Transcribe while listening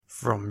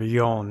From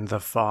beyond the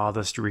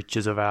farthest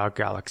reaches of our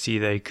galaxy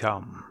they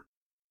come.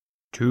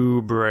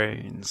 Two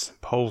brains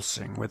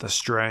pulsing with a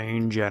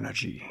strange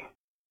energy.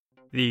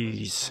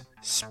 These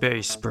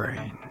space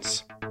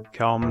brains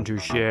come to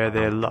share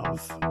their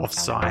love of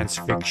science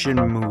fiction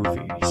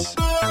movies.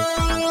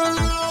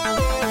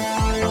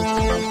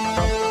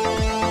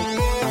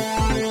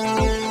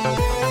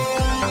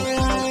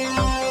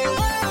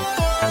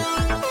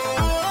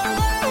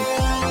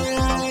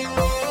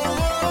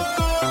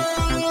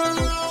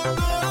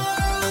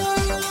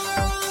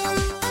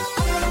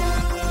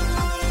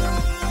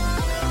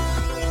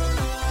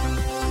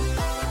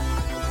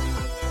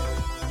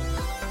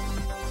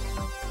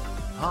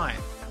 Hi,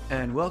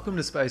 and welcome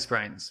to Space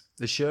Brains,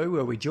 the show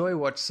where we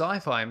watch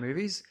sci-fi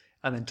movies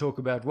and then talk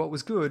about what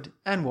was good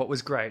and what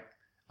was great.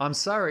 I'm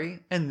Surrey,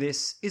 and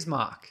this is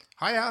Mark.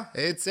 Hiya,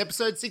 it's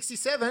episode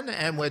 67,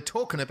 and we're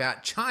talking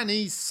about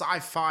Chinese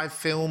sci-fi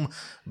film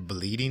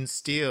Bleeding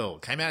Steel.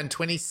 Came out in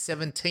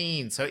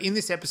 2017. So in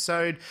this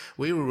episode,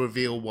 we will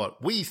reveal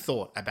what we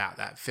thought about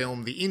that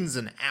film, the ins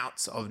and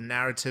outs of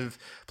narrative,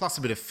 plus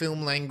a bit of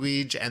film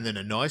language, and then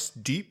a nice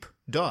deep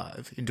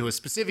dive into a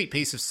specific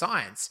piece of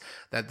science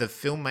that the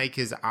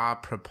filmmakers are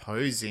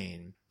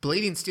proposing.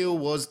 Bleeding Steel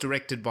was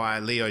directed by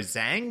Liu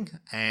Zhang,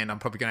 and I'm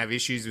probably going to have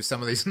issues with some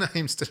of these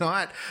names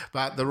tonight,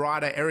 but the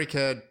writer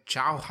Erica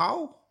Chao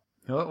Oh,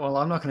 well,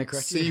 I'm not going to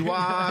correct you.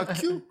 Siwa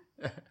Q,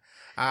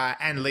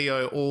 and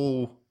Leo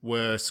all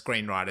were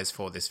screenwriters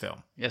for this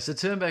film. Yeah, so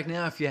turn back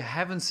now if you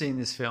haven't seen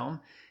this film.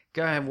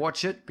 Go and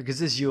watch it because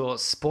this is your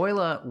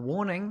spoiler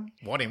warning.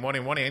 Warning.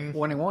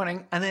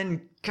 And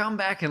then come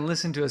back and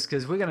listen to us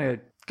because we're going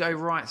to go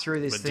right through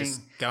this We're thing.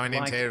 just going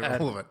into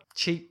all of it.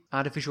 Cheap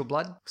artificial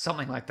blood,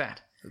 something like that.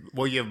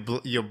 Well,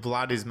 your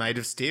blood is made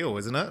of steel,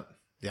 isn't it?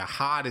 Your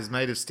heart is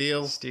made of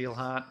steel. Steel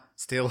heart.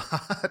 Steel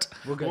heart.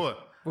 We'll go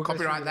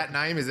Copyright through that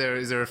name. Is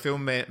there a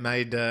film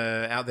made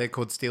out there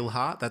called Steel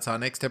Heart? That's our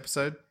next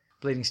episode.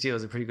 Bleeding Steel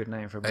is a pretty good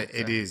name for a book.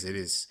 It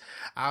is.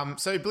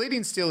 So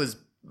Bleeding Steel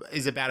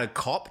is about a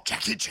cop,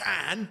 Jackie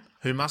Chan,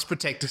 who must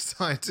protect a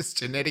scientist's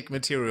genetic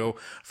material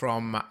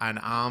from an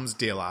arms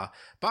dealer.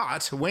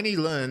 But when he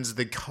learns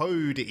the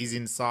code is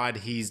inside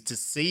his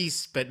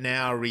deceased but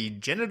now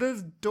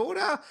regenerative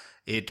daughter,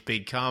 it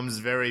becomes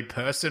very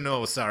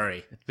personal,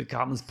 sorry. It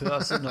becomes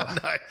personal.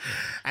 No.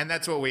 And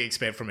that's what we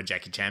expect from a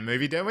Jackie Chan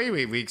movie, don't we?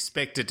 We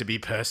expect it to be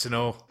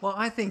personal. Well,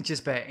 I think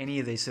just about any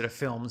of these sort of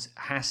films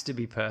has to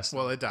be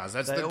personal. Well, it does.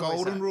 That's They the always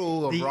golden are.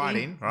 rule of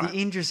writing, right? The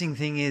interesting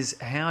thing is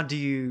how do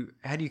you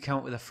come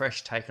up with a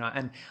fresh take on it?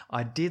 And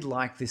I did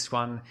like this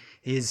one.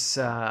 He's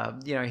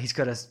got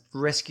to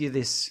rescue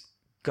this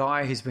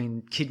guy who's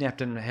been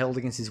kidnapped and held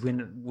against his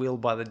will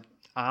by the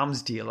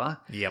arms dealer.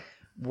 Yep.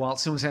 While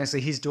simultaneously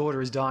his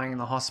daughter is dying in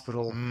the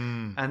hospital.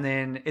 And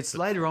then it's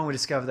later on we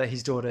discover that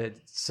his daughter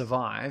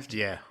survived.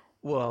 Yeah.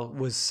 Well,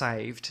 was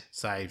saved.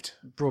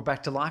 Brought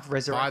back to life,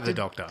 resurrected. By the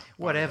doctor.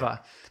 Whatever.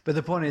 But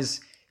the point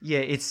is, yeah,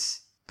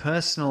 it's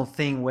personal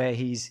thing where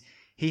he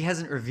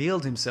hasn't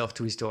revealed himself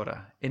to his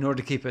daughter in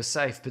order to keep her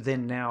safe, but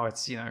then now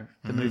it's, the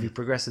movie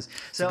progresses.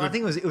 So I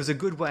think it was a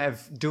good way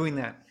of doing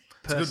that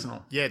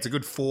personal. It's a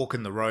good fork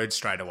in the road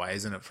straight away,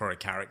 isn't it, for a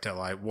character?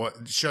 Like,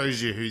 what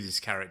shows you who this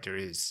character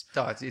is.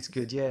 Oh, it's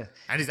good, yeah.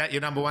 And is that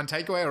your number one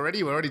takeaway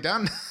already? We're already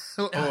done?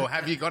 Or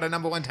have you got a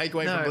number one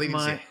takeaway from Bleeding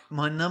Steel?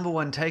 My number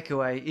one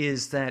takeaway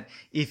is that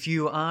if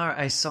you are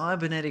a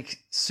cybernetic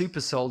super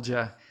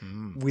soldier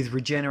with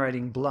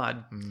regenerating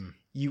blood,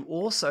 you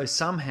also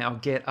somehow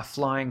get a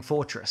flying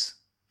fortress.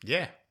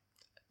 Yeah.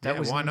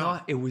 Why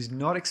not? It was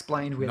not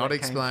explained where that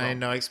came from.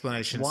 No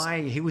explanations.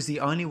 Why he was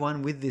the only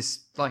one with this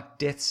like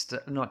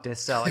not Death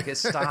Star, like a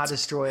Star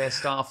Destroyer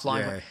style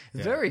flying.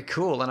 Yeah. Very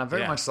cool, and I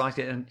very much liked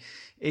it. And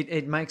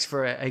it makes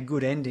for a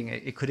good ending.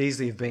 It could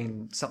easily have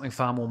been something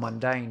far more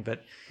mundane,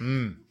 but I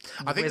think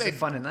where's the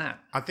fun in that?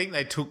 I think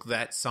they took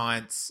that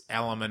science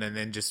element and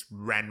then just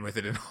ran with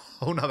it in a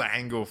whole other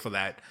angle for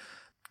that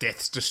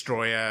Death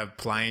Destroyer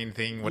plane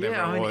thing,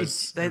 whatever it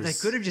was. They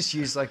could have just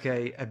used like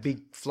a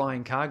big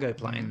flying cargo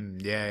plane.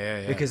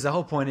 Yeah. Because the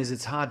whole point is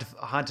it's hard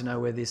to know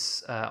where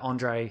this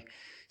Andre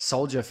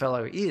soldier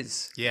fellow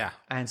is. Yeah.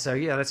 And so,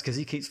 that's because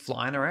he keeps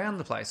flying around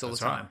the place all the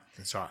time.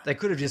 That's right. They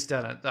could have just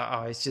done it.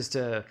 Oh, it's just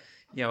a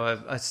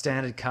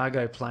standard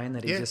cargo plane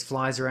that he just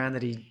flies around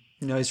that he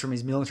knows from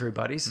his military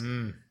buddies.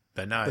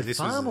 But no, But this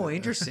far was more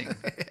interesting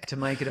to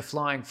make it a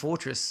flying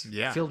fortress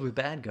Yeah. filled with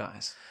bad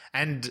guys.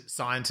 And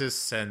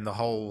scientists and the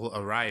whole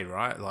array,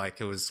 right?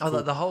 Like it was. Oh,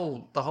 cool.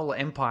 the whole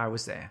empire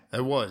was there.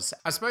 It was.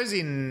 I suppose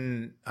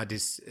in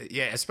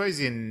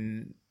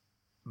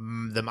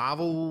the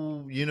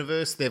Marvel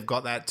universe, they've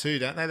got that too,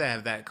 don't they? They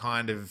have that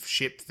kind of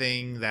ship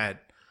thing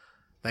that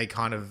they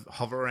kind of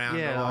hover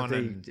around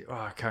on.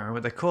 I can't remember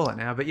what they call it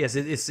now, but yes,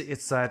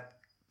 it's that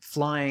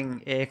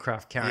flying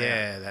aircraft carrier.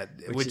 Yeah,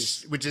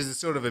 which is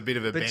sort of a bit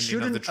of a But bending of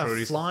shouldn't the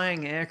truth. a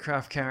flying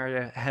aircraft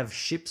carrier have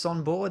ships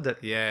on board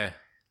that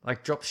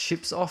drops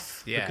ships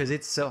off? Yeah. Because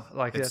it's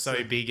it's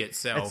so big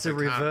itself. It's a it can't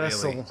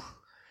reversal. really-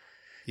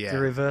 Yeah. The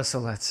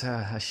reversal, that's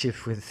a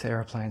ship with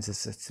aeroplanes.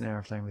 It's an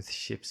aeroplane with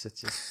ships.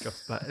 It's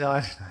just, but no,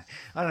 I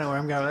don't know where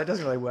I'm going. That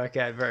doesn't really work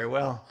out very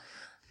well.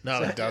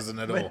 No, it doesn't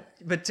at all.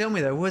 But tell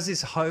me though, was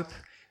this hope,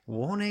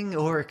 warning,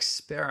 or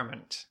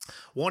experiment?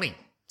 Warning.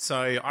 So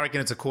I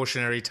reckon it's a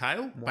cautionary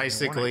tale.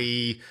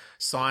 Basically,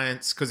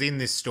 science, because in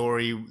this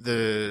story,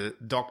 the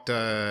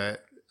doctor,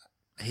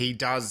 he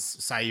does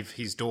save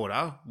his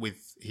daughter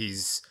with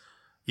his,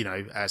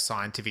 a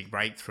scientific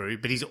breakthrough,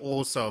 but he's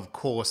also, of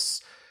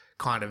course,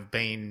 kind of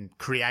been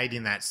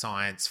creating that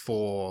science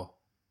for,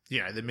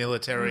 the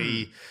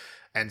military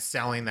and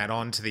selling that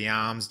on to the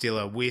arms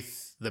dealer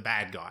with the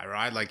bad guy,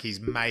 right? Like he's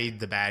made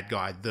the bad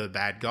guy the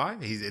bad guy.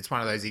 It's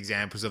one of those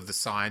examples of the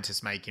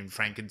scientist making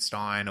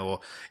Frankenstein or,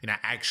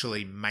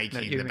 actually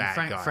making the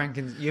bad guy.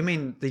 You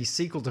mean the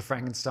sequel to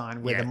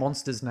Frankenstein where the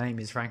monster's name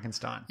is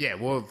Frankenstein? Yeah,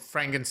 well,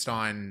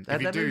 Frankenstein...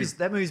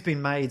 That movie's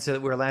been made so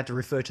that we're allowed to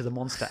refer to the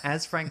monster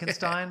as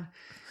Frankenstein.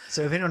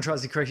 So if anyone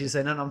tries to correct you,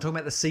 say, no, I'm talking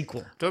about the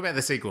sequel. Talking about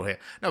the sequel here.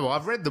 No, well,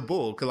 I've read the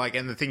book,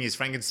 and the thing is,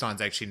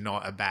 Frankenstein's actually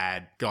not a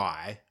bad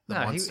guy.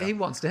 He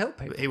wants to help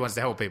people. He wants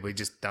to help people. He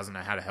just doesn't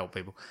know how to help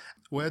people.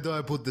 Where do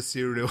I put the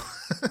cereal?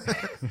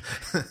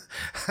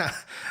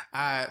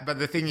 But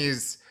the thing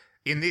is,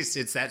 in this,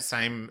 it is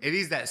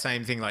that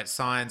same thing, like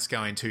science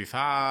going too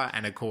far.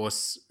 And of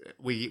course,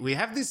 we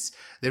have this,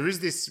 there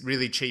is this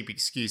really cheap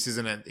excuse,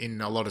 isn't it,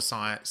 in a lot of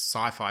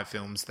sci-fi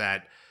films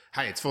that,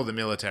 hey, it's for the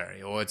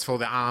military or it's for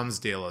the arms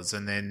dealers.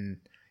 And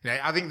then,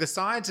 I think the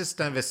scientists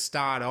never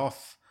start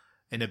off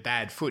in a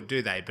bad foot,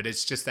 do they? But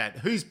it's just that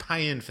who's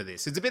paying for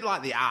this? It's a bit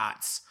like the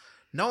arts.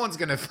 No one's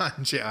going to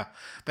fund you.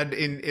 But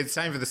it's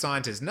same for the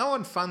scientists. No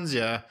one funds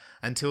you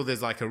until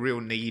there's like a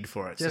real need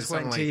for it. Just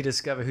wait until you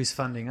discover who's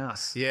funding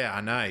us. Yeah, I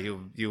know.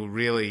 You'll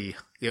really...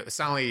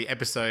 Suddenly,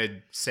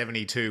 episode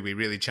 72, we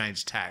really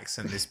changed tax,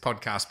 and this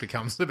podcast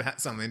becomes about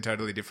something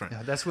totally different.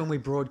 Yeah, that's when we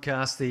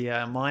broadcast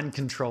the mind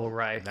control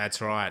ray. That's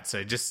right.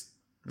 So just...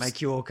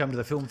 make you all come to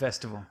the film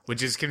festival.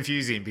 Which is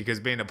confusing because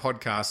being a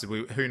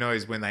podcast, who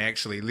knows when they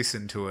actually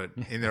listen to it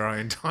in their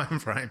own time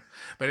frame.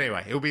 But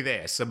anyway, it'll be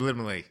there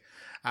subliminally.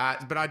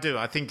 But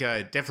I think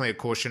definitely a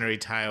cautionary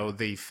tale,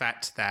 the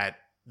fact that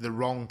the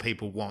wrong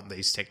people want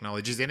these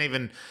technologies. And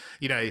even,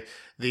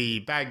 the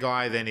bad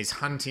guy then is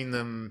hunting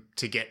them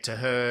to get to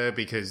her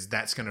because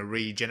that's going to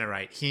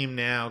regenerate him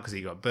now because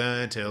he got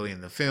burnt early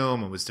in the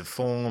film and was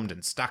deformed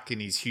and stuck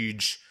in his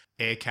huge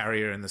air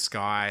carrier in the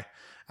sky.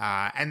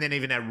 And then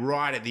even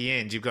right at the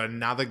end, you've got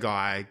another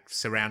guy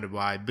surrounded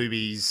by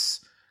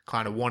boobies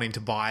kind of wanting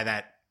to buy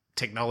that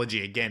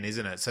technology again,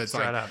 isn't it? So it's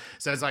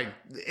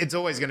it's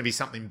always going to be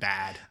something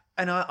bad.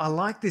 And I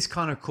like this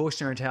kind of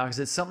cautionary tale because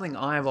it's something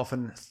I've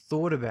often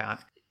thought about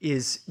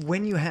is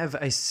when you have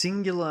a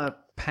singular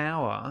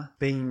power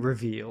being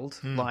revealed,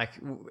 like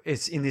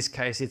it's in this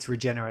case, it's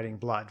regenerating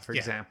blood, for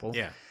example.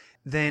 Yeah.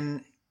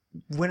 Then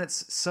when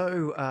it's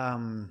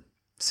so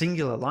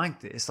singular like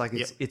this, like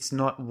it's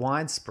not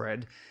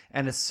widespread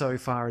and it's so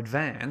far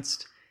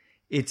advanced,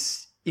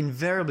 it's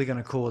invariably going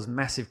to cause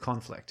massive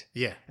conflict.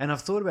 Yeah. And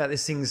I've thought about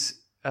these things.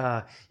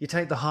 You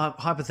take the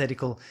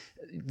hypothetical,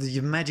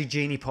 your magic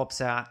genie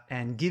pops out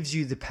and gives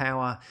you the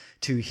power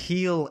to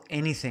heal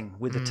anything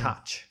with a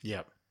touch.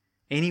 Yep.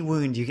 Any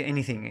wound, you get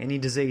anything, any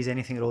disease,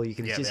 anything at all, you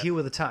can just heal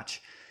with a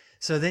touch.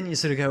 So then you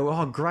sort of go,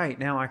 oh, great,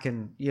 now I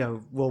can,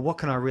 well, what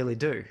can I really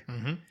do?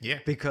 Mm-hmm. Yeah.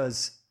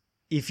 Because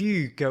if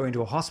you go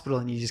into a hospital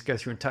and you just go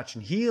through and touch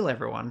and heal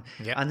everyone,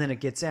 and then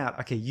it gets out,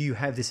 okay, you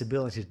have this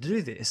ability to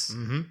do this.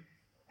 Mm-hmm.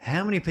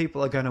 How many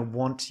people are going to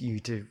want you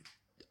to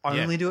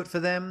only do it for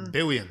them?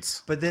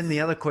 Billions. But then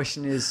the other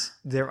question is,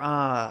 there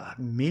are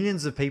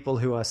millions of people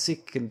who are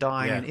sick and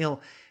dying and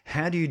ill.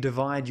 How do you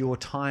divide your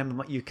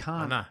time? You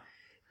can't. I know.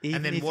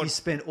 Even if you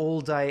spent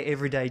all day,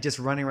 every day, just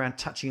running around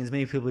touching as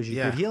many people as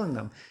you could, healing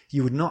them,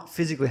 you would not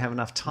physically have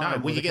enough time.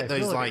 No, well, you get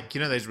those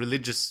those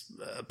religious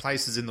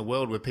places in the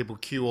world where people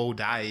queue all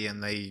day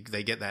and they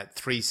get that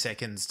 3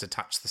 seconds to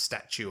touch the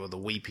statue or the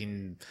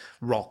weeping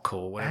rock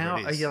or whatever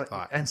it is.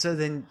 And so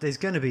then there's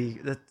going to be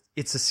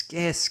it's a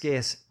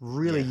scarce,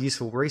 really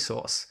useful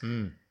resource.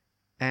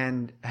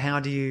 And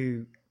how do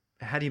you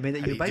mean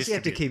that? You basically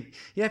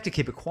have to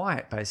keep it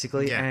quiet,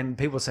 basically. Yeah. And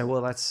people say,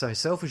 well, that's so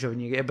selfish of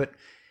you. But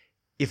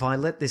if I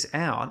let this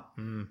out,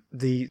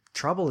 the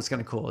trouble it's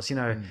going to cause,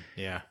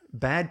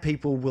 bad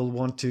people will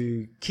want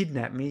to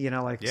kidnap me,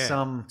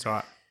 some that's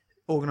right.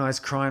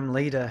 organized crime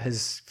leader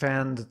has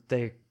found that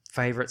their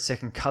favorite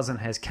second cousin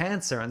has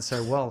cancer. And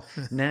so, well,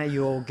 now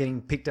you're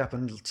getting picked up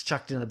and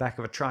chucked in the back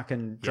of a truck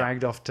and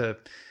dragged off to,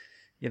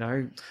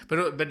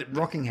 but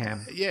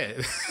Rockingham. Yeah.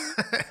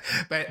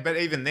 but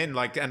even then,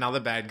 like another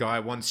bad guy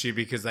wants you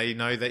because they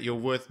know that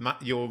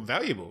you're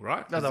valuable,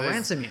 right? No, they'll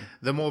ransom you.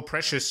 The more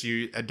precious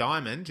a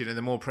diamond,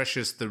 the more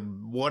precious the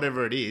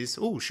whatever it is.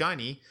 Oh,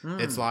 shiny.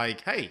 It's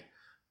like, hey,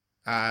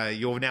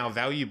 you're now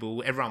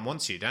valuable. Everyone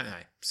wants you, don't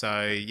they?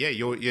 So yeah,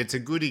 it's a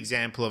good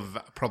example of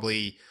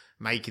probably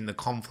making the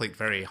conflict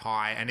very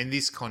high. And in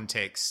this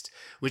context,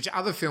 which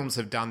other films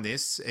have done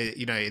this,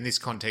 in this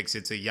context,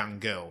 it's a young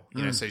girl,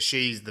 so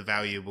she's the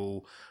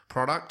valuable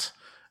product.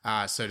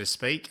 so to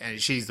speak,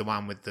 and she's the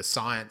one with the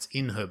science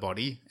in her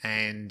body,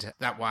 and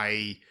that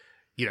way,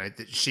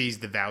 she's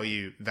the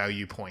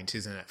value point,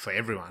 isn't it, for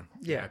everyone?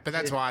 Yeah. But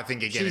that's why I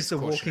think, again, she's it's the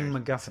cautionary.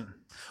 walking MacGuffin.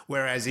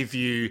 Whereas if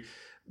you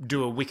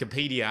do a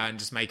Wikipedia and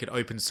just make it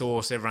open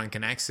source, everyone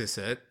can access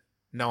it.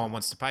 No one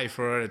wants to pay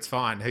for it. It's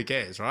fine. Who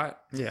cares, right?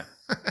 Yeah.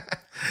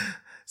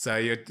 So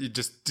you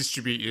just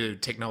distribute your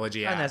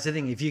technology out. And that's the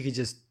thing. If you could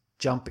just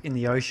jump in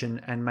the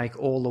ocean and make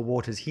all the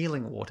waters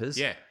healing waters,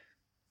 Yeah.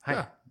 hey,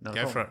 Yeah, not a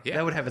go problem. for it, yeah.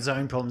 That would have its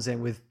own problems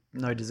then with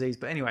no disease.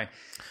 But anyway,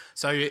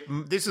 So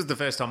this is the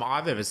first time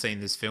I've ever seen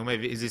this film.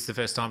 Is this the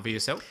first time for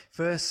yourself?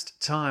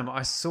 first time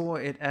I saw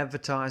it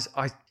advertised,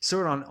 I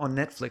saw it on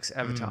Netflix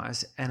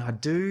advertised, and I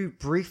do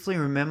briefly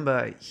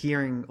remember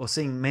hearing or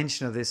seeing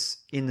mention of this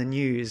in the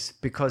news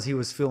because he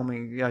was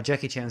filming,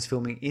 Jackie Chan's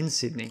filming in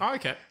Sydney. Oh,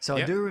 okay. So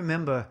I do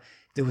remember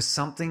there was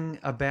something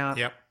about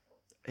Yep.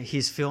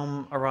 his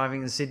film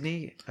arriving in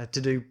Sydney to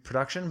do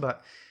production,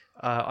 but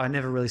I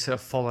never really sort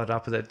of followed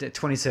up with it.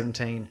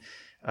 2017,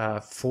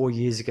 4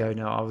 years ago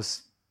now, I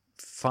was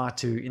far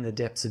too in the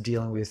depths of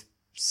dealing with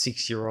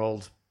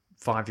 6-year-old,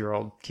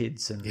 5-year-old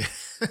kids and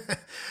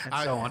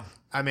so on.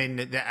 I mean,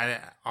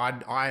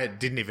 I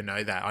didn't even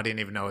know that. I didn't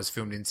even know it was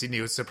filmed in Sydney.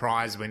 I was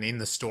surprised when in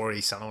the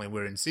story suddenly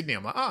we're in Sydney.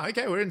 I'm like, oh,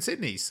 okay, we're in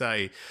Sydney.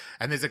 So,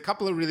 and there's a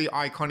couple of really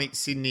iconic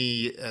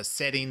Sydney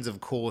settings, of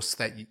course,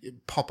 that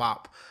pop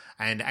up.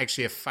 And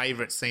actually a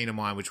favourite scene of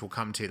mine, which we'll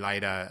come to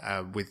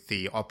later with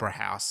the Opera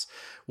House.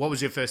 What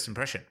was your first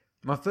impression?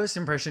 My first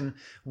impression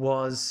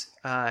was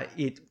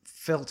it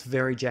felt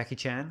very Jackie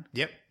Chan.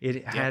 Yep.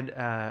 It had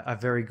a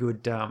very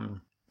good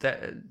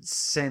that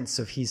sense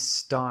of his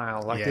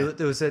style. Like Yeah.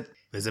 there was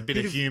There's a bit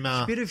of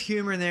humour bit of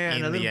humor in there,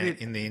 and a little bit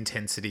in the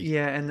intensity.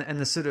 yeah, and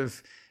the sort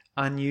of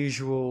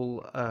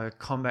unusual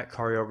combat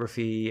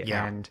choreography,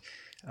 Yeah. and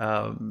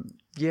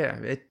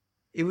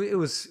it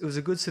was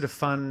a good sort of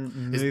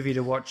fun movie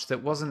to watch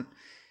that wasn't,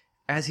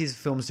 as his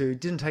films do,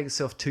 didn't take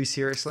itself too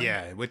seriously.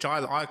 Yeah, which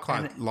I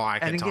quite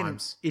like And at again,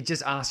 times. it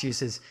just asks you,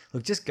 says,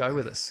 look, just go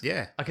with us.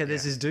 Yeah. Okay,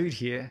 there's this dude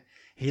here.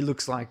 He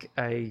looks like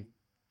a,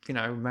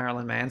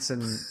 Marilyn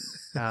Manson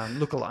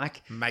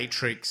lookalike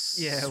Matrix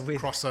with-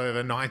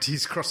 crossover,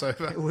 90s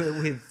crossover.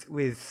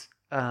 with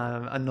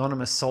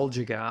anonymous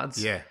soldier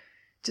guards. Yeah.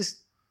 Just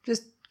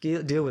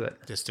deal with it.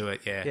 Just do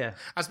it, yeah. Yeah.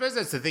 I suppose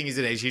that's the thing,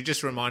 isn't it? You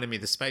just reminded me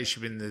of the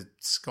spaceship in the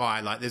sky.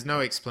 Like, there's no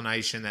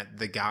explanation that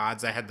the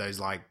guards, they had those,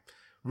 like,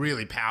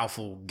 really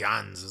powerful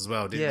guns as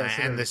well, didn't Yeah, they?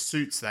 sort And of. the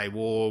suits they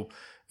wore,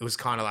 it was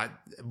kind of like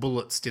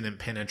bullets didn't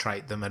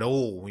penetrate them at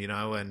all,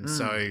 and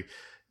so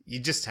you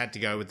just had to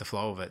go with the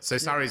flow of it. So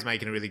Surrey's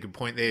making a really good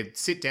point there.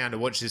 Sit down to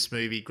watch this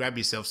movie, grab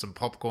yourself some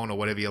popcorn or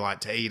whatever you like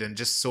to eat, and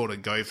just sort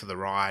of go for the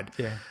ride.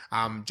 Yeah.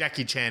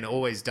 Jackie Chan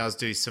always does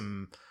do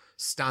some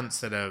stunts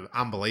that are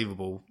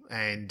unbelievable,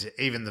 and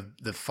even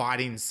the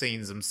fighting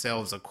scenes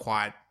themselves are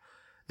quite...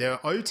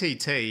 They're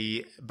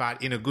OTT,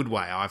 but in a good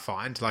way, I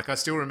find. Like, I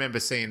still remember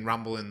seeing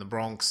Rumble in the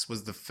Bronx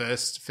was the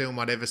first film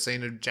I'd ever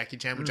seen of Jackie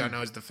Chan, which I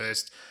know is the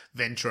first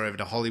venture over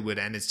to Hollywood.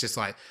 And it's just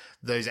like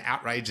those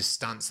outrageous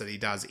stunts that he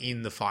does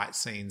in the fight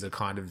scenes are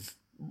kind of...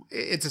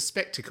 It's a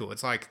spectacle.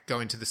 It's like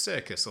going to the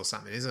circus or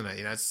something, isn't it?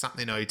 It's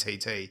something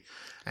OTT,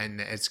 and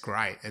it's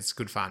great. It's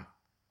good fun.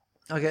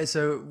 Okay,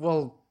 so,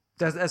 well,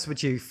 that's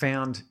what you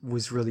found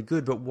was really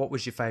good, but what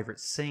was your favourite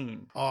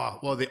scene? Oh,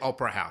 well, the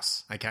Opera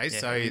House. Okay,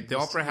 so the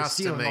Opera House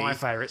to me... my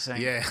favourite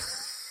scene. Yeah.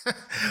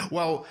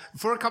 Well,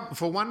 for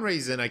one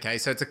reason, okay,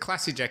 so it's a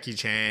classic Jackie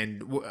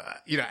Chan,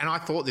 and I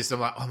thought this, I'm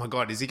like, oh my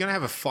God, is he going to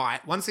have a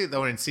fight? Once they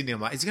were in Sydney, I'm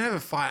like, is he going to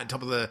have a fight on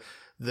top of the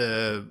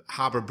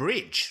Harbour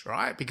Bridge,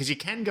 right? Because you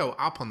can go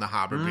up on the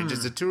Harbour Bridge.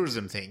 It's a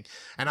tourism thing.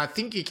 And I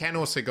think you can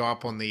also go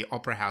up on the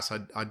Opera House.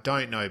 I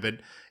don't know, but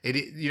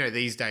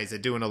these days they're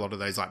doing a lot of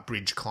those like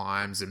bridge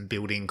climbs and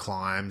building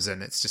climbs,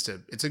 and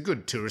it's a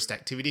good tourist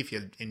activity if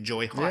you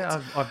enjoy heights.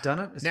 Yeah, I've done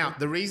it. It's Now,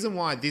 the reason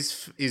why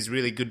this is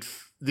really good,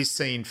 this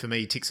scene for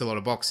me ticks a lot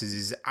of boxes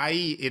is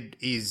it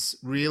is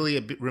really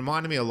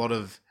reminded me a lot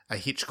of a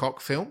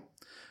Hitchcock film,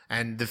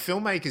 and the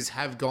filmmakers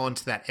have gone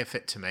to that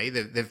effort to me.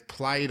 They've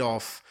played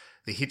off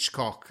the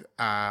Hitchcock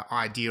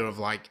idea of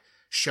like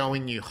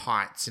showing you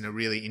heights in a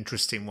really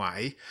interesting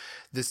way.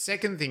 The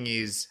second thing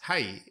is,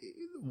 hey,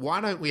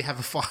 why don't we have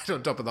a fight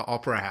on top of the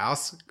Opera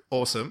House?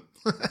 Awesome.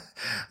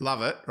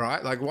 Love it,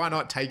 right? Like, why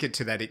not take it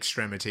to that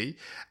extremity?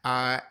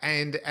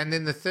 And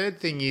then the third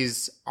thing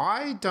is,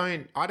 I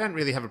don't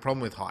really have a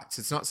problem with heights.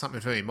 It's not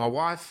something for me. My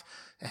wife,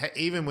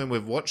 even when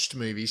we've watched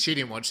movies, she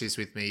didn't watch this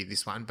with me,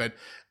 this one, but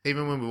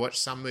even when we watch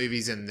some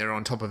movies and they're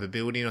on top of a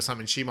building or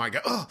something, she might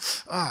go,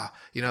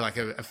 like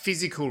a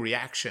physical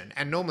reaction.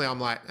 And normally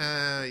I'm like,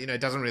 it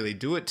doesn't really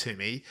do it to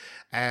me.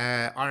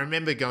 I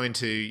remember going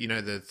to,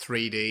 the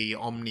 3D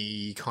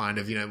Omni kind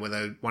of,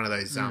 one of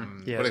those,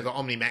 what they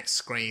call OmniMax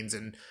screens,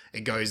 and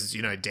it goes,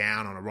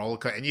 down on a roller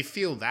coaster, and you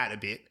feel that a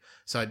bit.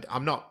 So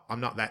I'm not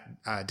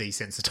that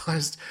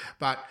desensitized,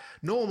 but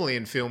normally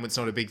in film, it's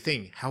not a big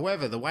thing.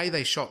 However, the way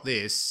they shot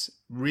this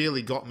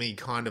really got me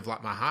kind of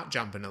like my heart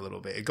jumping a little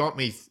bit. It got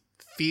me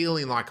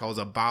feeling like I was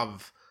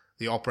above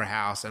the Opera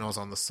House, and I was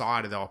on the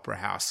side of the Opera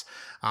House.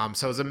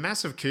 So it was a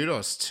massive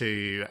kudos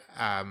to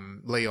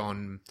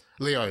Leo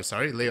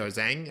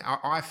Zhang.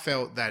 I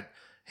felt that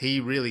he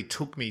really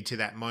took me to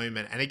that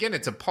moment. And again,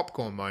 it's a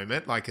popcorn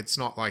moment. Like, it's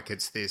not like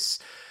it's this,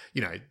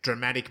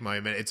 dramatic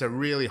moment. It's a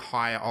really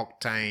high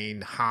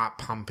octane, heart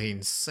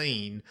pumping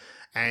scene.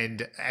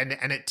 And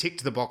it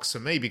ticked the box for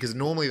me, because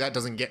normally that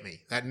doesn't get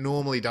me. That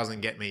normally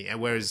doesn't get me. And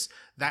whereas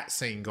that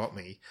scene got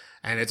me.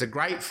 And it's a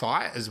great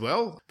fight as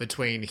well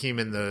between him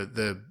and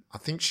the I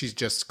think she's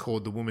just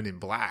called the Woman in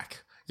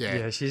Black.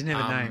 Yeah, she's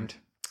never named.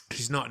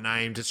 She's not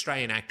named.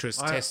 Australian actress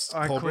Tess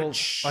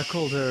Corbett. I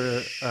called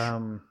her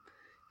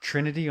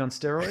Trinity on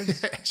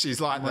steroids. She's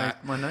like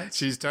that. My notes.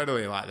 She's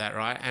totally like that,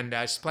 right? And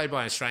she's played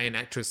by an Australian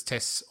actress,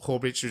 Tess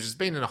Corbett, who's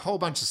been in a whole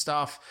bunch of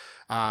stuff.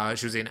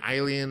 She was in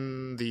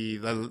Alien,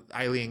 the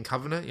Alien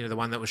Covenant, the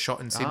one that was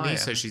shot in Sydney. yeah.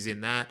 So she's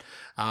in that.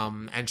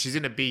 And she's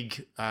in a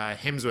big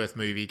Hemsworth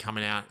movie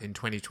coming out in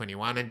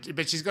 2021.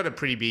 But she's got a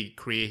pretty big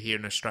career here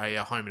in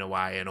Australia, Home and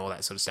Away and all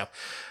that sort of stuff.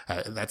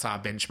 That's our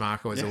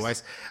benchmark, as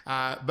always.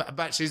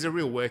 But she's a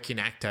real working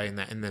actor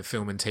in the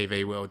film and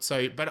TV world.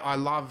 So, but I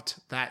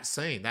loved that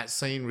scene. That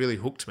scene really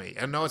hooked me.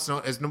 And no, it's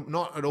not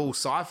at all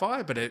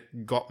sci-fi, but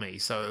it got me.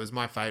 So it was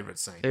my favourite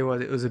scene. It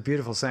was a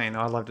beautiful scene.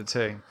 I loved it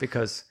too,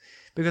 because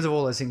of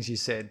all those things you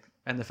said,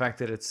 and the fact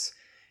that it's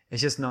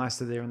just nice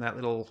that they're in that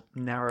little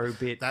narrow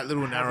bit. That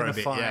little narrow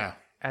bit, yeah.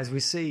 As we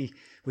see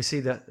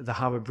the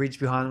harbour bridge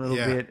behind them a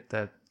little bit,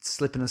 the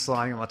slipping and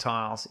sliding on the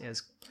tiles.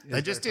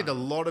 They just did a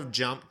lot of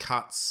jump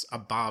cuts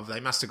above. They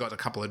must have got a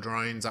couple of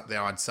drones up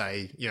there, I'd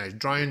say.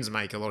 Drones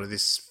make a lot of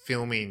this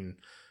filming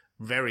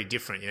very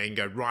different. You can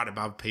go right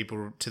above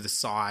people to the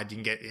side. You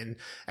can get in,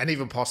 and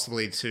even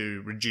possibly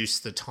to reduce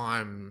the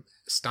time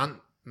stunt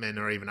men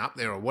are even up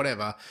there or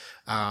whatever,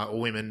 or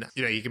women,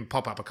 you can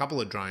pop up a couple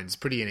of drones.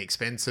 Pretty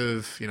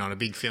inexpensive, on a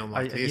big film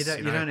like this.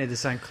 You don't need the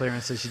same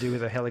clearance as you do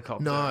with a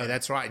helicopter. No,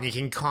 that's right. And you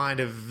can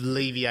kind of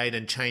alleviate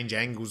and change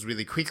angles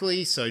really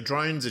quickly. So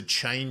drones are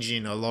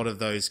changing a lot of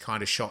those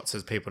kind of shots,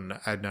 as people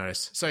have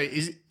noticed. So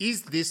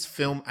is this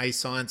film a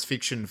science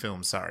fiction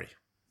film? Sorry.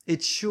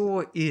 It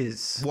sure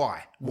is.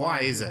 Why? Why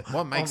is it?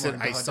 What makes it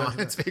a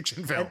science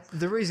fiction film?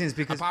 The reason is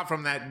because, apart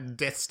from that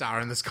Death Star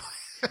in the sky.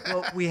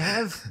 well, we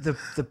have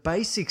the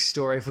basic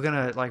story, if we're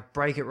going to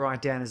break it right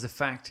down, is the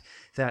fact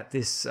that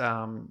this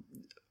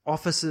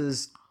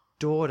officer's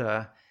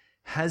daughter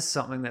has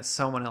something that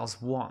someone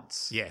else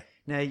wants. Yeah.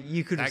 Now,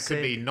 you could have That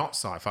could be not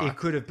sci-fi. It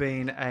could have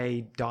been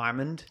a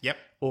diamond. Yep.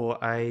 Or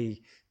a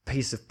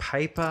piece of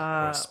paper.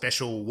 Or a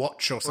special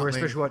watch or something. Or a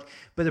special watch.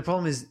 But the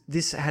problem is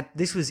this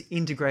was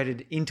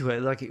integrated into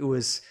it. Like, it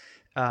was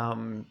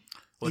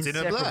it's in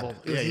her blood.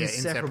 It was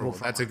inseparable.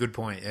 That's a good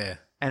point, yeah.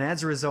 And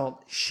as a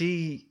result,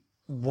 she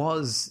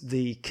was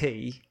the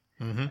key,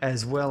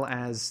 as well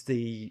as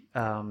the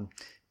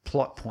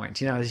plot point.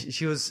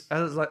 She was,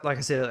 like I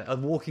said, a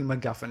walking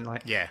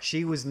MacGuffin.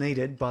 She was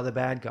needed by the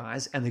bad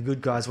guys, and the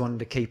good guys wanted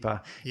to keep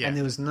her. Yeah. And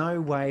there was no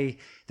way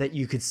that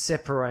you could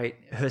separate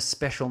her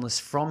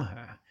specialness from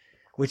her,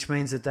 which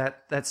means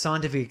that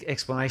scientific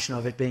explanation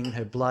of it being in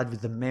her blood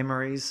with the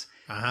memories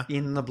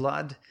in the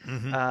blood,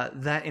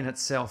 that in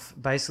itself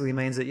basically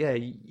means that,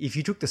 if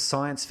you took the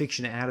science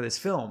fiction out of this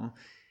film,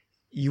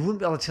 you wouldn't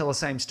be able to tell the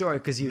same story,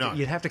 because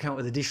you'd have to come up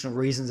with additional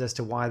reasons as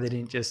to why they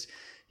didn't just,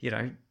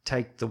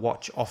 take the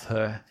watch off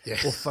her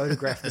or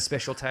photograph the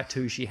special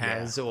tattoo she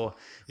has or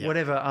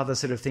whatever other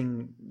sort of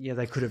thing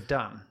they could have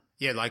done.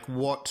 Yeah, like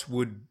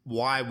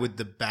why would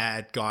the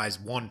bad guys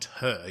want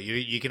her?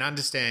 You can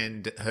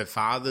understand her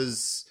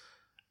father's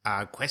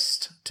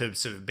quest to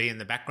sort of be in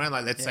the background.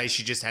 Like, let's say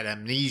she just had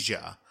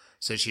amnesia,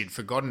 so she had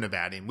forgotten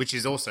about him, which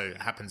is also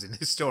happens in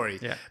this story.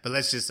 Yeah. But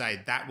let's just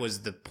say that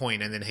was the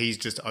point, and then he's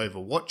just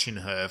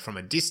overwatching her from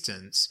a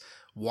distance.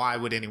 Why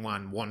would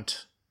anyone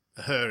want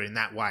her in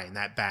that way, in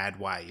that bad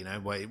way?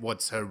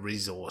 What's her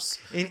resource?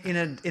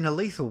 In a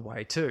lethal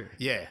way too.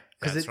 Yeah.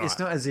 Because it's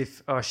not as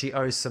if she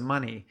owes some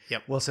money.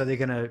 Yep. Well, so they're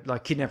going to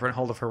kidnap her and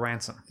hold her for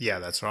ransom. Yeah,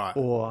 that's right.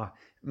 Or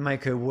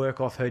make her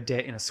work off her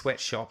debt in a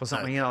sweatshop or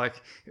something. Like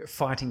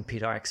Fighting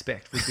Pit, I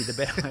expect, would be the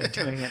better way of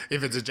doing it.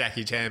 If it's a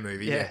Jackie Chan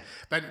movie, yeah.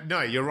 But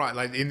no, you're right.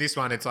 Like, in this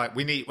one, it's like,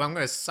 I'm going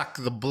to suck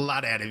the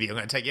blood out of you. I'm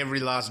going to take every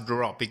last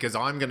drop, because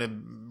I'm going to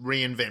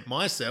reinvent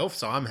myself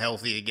so I'm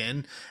healthy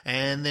again.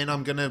 And then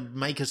I'm going to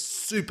make a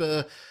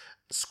super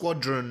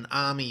squadron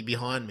army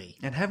behind me.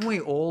 And haven't we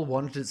all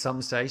wanted at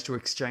some stage to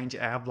exchange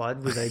our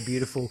blood with a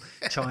beautiful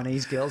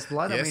Chinese girl's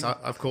blood? Yes,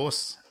 of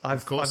course.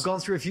 I've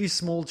gone through a few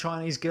small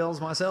Chinese girls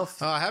myself.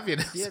 Oh, have you?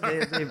 Yeah,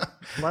 their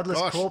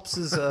bloodless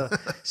corpses are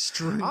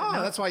strewn.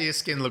 Oh, that's why your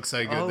skin looks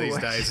so good these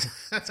days.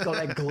 It's got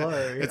that glow.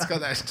 It's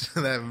got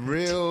that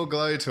real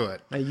glow to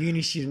it. A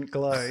uni student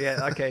glow.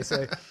 Yeah. Okay.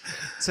 So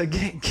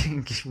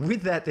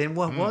with that, then,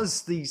 what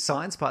was the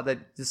science part, the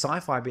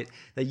sci-fi bit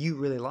that you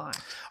really liked?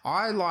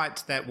 I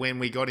liked that when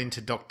we got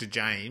into Dr.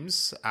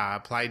 James,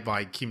 played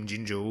by Kim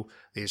Jin-jul,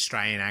 the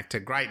Australian actor.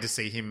 Great to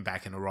see him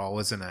back in a role,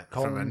 isn't it?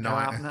 Colin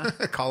Gardner.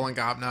 Colin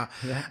Gardner.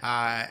 Yeah.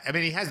 I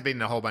mean, he has been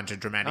in a whole bunch of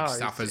dramatic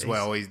stuff as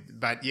well.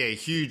 But yeah,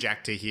 huge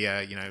actor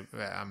here. You know,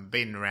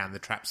 been around the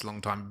traps a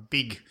long time.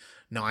 Big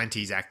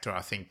 90s actor,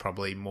 I think,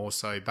 probably more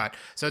so. But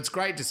so it's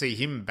great to see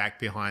him back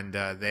behind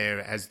there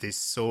as this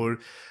sword.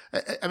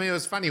 I mean, it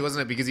was funny,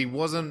 wasn't it? Because he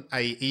wasn't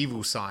a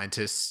evil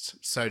scientist,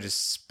 so to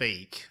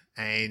speak,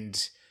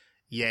 and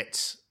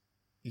yet,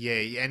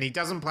 yeah, and he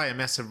doesn't play a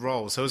massive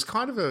role. So it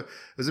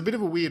was a bit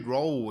of a weird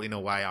role in a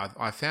way.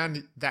 I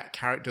found that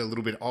character a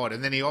little bit odd,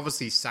 and then he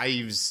obviously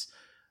saves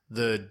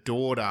the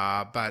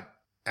daughter, but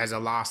as a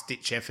last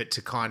ditch effort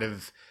to kind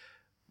of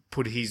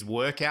put his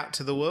work out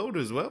to the world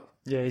as well.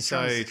 Yeah, he's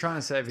trying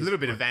to save his... A little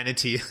bit of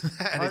vanity,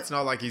 and it's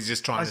not like he's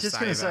just trying to save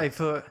her. I was just going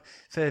to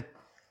say, for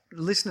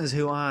listeners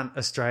who aren't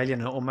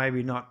Australian or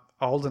maybe not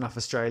old enough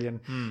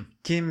Australian,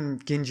 Kim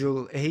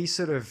Gyngell, he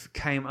sort of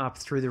came up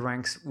through the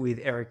ranks with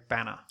Eric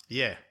Bana.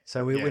 Yeah.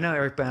 So we know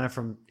Eric Bana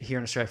from here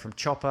in Australia from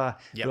Chopper,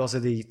 but also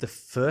the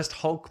first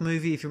Hulk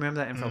movie, if you remember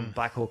that, and from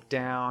Black Hawk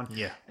Down,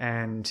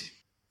 and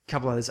a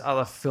couple of those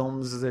other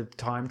films, The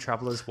Time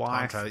Traveler's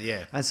Wife,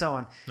 and so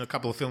on. A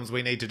couple of films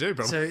we need to do,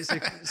 probably.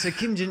 So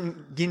Kim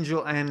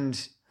Gyngell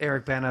and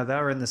Eric Bana, they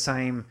were in the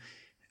same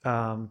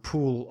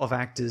pool of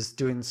actors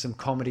doing some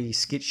comedy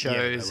skit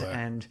shows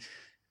and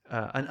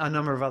a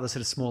number of other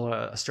sort of smaller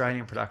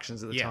Australian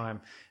productions at the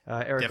time.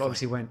 Eric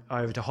obviously went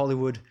over to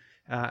Hollywood,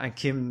 and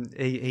Kim,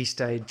 he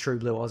stayed true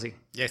blue Aussie.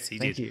 Yes, he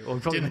Thank did. you. Or he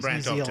probably Didn't went to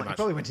New branch off Zealand. too He much.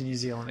 probably went to New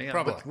Zealand. Yeah,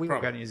 Probably. but we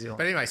won't go to New Zealand.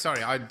 But anyway,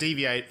 sorry, I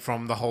deviate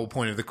from the whole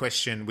point of the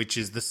question, which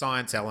is the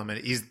science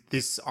element, is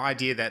this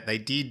idea that they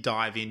did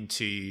dive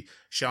into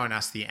showing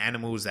us the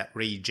animals that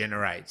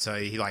regenerate. So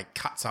he like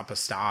cuts up a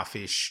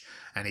starfish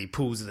and he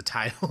pulls the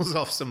tails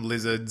off some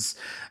lizards,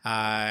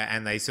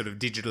 and they sort of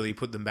digitally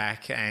put them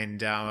back.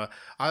 And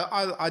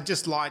I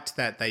just liked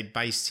that they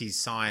based his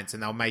science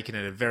and they were making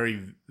it a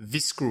very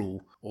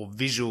visceral or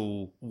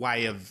visual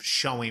way of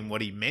showing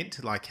what he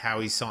meant, like how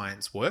his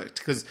science worked.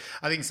 Because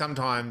I think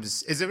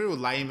sometimes it's a real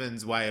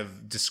layman's way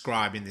of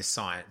describing this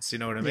science. You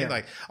know what I mean? Yeah.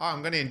 Like, oh,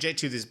 I'm going to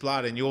inject you this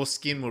blood and your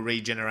skin will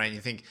regenerate. And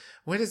you think,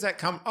 where does that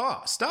come?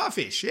 Oh,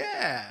 starfish.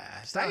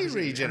 Yeah. Starfish. They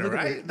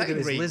regenerate. Look at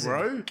this They lizard.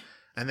 regrow.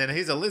 And then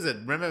here's a lizard.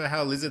 Remember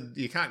how a lizard,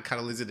 you can't cut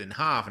a lizard in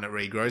half and it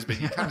regrows,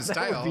 but you cut its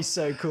tail. That would be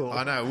so cool.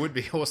 I know, it would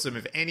be awesome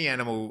if any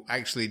animal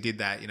actually did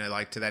that, you know,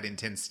 like to that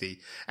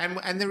intensity.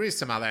 And there is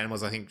some other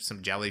animals, I think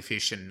some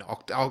jellyfish and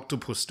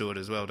octopus do it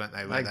as well, don't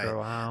they? They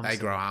grow arms. They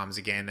grow arms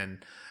again.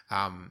 And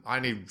I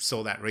only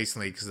saw that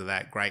recently because of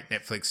that great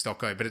Netflix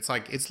doco, but it's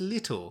like, it's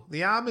little.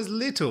 The arm is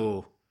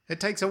little. It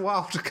takes a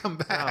while to come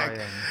back. Oh,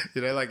 yeah.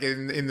 You know, like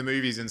in the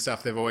movies and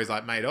stuff, they've always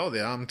like made,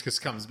 the arm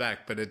just comes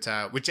back. But it,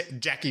 which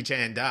Jackie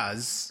Chan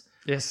does.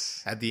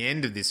 Yes. At the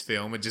end of this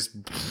film, it just,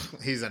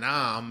 here's an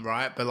arm,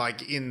 right? But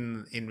like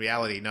in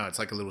reality, no, it's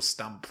like a little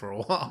stump for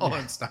a while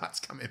and starts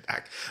coming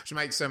back, which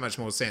makes so much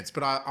more sense.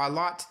 But I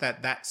liked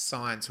that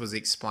science was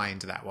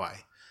explained that way.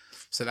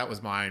 So that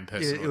was my own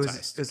personal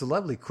taste. It was a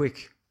lovely,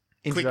 quick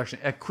introduction.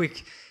 A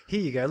quick,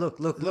 here you go, look.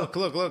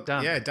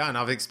 Done. Yeah, done.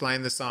 I've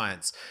explained the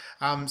science.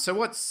 So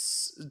what's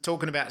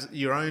talking about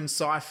your own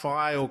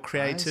sci-fi or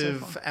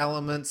creative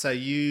elements? Are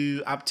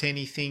you up to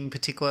anything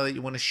particular that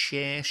you want to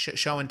share,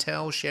 show and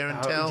tell, share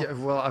and tell? Yeah,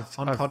 well, I've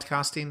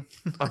podcasting.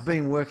 I've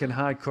been working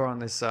hardcore on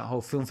this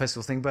whole film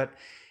festival thing, but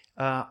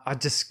I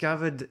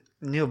discovered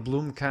Neil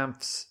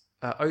Blomkamp's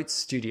Oats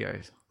Studio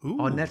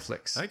on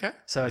Netflix. Okay.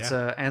 So it's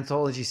an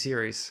anthology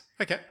series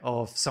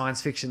of science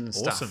fiction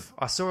Awesome. stuff.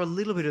 I saw a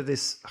little bit of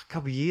this a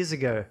couple of years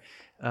ago.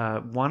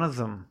 One of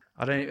them,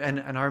 I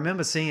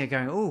remember seeing it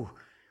going, oh,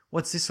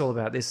 what's this all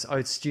about? This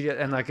Oats Studio,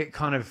 and like it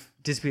kind of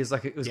disappears,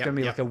 like it was going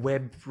to be like a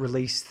web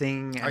release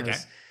thing. And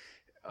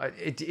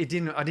it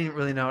didn't. I didn't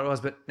really know what it was,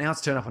 but now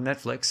it's turned up on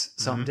Netflix,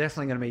 so I'm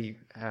definitely going to be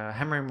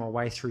hammering my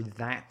way through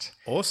that.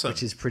 Awesome,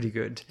 which is pretty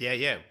good.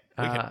 Yeah.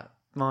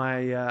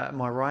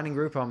 My writing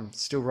group, I'm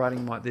still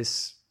writing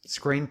this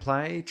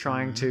screenplay,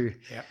 trying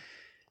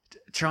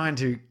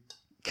to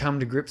come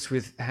to grips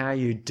with how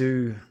you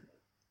do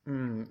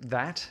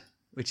that,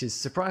 which is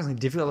surprisingly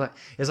difficult.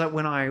 It's like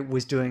when I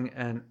was doing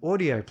an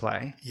audio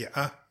play,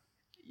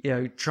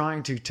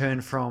 trying to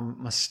turn from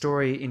my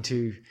story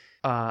into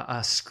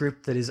a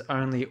script that is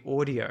only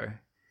audio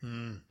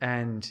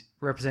and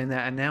representing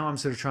that. And now I'm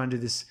sort of trying to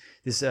do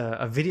this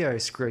a video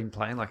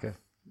screenplay,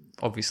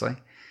 obviously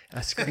a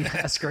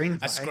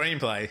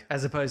screenplay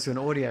as opposed to an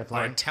audio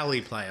play. Or a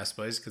telly play, I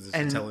suppose, because it's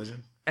for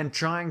television. And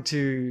trying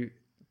to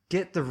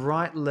get the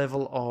right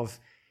level of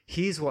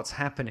here's what's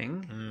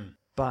happening,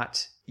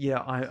 but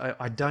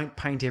I don't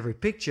paint every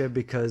picture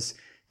because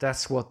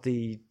that's what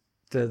the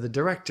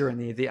director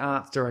and the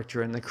art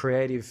director and the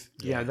creative,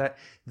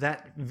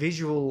 that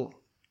visual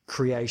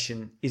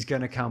creation is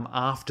going to come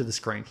after the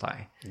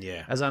screenplay.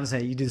 Yeah. As I'm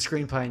saying, you do the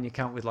screenplay and you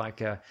come up with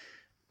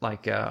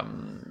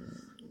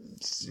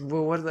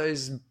what are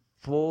those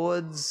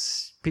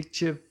boards,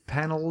 picture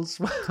panels?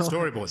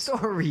 Storyboards.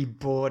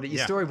 You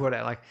storyboard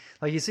out like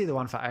you see the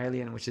one for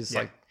Alien, which is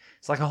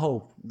it's like a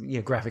whole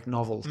graphic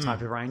novel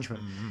type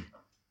arrangement.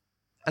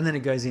 and then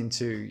it goes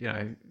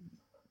into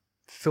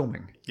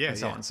filming and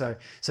so on.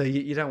 So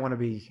you don't want to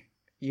be.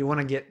 You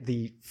want to get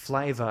the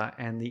flavor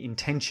and the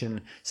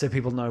intention so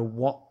people know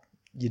what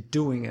you're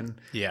doing and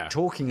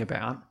talking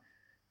about,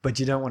 but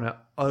you don't want to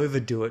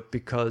overdo it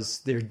because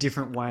there are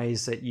different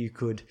ways that you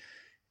could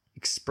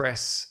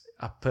express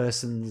a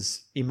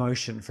person's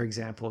emotion. For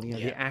example,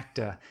 the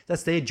actor,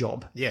 that's their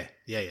job. Yeah.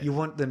 You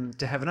want them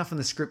to have enough in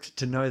the script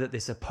to know that they're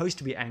supposed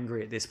to be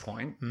angry at this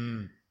point,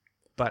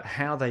 but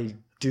how they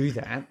do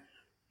that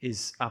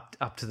is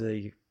up to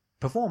the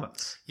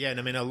performance. Yeah, and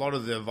I mean, a lot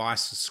of the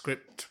advice for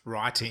script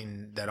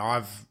writing that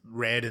I've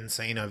read and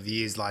seen over the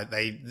years, like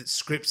the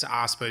scripts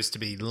are supposed to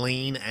be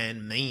lean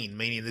and mean,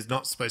 meaning there's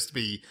not supposed to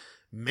be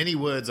many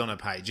words on a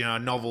page. A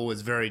novel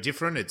is very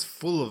different; it's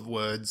full of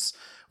words,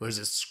 whereas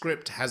a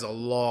script has a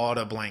lot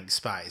of blank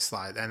space.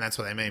 And that's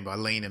what they mean by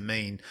lean and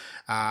mean.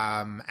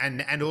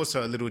 And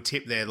also a little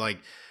tip there, like,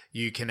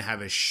 you can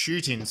have a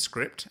shooting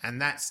script, and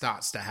that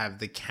starts to have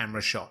the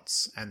camera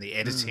shots and the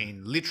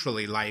editing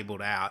literally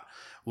labeled out.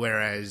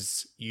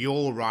 Whereas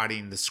you're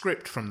writing the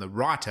script from the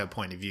writer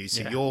point of view.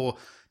 So you're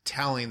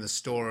telling the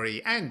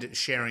story and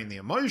sharing the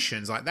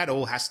emotions. Like, that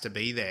all has to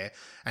be there.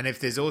 And if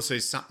there's also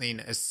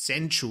something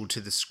essential to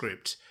the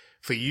script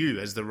for you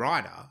as the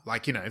writer,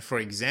 like, for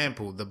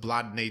example, the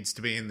blood needs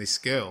to be in this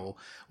girl.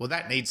 Well,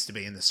 that needs to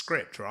be in the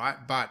script, right?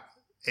 But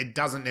it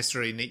doesn't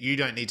necessarily, you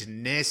don't need to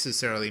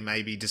necessarily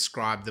maybe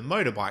describe the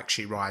motorbike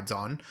she rides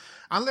on,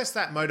 unless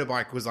that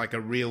motorbike was like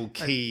a real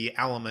key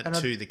element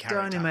to the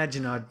character. Don't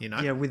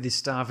imagine with this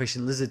starfish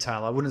and lizard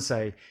tail, I wouldn't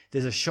say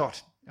there's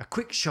a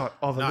quick shot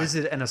of a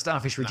lizard and a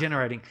starfish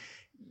regenerating.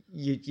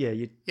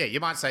 You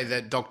might say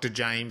that Dr.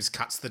 James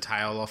cuts the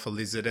tail off a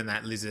lizard and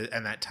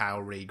that tail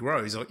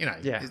regrows, or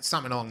it's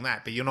something along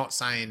that. But you're not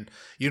saying,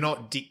 you're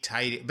not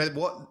dictating. But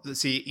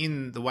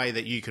in the way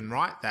that you can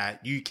write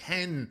that, you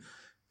can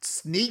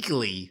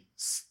sneakily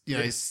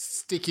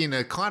stick in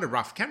a kind of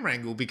rough camera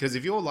angle, because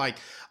if you're like,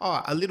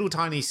 a little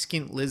tiny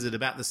skint lizard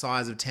about the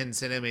size of 10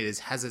 centimeters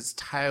has its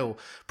tail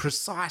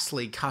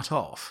precisely cut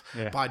off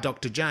by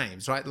Dr.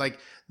 James, right? Like,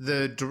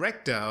 the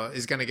director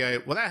is going to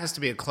go, well, that has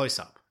to be a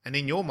close-up. And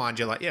in your mind,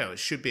 you're like, it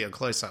should be a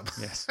close-up.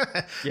 Yes.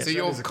 So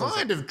you're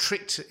kind of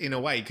tricked in a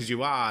way because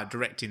you are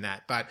directing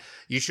that, but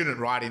you shouldn't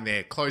write in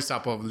there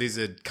close-up of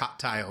lizard cut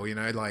tail,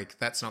 like,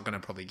 that's not going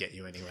to probably get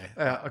you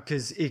anywhere.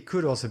 Because it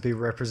could also be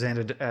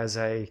represented as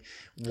a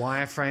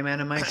wireframe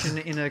animation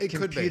in a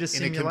computer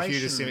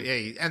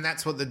simulation. And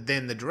that's what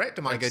then the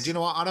director might go, do you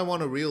know what? I don't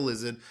want a real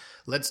lizard.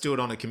 Let's do it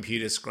on a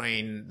computer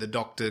screen. The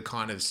doctor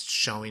kind of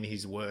showing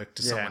his work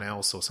to someone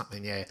else or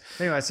something. Yeah.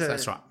 Anyway, so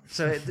that's right.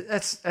 So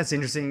that's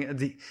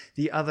interesting.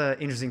 The other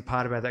interesting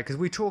part about that, because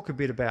we talk a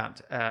bit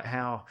about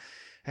how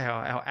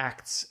our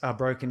acts are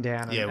broken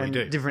down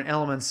and different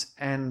elements,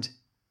 and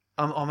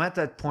I'm at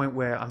that point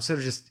where I'm sort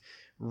of just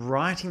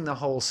writing the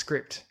whole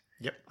script.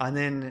 Yep. And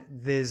then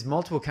there's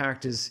multiple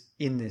characters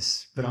in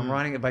this, but I'm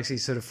writing it basically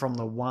sort of from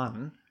the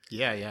one.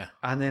 Yeah.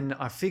 And then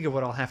I figure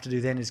what I'll have to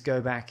do then is go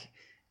back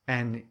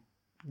and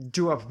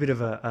drew up a bit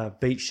of a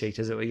beat sheet,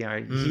 as it were.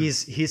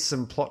 Here's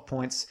some plot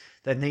points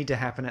that need to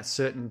happen at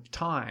certain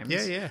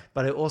times. Yeah.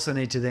 But I also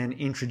need to then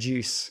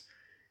introduce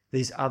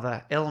these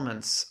other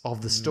elements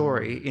of the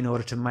story in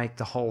order to make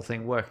the whole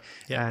thing work.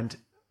 Yeah. And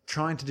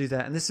trying to do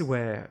that, and this is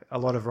where a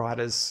lot of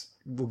writers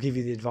will give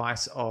you the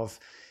advice of,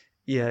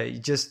 you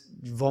just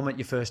vomit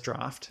your first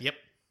draft. Yep.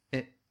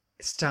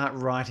 Start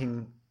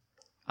writing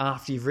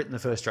after you've written the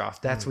first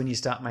draft. That's when you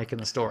start making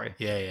the story.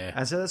 Yeah.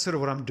 And so that's sort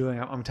of what I'm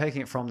doing. I'm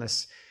taking it from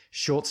this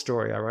short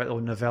story I wrote,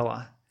 or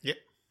novella,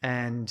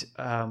 and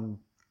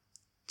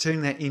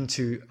turning that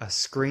into a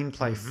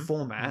screenplay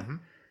format.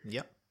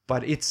 Yep.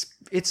 But it's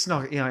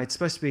not, it's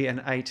supposed to be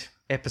an 8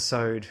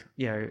 episode,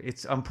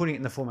 I'm putting it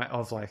in the format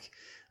of like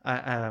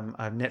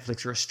a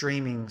Netflix or a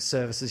streaming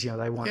services,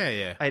 they want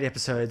 8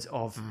 episodes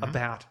of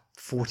about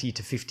 40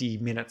 to 50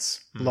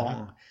 minutes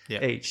long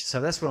each. So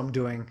that's what I'm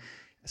doing.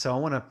 So I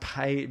want to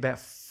pay about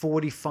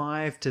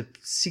 45 to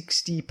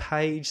 60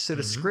 page sort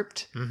of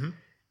script.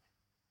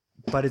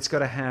 But it's got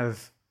to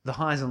have the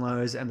highs and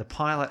lows, and the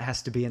pilot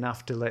has to be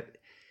enough to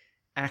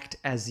act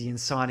as the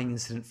inciting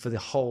incident for the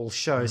whole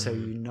show, so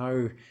you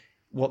know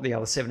what the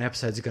other 7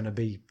 episodes are going to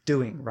be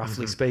doing,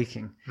 roughly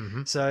speaking.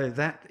 So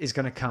that is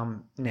going to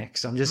come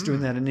next. I'm just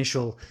doing that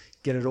initial,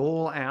 get it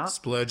all out.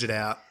 Splurge it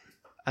out.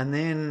 And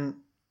then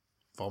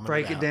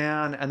break it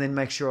down, and then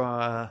make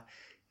sure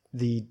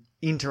the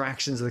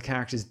interactions of the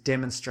characters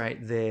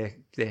demonstrate their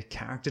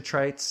character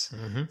traits,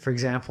 for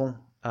example,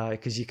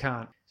 because you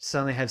can't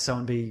suddenly have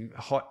someone be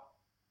hot,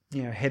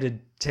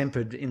 headed,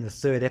 tempered in the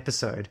 3rd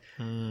episode,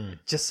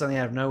 just suddenly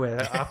out of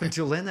nowhere. Up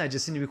until then, they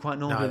just seem to be quite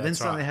normal. But then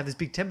suddenly they have this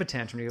big temper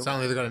tantrum.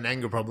 Suddenly they've got an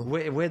anger problem.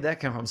 Where'd that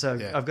come from? So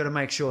I've got to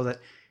make sure that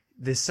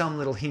there's some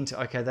little hint.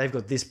 Okay, they've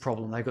got this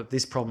problem. They've got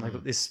this problem. They've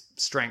got this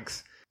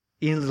strength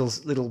in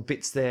little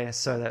bits there,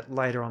 so that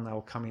later on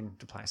they'll come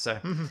into play. So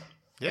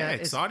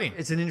exciting.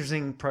 It's an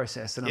interesting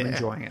process, and I'm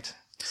enjoying it.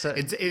 So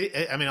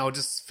I'll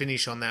just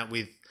finish on that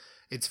with.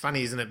 It's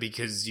funny, isn't it?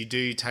 Because you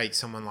do take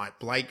someone like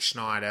Blake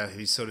Schneider,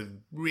 who's sort of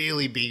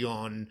really big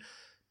on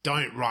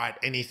don't write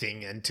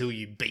anything until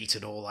you beat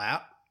it all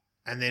out.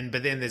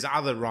 But then there's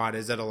other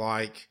writers that are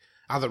like,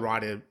 other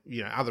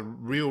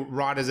real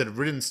writers that have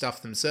written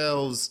stuff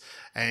themselves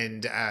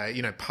and,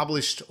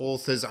 published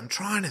authors. I'm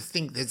trying to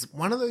think. There's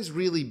one of those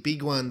really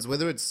big ones,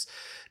 whether it's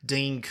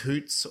Dean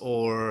Koontz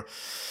or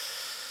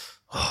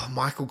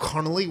Michael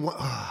Connolly.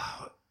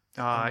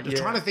 I'm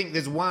trying to think.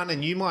 There's one,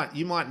 and you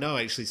might know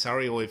actually,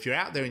 sorry, or if you're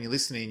out there and you're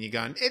listening and you're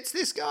going, it's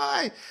this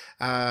guy.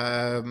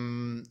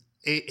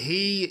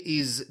 He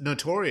is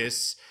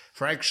notorious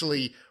for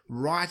actually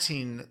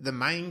writing the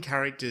main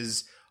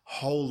character's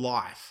whole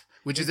life,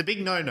 which is a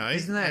big no-no.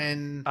 Isn't that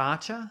and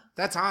Archer?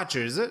 That's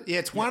Archer, is it? Yeah,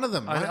 it's one of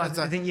them. Right?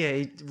 I think,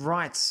 he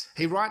writes.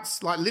 He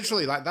writes like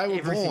literally like they were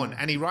Everything. born,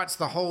 and he writes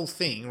the whole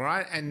thing,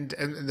 right? And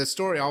the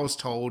story I was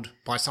told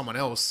by someone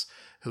else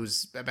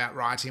who's about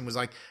writing was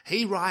like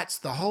he writes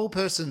the whole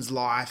person's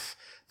life,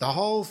 the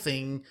whole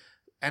thing,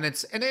 and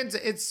it's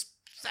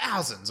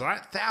thousands,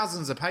 right?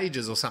 Thousands of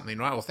pages or something,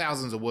 right? Or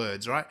thousands of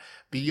words, right?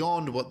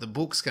 Beyond what the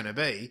book's going to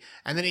be.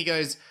 And then he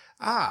goes,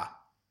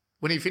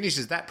 when he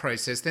finishes that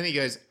process, then he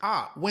goes,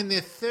 when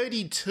they're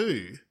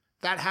 32,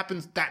 that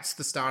happens. That's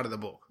the start of the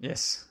book.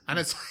 Yes. And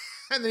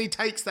and then he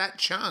takes that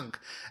chunk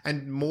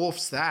and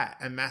morphs that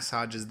and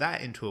massages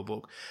that into a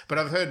book. But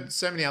I've heard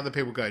so many other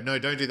people go, no,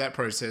 don't do that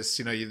process.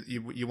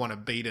 You want to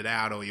beat it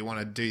out or you want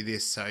to do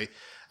this. So,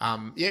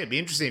 it'd be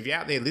interesting if you're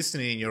out there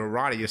listening and you're a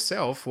writer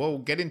yourself. Well,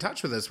 get in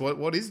touch with us.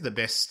 What is the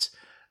best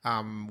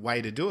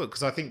way to do it?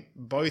 Because I think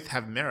both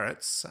have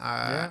merits.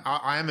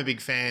 I am a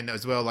big fan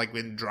as well. Like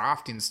when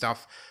drafting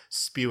stuff,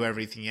 spew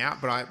everything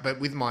out. But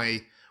with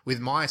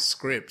my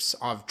scripts,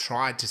 I've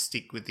tried to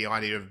stick with the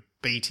idea of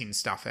beating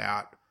stuff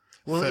out.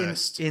 Well,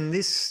 first. in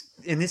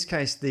this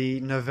case, the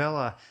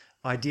novella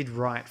I did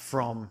write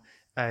from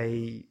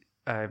a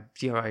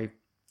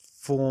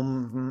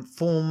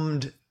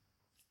formed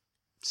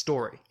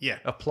story,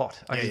 a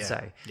plot, I should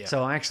say. Yeah.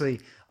 So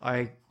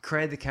I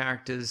created the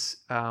characters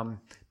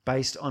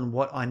based on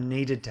what I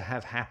needed to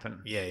have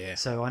happen. Yeah.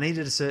 So I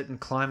needed a certain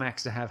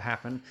climax to have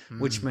happen,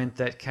 which meant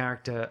that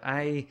character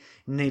A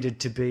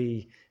needed to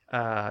be,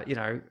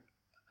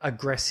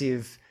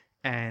 aggressive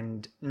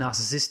and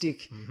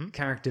narcissistic.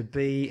 Character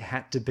B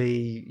had to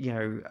be,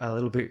 a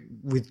little bit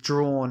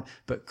withdrawn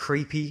but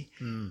creepy.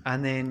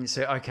 And then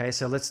so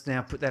let's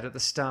now put that at the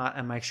start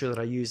and make sure that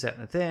I use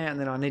that there. And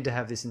then I need to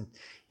have this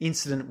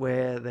incident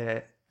where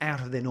they're out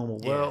of their normal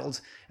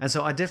world. And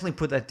so I definitely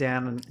put that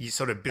down and you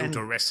sort of built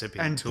a recipe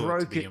and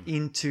broke it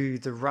into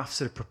the rough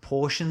sort of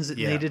proportions it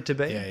needed to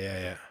be.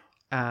 Yeah.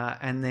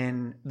 And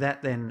then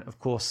of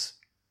course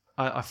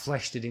I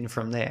fleshed it in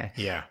from there.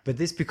 Yeah. But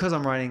because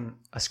I'm writing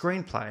a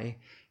screenplay,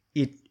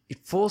 it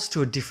falls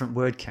to a different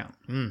word count.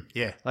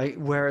 Yeah. Like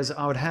whereas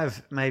I would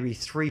have maybe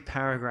 3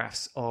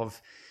 paragraphs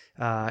of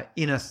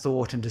inner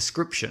thought and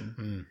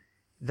description,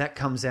 that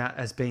comes out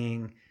as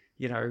being,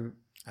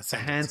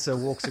 Hansa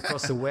walks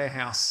across the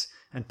warehouse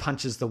and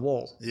punches the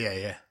wall.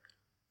 Yeah.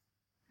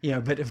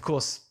 But of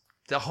course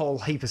the whole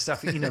heap of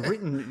stuff in a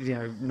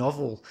written,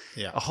 novel,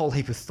 a whole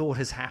heap of thought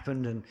has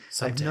happened and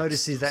they've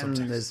noticed that and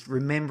there's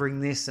remembering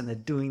this and they're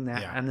doing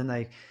that and then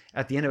they,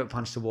 at the end of it,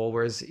 punch the wall.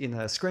 Whereas in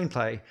a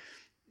screenplay,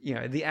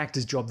 the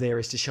actor's job there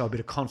is to show a bit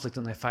of conflict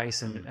on their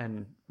face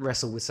and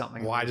wrestle with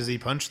something. Why does he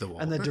punch the wall?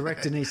 And the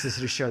director needs to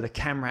sort of show the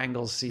camera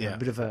angles, a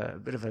bit of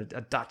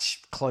a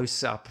Dutch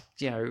close up,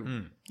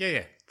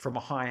 from a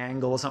high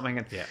angle or something,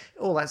 and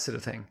all that sort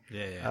of thing.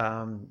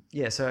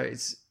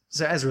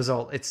 So as a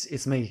result,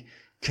 it's me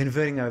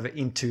converting over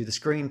into the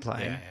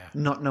screenplay,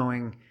 not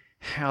knowing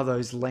how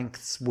those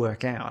lengths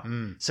work out.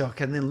 So I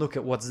can then look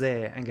at what's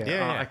there and go,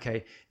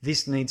 okay,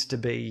 this needs to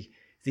be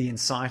the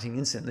inciting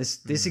incident.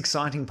 This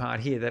exciting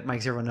part here that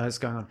makes everyone know what's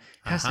going on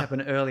has to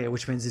happen earlier,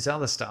 which means this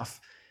other stuff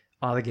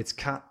either gets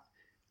cut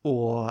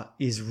or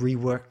is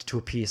reworked to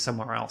appear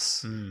somewhere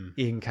else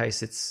in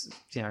case it's,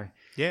 I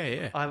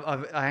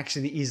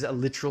actually is a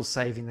literal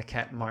saving the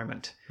cat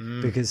moment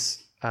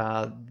because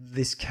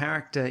this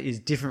character is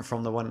different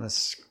from the one in the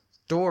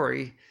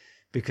story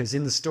because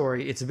in the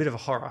story it's a bit of a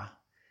horror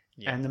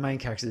and the main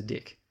character's a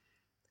dick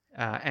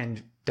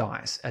and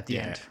dies at the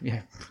end.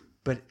 Yeah.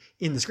 But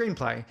in the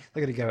screenplay,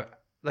 they got to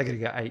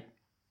go 8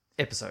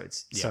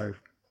 episodes, so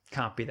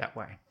can't be that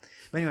way.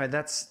 But anyway,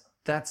 that's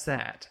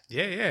that.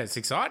 Yeah, it's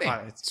exciting.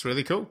 It's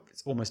really cool.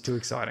 It's almost too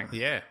exciting.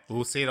 Yeah,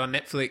 we'll see it on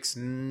Netflix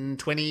in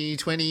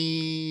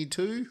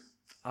 2022.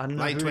 I don't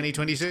know. Late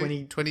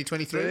 2022,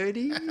 2023.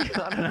 30? I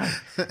don't know.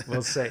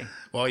 We'll see.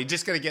 Well, you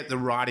just got to get the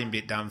writing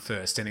bit done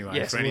first, anyway.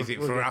 Yes, we'll for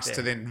get us there.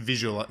 to then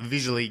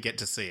visually get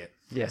to see it.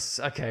 Yes.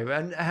 Okay.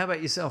 And how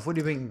about yourself? What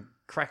have you been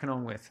cracking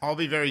on with? I'll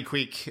be very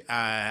quick.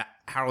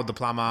 Harold the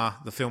Plumber,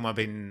 the film I've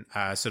been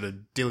sort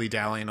of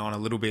dilly-dallying on a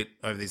little bit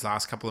over these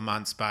last couple of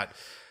months, but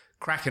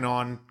cracking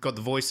on. Got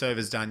the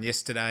voiceovers done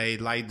yesterday,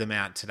 laid them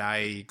out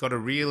today. Got a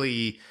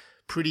really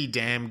pretty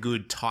damn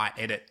good tight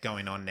edit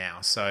going on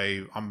now.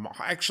 So I'm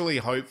actually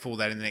hopeful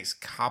that in the next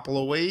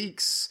couple of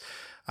weeks,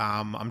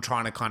 I'm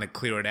trying to kind of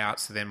clear it out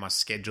so then my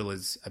schedule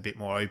is a bit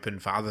more open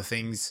for other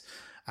things.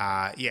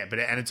 And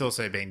it's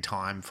also been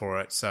time for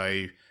it.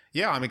 So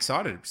Yeah, I'm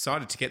excited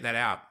to get that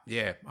out.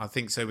 Yeah, I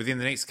think so. Within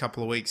the next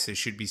couple of weeks, there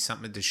should be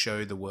something to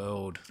show the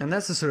world. And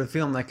that's the sort of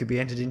film that could be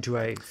entered into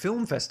a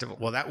film festival.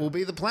 Well, that will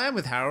be the plan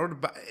with Harold.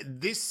 But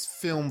this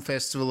film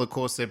festival, of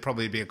course, there'd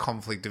probably be a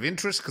conflict of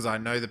interest because I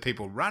know the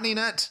people running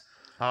it.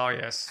 Oh,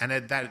 yes. And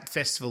that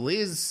festival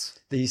is...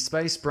 the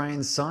Space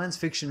Brains Science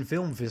Fiction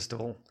Film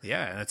Festival.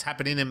 Yeah, and it's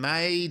happening in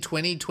May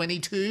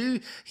 2022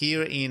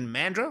 here in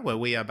Mandurah, where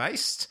we are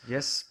based.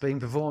 Yes, being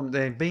performed.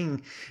 They're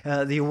being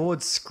the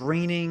awards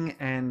screening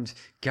and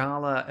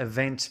gala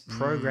event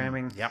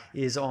programming yep.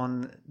 is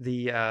on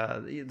the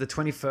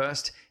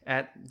 21st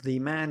at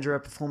the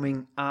Mandurah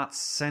Performing Arts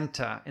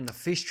Centre in the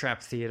Fish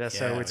Trap Theatre.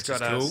 So it's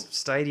got a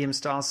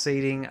stadium-style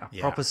seating, a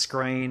proper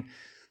screen,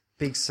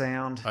 big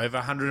sound. Over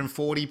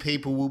 140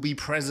 people will be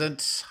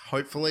present,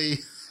 hopefully.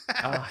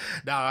 No,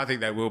 I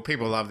think they will.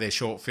 People love their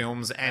short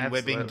films, and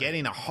Absolutely. we've been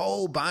getting a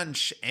whole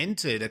bunch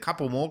entered. A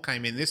couple more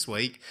came in this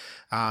week.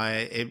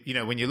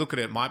 When you look at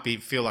it, it might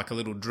feel like a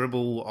little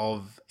dribble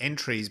of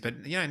entries,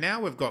 but now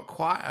we've got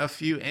quite a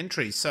few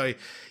entries. So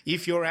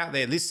if you're out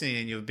there listening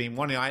and you've been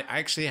wanting, I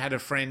actually had a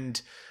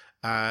friend.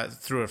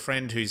 Through a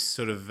friend who's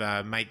sort of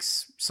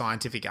makes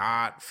scientific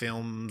art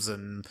films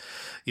and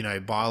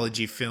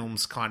biology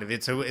films, kind of.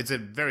 It's a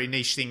very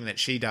niche thing that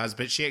she does,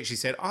 but she actually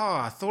said, "Oh,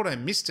 I thought I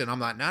missed it." I'm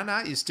like,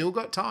 "No, you still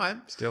got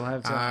time. Still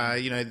have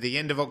time." The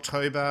end of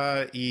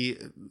October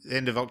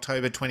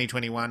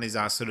 2021 is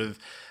our sort of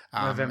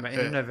End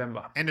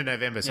of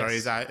November. Sorry,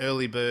 is our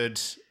early bird,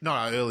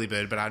 not our early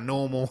bird, but our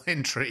normal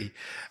entry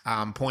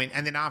point.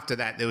 And then after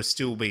that, there will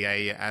still be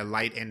a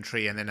late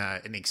entry and then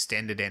an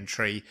extended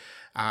entry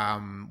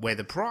where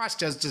the price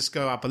does just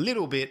go up a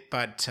little bit,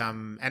 but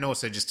and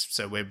also just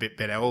so we're a bit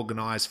better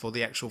organised for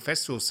the actual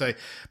festival. So,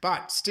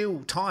 but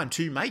still time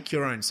to make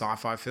your own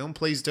sci-fi film.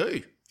 Please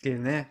do. Get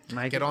in there.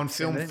 Get on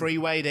Film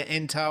Freeway to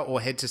enter,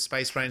 or head to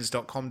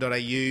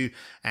spacebrains.com.au,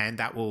 and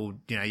that will,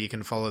 you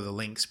can follow the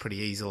links pretty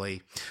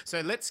easily.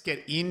 So let's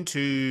get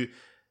into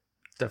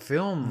the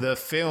film.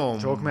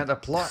 Talking about the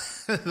plot.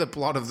 The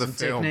plot of the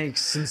film.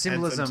 Techniques, some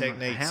symbolism,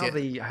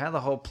 how the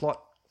whole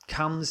plot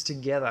comes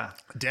together.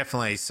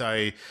 Definitely.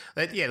 So,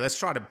 let's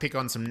try to pick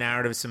on some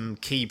narrative, some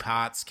key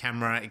parts,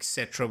 camera,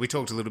 etc. We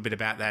talked a little bit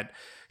about that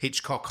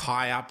Hitchcock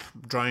high-up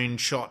drone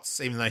shots,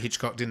 even though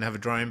Hitchcock didn't have a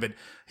drone, but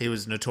he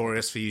was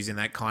notorious for using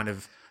that kind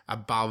of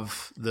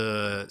above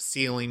the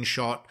ceiling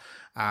shot,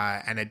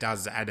 and it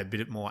does add a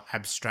bit more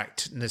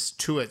abstractness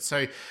to it.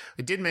 So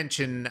we did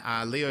mention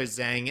Liu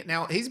Zhang.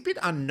 Now, he's a bit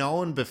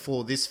unknown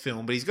before this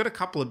film, but he's got a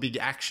couple of big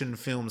action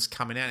films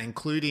coming out,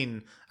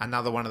 including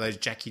another one of those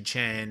Jackie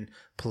Chan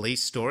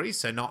police stories,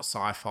 so not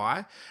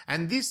sci-fi.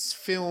 And this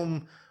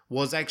film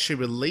was actually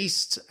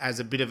released as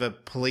a bit of a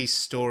police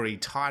story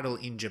title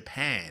in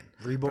Japan.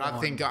 Reborn.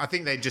 But I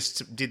think they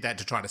just did that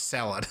to try to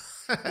sell it.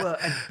 Well,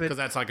 because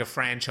that's like a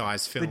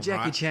franchise film, but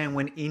Jackie right? Chan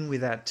went in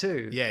with that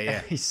too.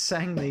 Yeah. He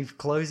sang the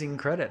closing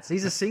credits.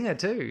 He's a singer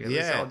too.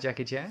 Yeah, old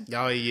Jackie Chan.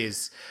 Oh, he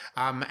is.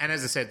 And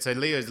as I said, so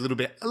Leo's a little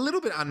bit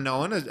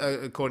unknown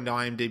according to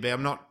IMDb.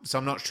 I'm not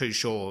too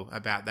sure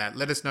about that.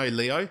 Let us know,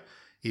 Leo,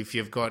 if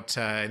you've got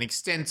an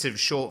extensive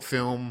short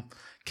film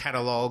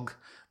catalogue.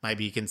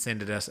 Maybe you can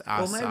send it us.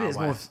 Well, maybe there's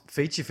more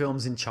feature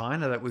films in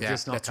China that we've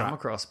just not come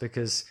across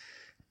because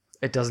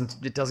it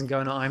doesn't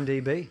go on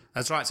IMDb.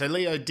 That's right. So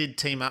Leo did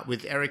team up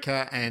with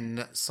Erica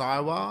and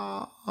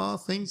Siwa, I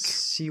think.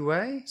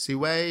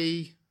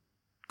 Siwei.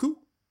 Cool.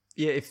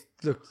 Yeah.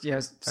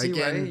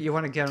 Siwei, you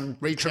want to go and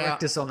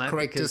correct us on that?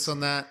 Correct us on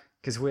that.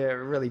 Because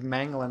we're really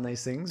mangling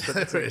these things, but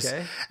that's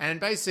okay. And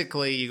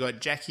basically, you got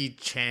Jackie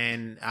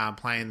Chan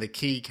playing the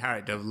key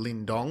character of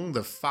Lin Dong,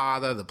 the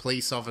father, the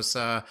police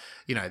officer,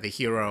 the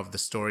hero of the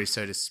story,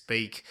 so to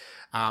speak.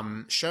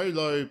 Shou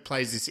Lo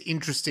plays this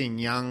interesting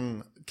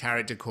young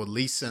character called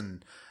Lee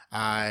Sun,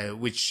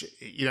 which,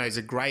 is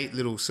a great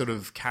little sort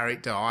of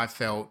character, I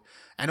felt,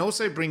 and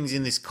also brings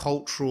in this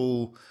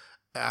cultural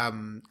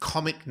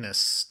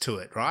comicness to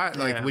it,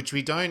 right? Which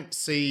we don't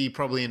see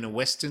probably in a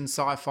Western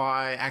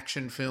sci-fi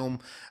action film.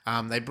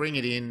 They bring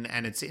it in,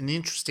 and it's an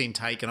interesting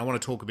take, and I want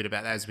to talk a bit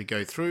about that as we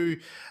go through.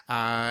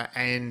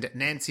 And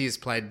Nancy is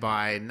played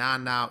by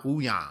Nana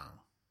Ouyang.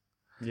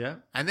 Yeah.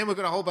 And then we've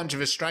got a whole bunch of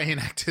Australian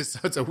actors,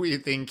 so it's a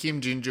weird thing. Kim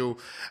Jinjul,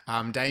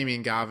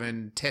 Damien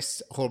Garvin, Tess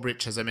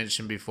Horbrich, as I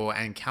mentioned before,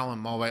 and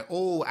Callum Mulvey,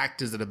 all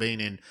actors that have been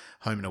in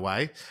Home and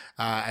Away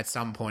at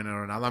some point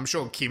or another. I'm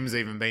sure Kim's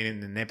even been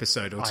in an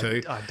episode or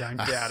two. I don't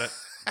doubt it.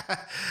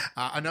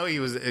 I know he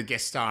was a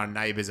guest star on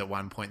Neighbours at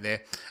one point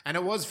there. And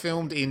it was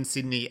filmed in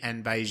Sydney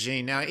and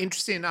Beijing. Now,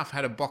 interesting enough,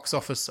 had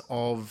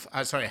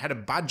a had a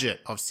budget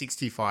of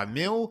 65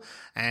 mil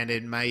and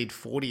it made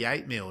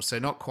 48 mil. So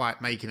not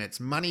quite making its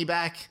money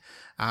back,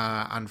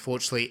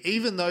 unfortunately,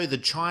 even though the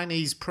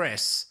Chinese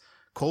press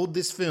called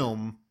this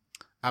film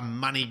a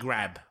money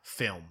grab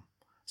film.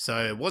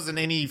 So it wasn't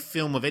any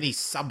film of any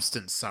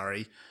substance,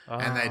 and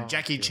that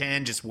Jackie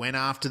Chan just went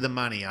after the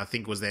money, I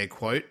think was their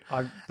quote.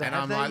 Have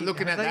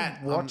they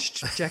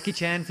watched Jackie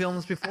Chan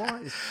films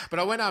before? But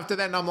I went after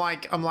that and I'm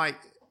like,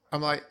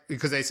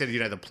 because they said,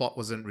 the plot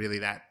wasn't really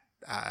that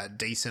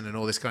decent and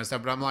all this kind of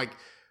stuff. But I'm like,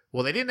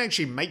 Well, they didn't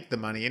actually make the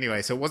money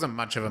anyway, so it wasn't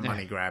much of a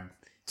money grab.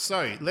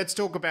 So let's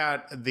talk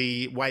about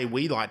the way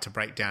we like to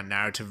break down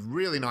narrative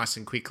really nice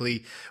and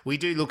quickly. We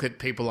do look at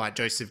people like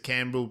Joseph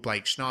Campbell,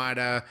 Blake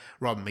Schneider,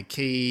 Rob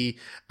McKee,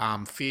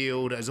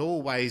 Field, as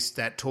always,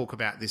 that talk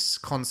about this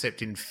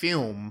concept in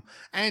film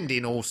and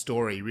in all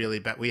story, really.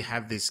 But we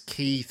have this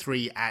key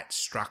 3-act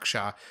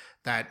structure.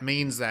 That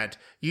means that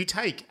you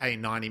take a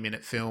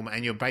 90-minute film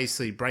and you're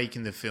basically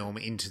breaking the film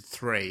into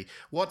 3.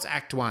 What's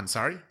Act 1,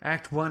 sorry?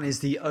 Act 1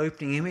 is the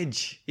opening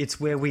image. It's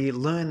where we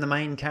learn the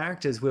main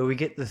characters, where we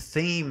get the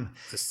theme.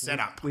 The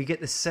setup. We get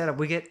the setup.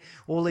 We get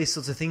all these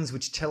sorts of things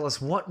which tell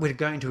us what we're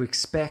going to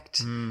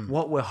expect,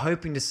 what we're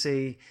hoping to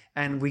see,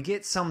 and we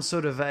get some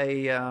sort of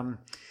an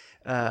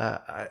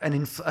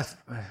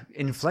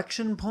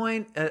inflection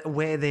point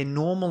where their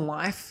normal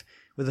life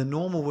with a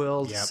normal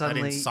world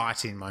suddenly an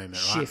inciting moment,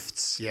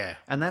 shifts. Right? Yeah.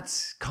 And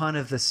that's kind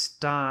of the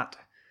start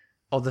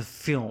of the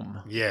film.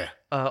 Yeah.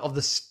 Of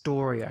the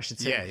story, I should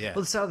say. Yeah, yeah.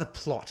 Well, the start of the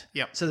plot.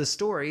 Yep. So the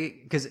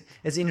story, because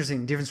it's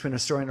interesting, the difference between a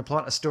story and a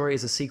plot. A story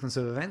is a sequence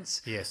of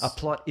events. Yes. A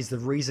plot is the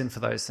reason for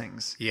those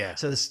things. Yeah.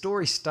 So the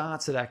story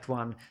starts at Act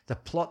 1. The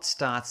plot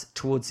starts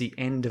towards the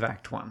end of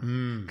Act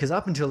 1. Because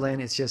up until then,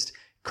 it's just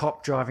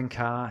cop driving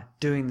car,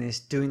 doing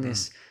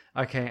this.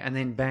 Okay, and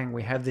then bang,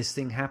 we have this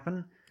thing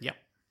happen. Yep.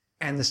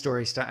 And the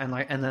story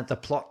and the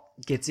plot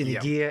gets in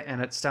gear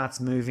and it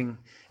starts moving,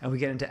 and we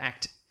get into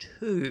Act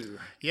 2.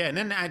 Yeah, and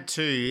then Act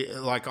 2,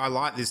 like, I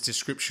like this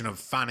description of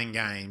fun and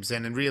games,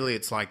 and really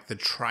it's like the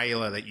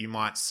trailer that you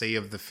might see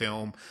of the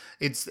film.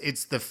 It's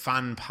the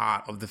fun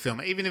part of the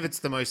film. Even if it's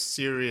the most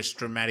serious,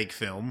 dramatic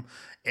film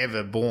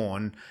ever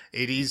born,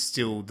 it is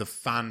still the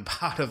fun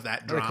part of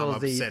that drama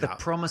setup.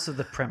 The promise of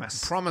the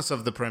premise. Promise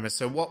of the premise.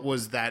 So what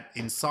was that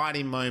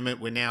inciting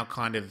moment? We're now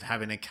kind of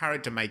having a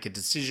character make a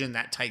decision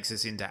that takes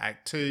us into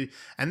Act 2.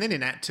 And then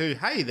in Act 2,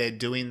 hey, they're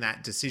doing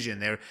that decision.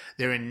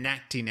 They're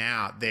enacting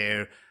out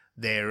their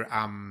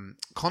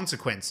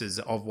consequences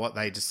of what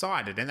they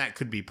decided, and that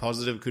could be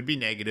positive, could be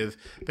negative,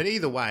 but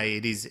either way,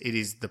 it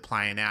is the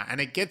playing out,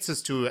 and it gets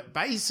us to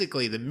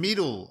basically the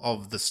middle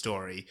of the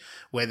story,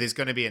 where there's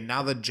going to be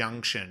another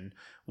junction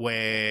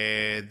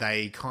where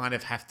they kind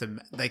of have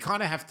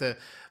to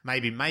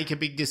maybe make a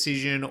big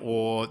decision,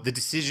 or the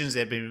decisions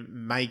they've been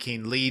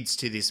making leads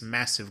to this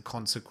massive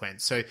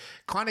consequence. So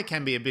kind of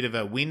can be a bit of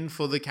a win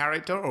for the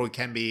character, or it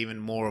can be even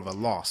more of a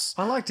loss.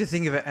 I like to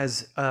think of it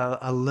as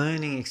a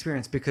learning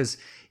experience, because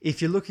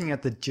if you're looking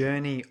at the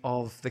journey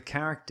of the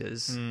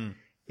characters,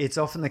 it's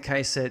often the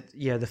case that,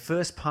 the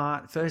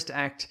first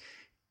act,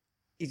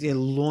 it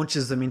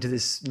launches them into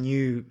this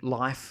new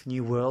life,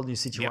 new world, new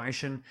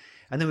situation. Yep.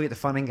 And then we get the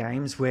fun and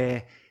games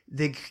where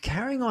they're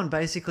carrying on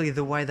basically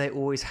the way they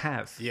always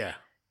have. Yeah.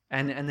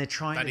 And they're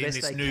trying the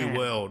best they can. But in this new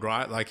world,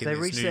 right? Like in this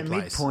new place. They reach their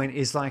midpoint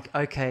is like,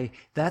 okay,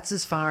 that's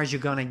as far as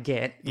you're going to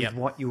get with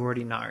what you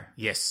already know.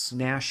 Yes.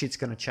 Now shit's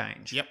going to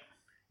change. Yep.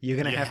 You're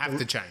going to have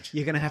to change.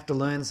 You're going to have to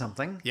learn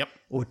something. Yep.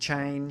 Or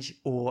change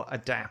or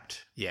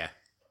adapt. Yeah.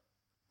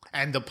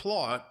 And the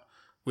plot,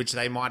 which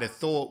they might have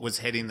thought was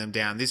heading them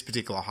down this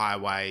particular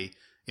highway,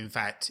 in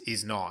fact,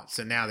 is not.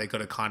 So now they've got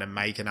to kind of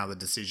make another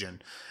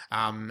decision.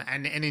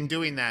 And in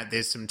doing that,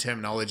 there's some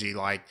terminology,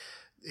 like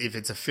if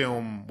it's a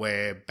film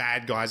where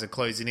bad guys are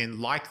closing in,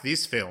 like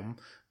this film,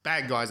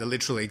 bad guys are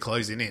literally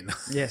closing in.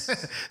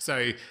 Yes.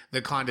 So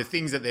the kind of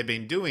things that they've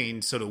been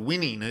doing, sort of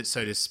winning it,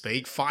 so to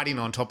speak, fighting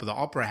on top of the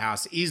opera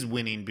house is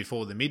winning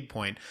before the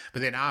midpoint.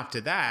 But then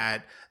after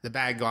that, the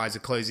bad guys are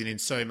closing in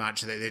so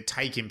much that they're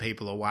taking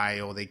people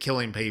away, or they're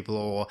killing people,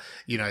 or,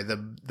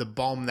 the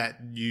bomb that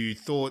you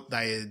thought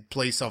the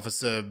police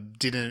officer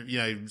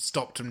didn't,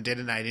 stopped them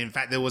detonating. In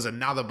fact, there was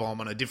another bomb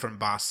on a different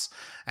bus.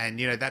 And,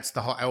 that's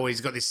the whole,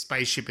 he's got this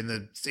spaceship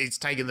it's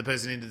taking the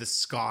person into the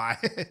sky.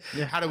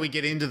 Yeah. How do we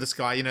get into the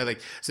sky?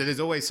 So there's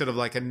always sort of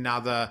like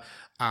another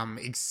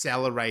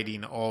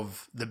accelerating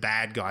of the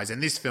bad guys.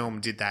 And this film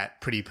did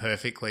that pretty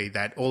perfectly,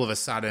 that all of a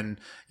sudden,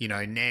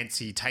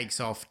 Nancy takes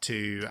off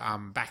to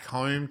back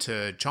home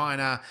to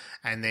China.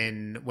 And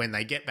then when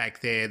they get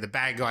back there, the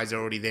bad guys are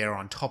already there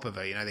on top of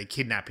her. They're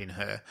kidnapping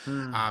her.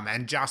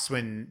 And just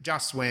when,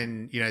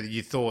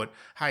 you thought,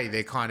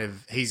 hey,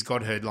 he's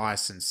got her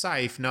license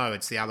safe. No,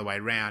 it's the other way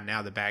around.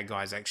 Now the bad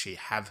guys actually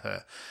have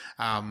her.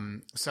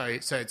 So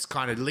it's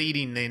kind of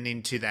leading then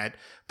into that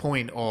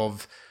point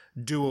of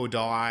do or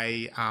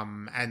die,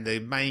 and the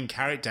main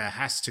character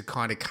has to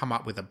kind of come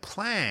up with a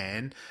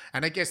plan.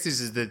 And I guess this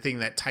is the thing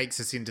that takes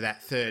us into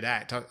that third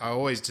act. I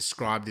always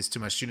describe this to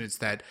my students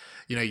that,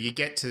 you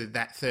get to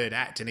that third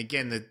act, and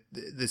again,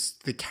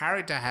 the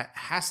character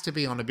has to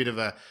be on a bit of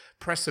a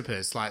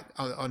precipice, like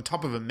on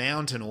top of a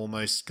mountain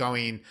almost,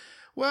 going,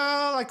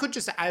 well, I could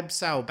just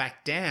abseil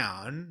back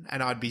down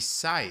and I'd be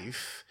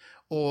safe.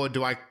 Or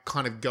do I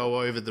kind of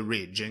go over the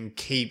ridge and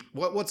keep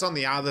what's on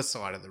the other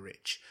side of the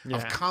ridge? Yeah.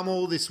 I've come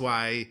all this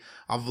way.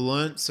 I've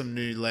learnt some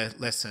new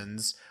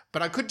lessons,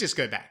 but I could just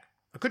go back.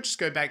 I could just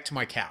go back to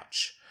my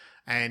couch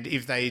And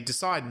if they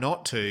decide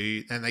not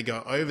to, then they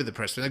go over the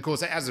precipice. And of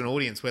course, as an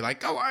audience, we're like,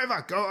 go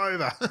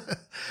over.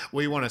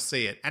 We want to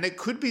see it. And it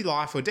could be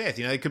life or death.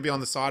 You know, it could be on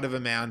the side of a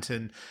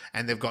mountain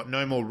and they've got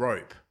no more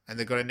rope. And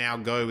they've got to now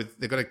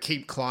they've got to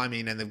keep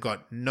climbing and they've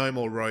got no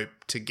more rope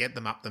to get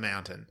them up the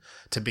mountain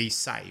to be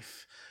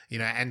safe. You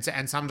know, and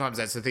sometimes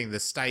that's the thing. The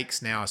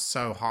stakes now are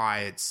so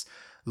high, it's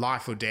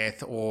life or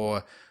death,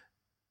 or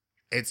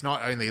it's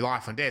not only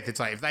life or death. It's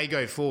like if they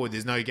go forward,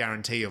 there's no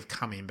guarantee of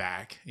coming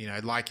back. You know,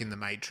 like in The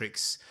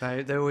Matrix.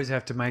 They always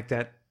have to make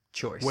that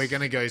choice. We're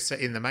going to go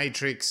in The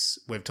Matrix.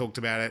 We've talked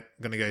about it.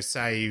 Going to go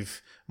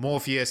save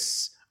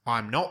Morpheus.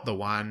 I'm not the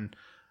one.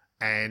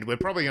 And we're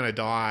probably going to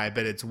die,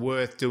 but it's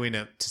worth doing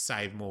it to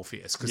save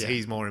Morpheus because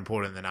he's more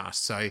important than us.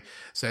 So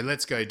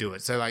let's go do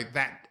it. So like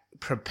that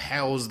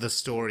propels the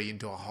story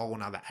into a whole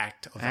nother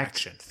act of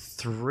action. Act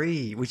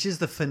 3, which is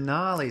the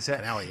finale. So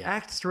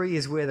Act 3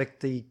 is where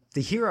the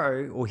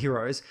hero or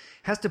heroes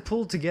has to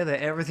pull together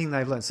everything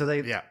they've learned. So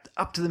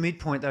up to the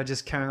midpoint, they're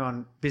just carrying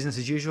on business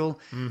as usual.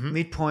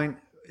 Midpoint,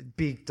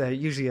 they're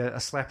usually a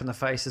slap in the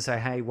face to say,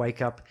 hey,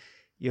 wake up,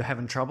 you're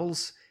having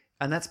troubles.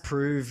 And that's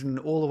proven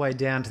all the way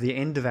down to the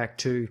end of Act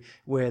 2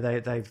 where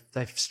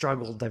they've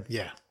struggled.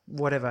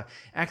 Whatever.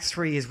 Act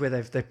 3 is where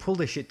they pull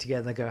their shit together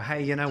and they go,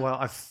 hey, you know what,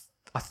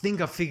 I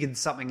think I've figured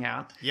something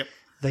out. Yep.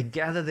 They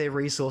gather their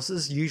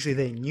resources. Usually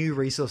they're new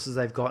resources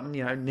they've gotten.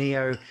 You know,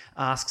 Neo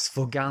asks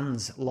for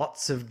guns,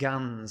 lots of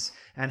guns,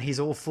 and he's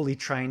all fully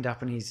trained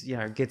up and he's, you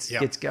know, gets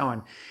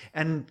going.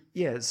 And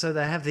so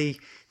they have the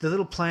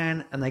little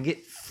plan and they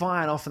get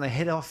fired off and they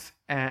head off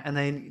and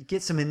they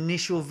get some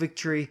initial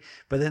victory,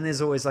 but then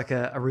there's always like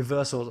a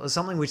reversal or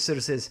something which sort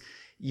of says,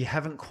 you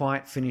haven't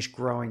quite finished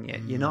growing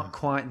yet. You're not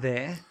quite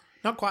there.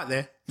 Not quite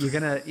there.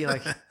 You're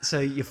like, so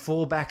you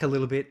fall back a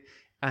little bit.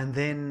 And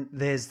then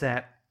there's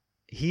that,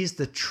 here's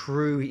the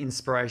true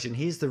inspiration.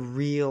 Here's the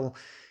real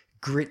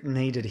grit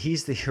needed.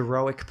 Here's the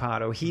heroic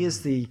part. Or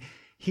here's the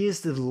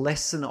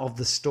lesson of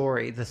the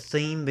story, the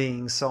theme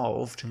being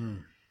solved.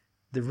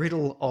 The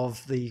riddle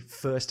of the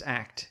first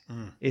act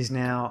is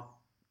now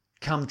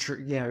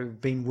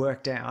being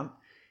worked out.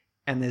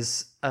 And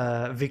there's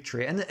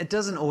victory. And it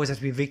doesn't always have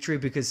to be victory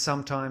because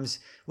sometimes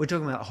we're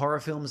talking about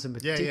horror films in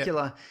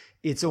particular.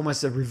 It's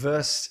almost a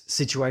reverse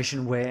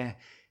situation where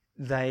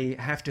they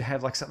have to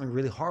have like something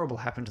really horrible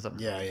happen to them.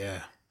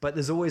 Yeah. But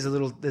there's always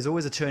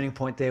a turning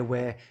point there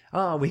where,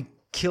 we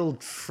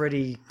killed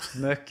Freddie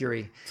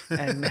Mercury.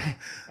 And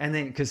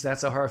then, because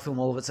that's a horror film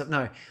all of itself.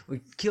 No,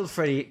 we killed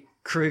Freddie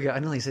Krueger. I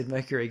nearly said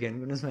Mercury again,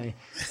 goodness me.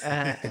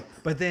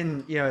 But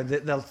then, you know,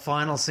 the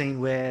final scene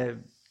where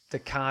the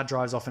car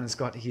drives off and it's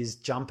got his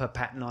jumper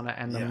pattern on it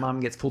and the mum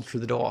gets pulled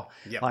through the door.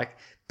 Yep. Like,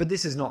 but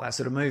this is not that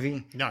sort of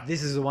movie. No.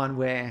 This is the one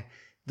where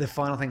the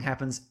final thing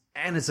happens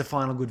and it's a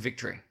final good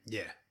victory.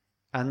 Yeah.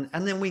 And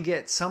then we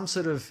get some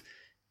sort of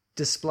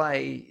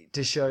display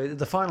to show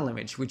the final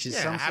image, which is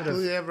some sort of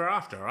happily ever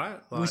after, right?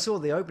 we saw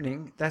the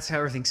opening. That's how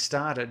everything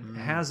started.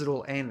 How does it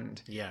all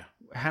end? Yeah.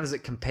 How does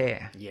it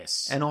compare?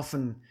 Yes. And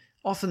often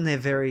they're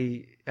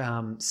very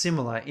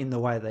similar in the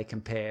way they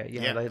compare.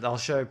 You know, they'll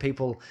show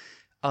people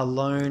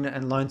alone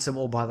and lonesome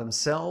all by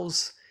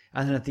themselves,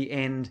 and then at the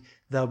end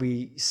they'll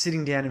be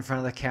sitting down in front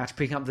of the couch,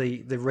 picking up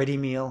the ready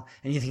meal,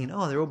 and you're thinking,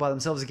 oh, they're all by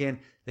themselves again.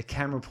 The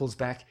camera pulls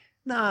back.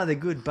 No, they're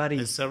good buddies.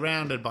 They're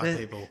surrounded by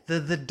people.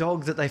 The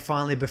dog that they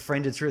finally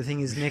befriended through the thing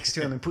is next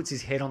to him and puts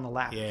his head on the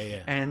lap.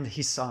 Yeah. And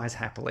he sighs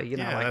happily. You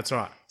know, that's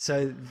right.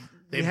 So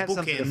they're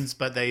bookends,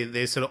 but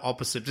they're sort of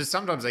opposite. Just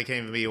sometimes they can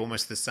even be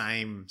almost the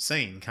same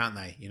scene, can't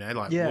they? You know,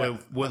 like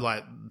we're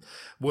like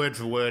word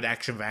for word,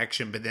 action for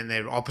action, but then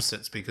they're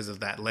opposites because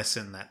of that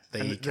lesson that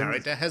the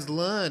character has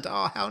learned.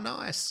 Oh, how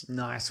nice.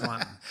 Nice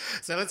one.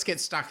 So let's get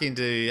stuck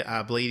into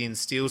Bleeding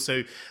Steel.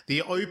 So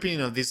the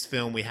opening of this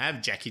film, we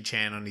have Jackie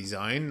Chan on his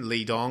own,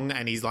 Li Dong,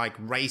 and he's like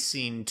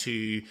racing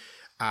to...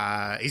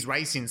 he's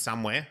racing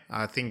somewhere.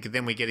 I think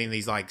then we're getting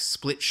these like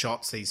split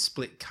shots, these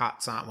split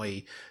cuts, aren't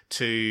we,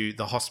 to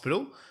the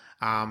hospital.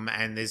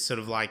 And there's sort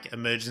of like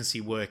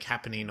emergency work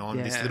happening on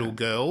this little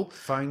girl.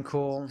 Phone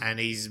call. And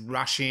he's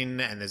rushing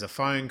and there's a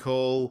phone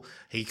call.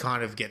 He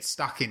kind of gets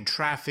stuck in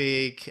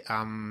traffic.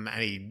 And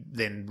he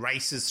then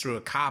races through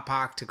a car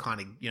park to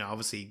kind of, you know,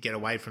 obviously get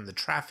away from the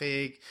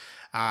traffic.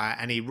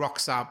 And he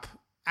rocks up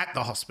at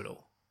the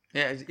hospital.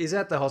 Yeah, he's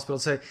at the hospital.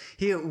 So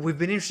here we've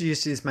been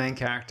introduced to this main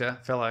character,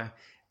 fellow,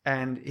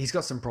 and he's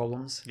got some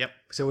problems. Yep.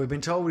 So we've been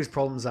told what his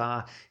problems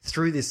are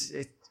through this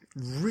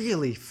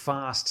really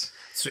fast...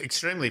 It's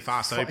extremely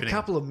fast opening. A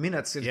couple of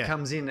minutes it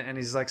comes in and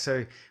he's like,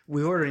 so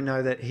we already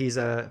know that he's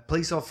a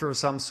police officer of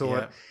some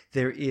sort. Yep.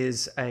 There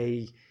is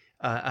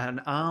an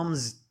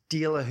arms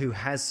dealer who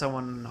has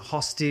someone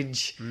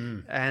hostage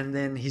and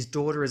then his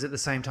daughter is at the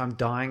same time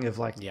dying of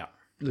like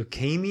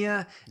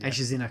leukemia and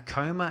she's in a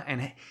coma.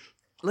 And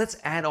let's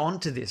add on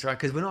to this, right?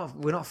 Because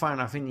we're not far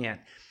enough in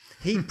yet.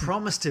 He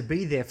promised to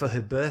be there for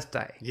her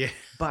birthday. Yeah.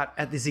 But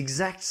at this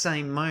exact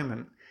same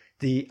moment,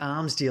 the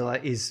arms dealer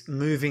is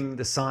moving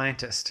the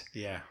scientist.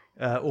 Yeah.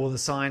 Or the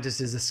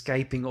scientist is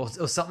escaping or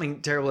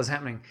something terrible is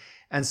happening.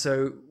 And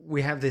so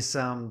we have this...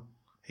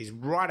 He's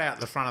right out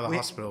the front of the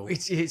hospital.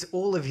 It's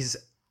all of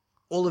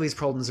his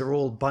problems are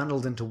all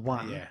bundled into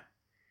one. Yeah.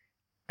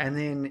 And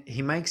then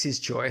he makes his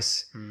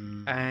choice,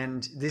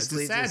 and this It's a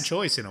leads sad us.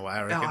 choice in a way,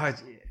 I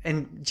reckon.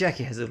 And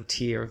Jackie has a little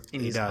tear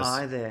in his does.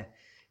 eye there.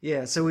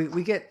 Yeah, so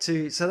we get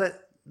to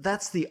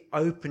that's the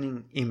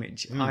opening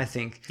image, I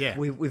think. Yeah.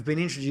 We've been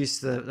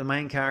introduced to the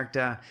main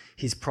character,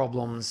 his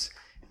problems,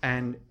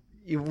 and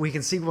we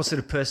can see what sort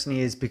of person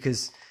he is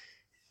because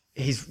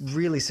he's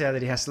really sad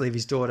that he has to leave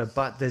his daughter,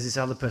 but there's this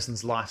other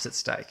person's life at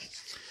stake.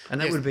 And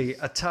that would be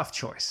a tough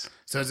choice.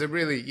 So it's a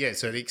really,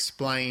 so it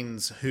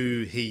explains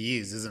who he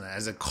is, isn't it?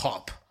 As a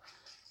cop,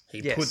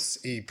 he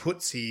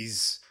puts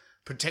his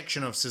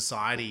protection of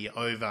society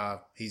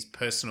over his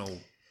personal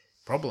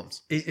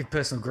problems.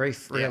 Personal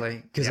grief,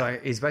 really, because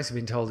he's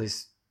basically been told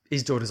his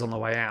daughter's on the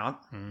way out,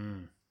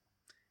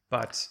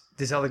 but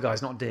this other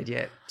guy's not dead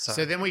yet.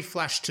 So then we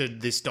flash to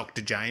this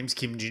Dr. James,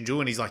 Kim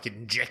Jin-joo, and he's like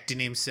injecting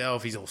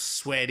himself. He's all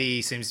sweaty.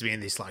 He seems to be in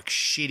this like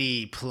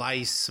shitty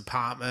place,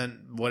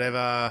 apartment,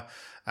 whatever.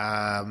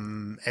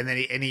 And then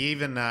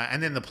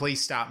and then the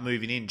police start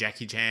moving in,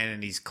 Jackie Chan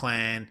and his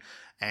clan,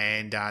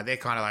 and they're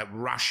kind of like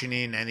rushing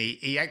in, and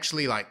he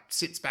actually like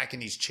sits back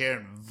in his chair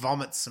and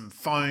vomits some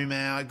foam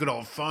out, good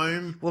old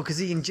foam. Well, because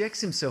he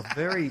injects himself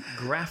very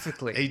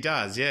graphically. He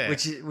does, yeah.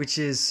 Which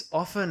is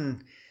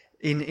often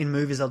in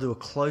movies they'll do a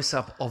close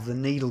up of the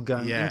needle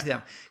going into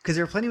them, because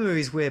there are plenty of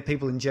movies where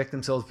people inject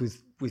themselves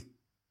with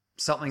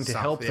something to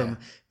help them,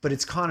 but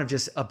it's kind of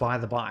just a by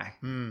the by.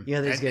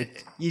 Yeah,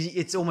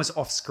 it's almost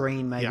off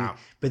screen maybe. Yeah.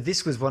 But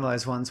this was one of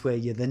those ones where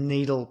the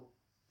needle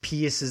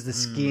pierces the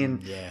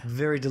skin,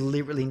 very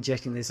deliberately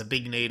injecting this a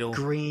big needle,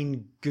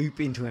 green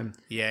goop into him.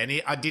 Yeah,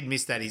 and I did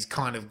miss that. He's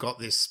kind of got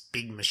this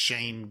big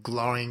machine,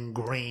 glowing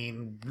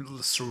green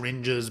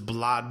syringes,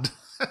 blood.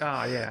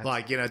 Oh yeah,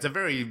 like it's a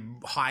very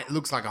high. It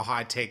looks like a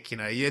high tech.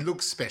 It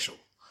looks special.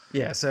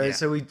 Yeah,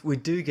 so we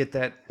do get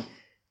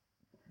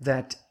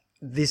that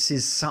this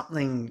is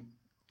something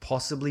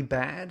possibly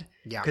bad.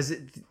 Yeah, because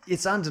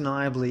it's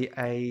undeniably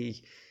a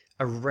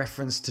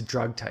reference to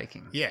drug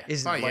taking. Yeah.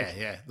 Isn't it?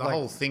 Yeah. The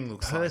whole thing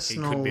looks like he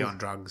could be on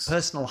drugs.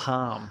 Personal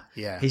harm.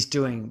 Yeah. He's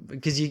doing,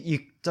 because you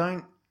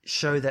don't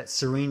show that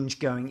syringe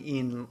going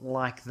in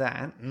like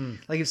that.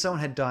 Like if someone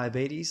had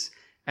diabetes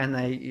and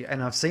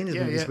I've seen his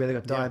movies where they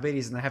got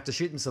diabetes and they have to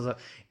shoot themselves up.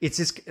 It's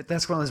just,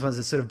 that's one of those ones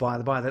that's sort of by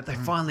the by that they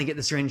finally get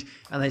the syringe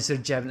and they sort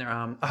of jab in their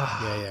arm.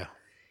 Yeah.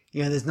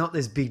 There's not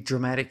this big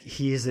dramatic,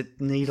 here's it,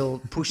 needle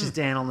pushes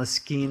down on the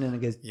skin and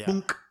it goes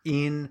boonk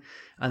in,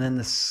 and then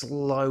the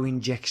slow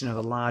injection of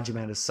a large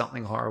amount of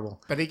something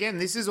horrible. But again,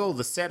 this is all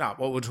the setup,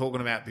 what we we're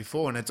talking about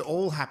before, and it's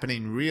all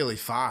happening really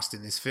fast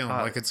in this film.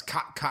 Like it's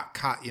cut,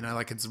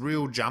 like it's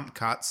real jump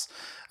cuts.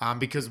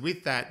 Because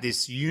with that,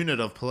 this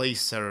unit of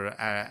police are,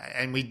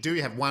 and we do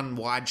have one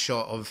wide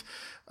shot of,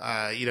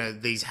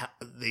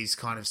 these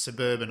kind of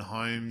suburban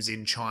homes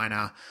in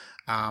China.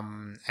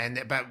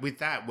 But with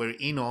that, we're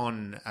in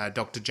on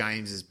Dr.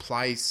 James's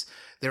place.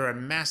 There are a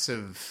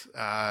massive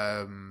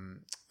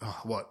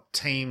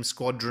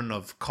squadron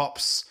of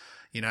cops.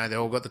 They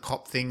all got the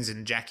cop things,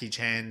 and Jackie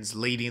Chan's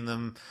leading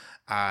them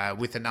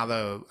with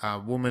another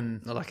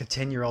woman, Like a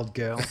 10-year-old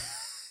girl.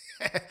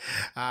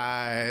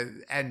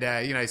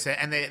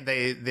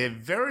 They're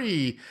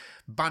very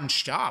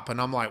bunched up, and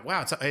I'm like,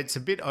 wow, it's a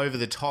bit over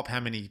the top how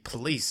many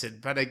police.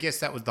 But I guess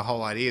that was the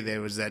whole idea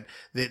there, was that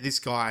this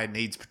guy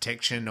needs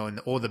protection,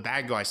 or the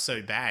bad guy's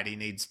so bad he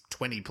needs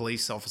 20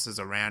 police officers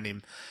around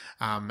him,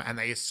 and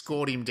they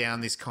escort him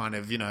down this kind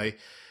of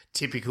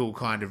typical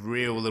kind of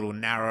real little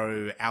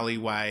narrow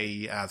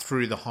alleyway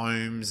through the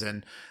homes,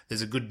 and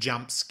there's a good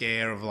jump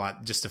scare of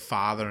like just a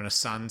father and a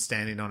son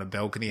standing on a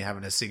balcony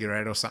having a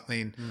cigarette or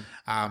something,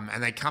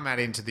 and they come out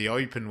into the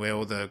open where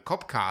all the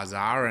cop cars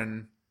are,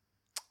 and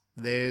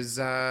there's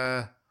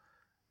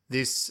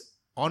this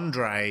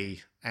Andre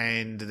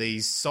and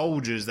these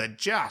soldiers that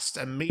just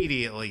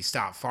immediately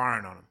start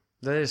firing on him.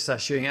 They just start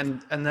shooting,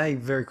 and they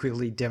very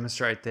quickly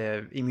demonstrate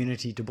their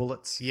immunity to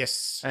bullets.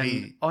 Yes.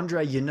 And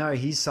Andre,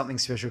 he's something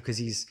special because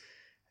he's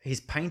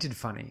painted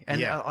funny.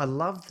 And I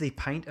love the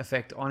paint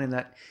effect on him,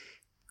 that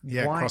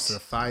white, across the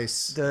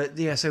face.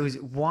 So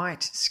his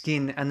white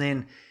skin, and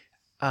then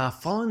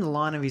following the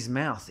line of his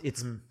mouth,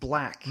 it's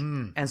black.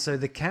 And so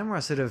the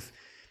camera sort of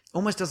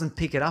almost doesn't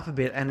pick it up a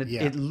bit, and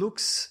it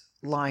looks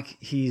like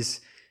his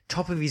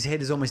top of his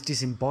head is almost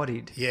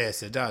disembodied.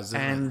 Yes, it does.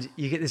 And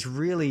you get this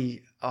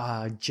really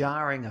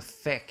jarring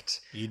effect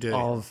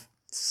of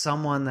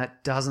someone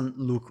that doesn't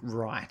look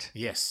right.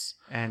 Yes.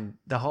 And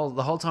the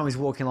whole time he's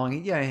walking along,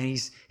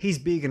 he's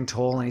big and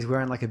tall, and he's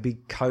wearing like a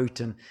big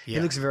coat, and he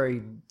looks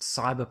very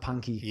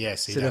cyberpunky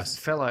sort of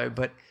fellow.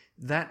 But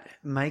that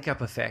makeup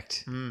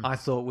effect I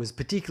thought was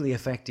particularly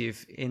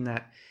effective in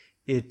that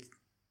it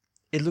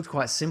looked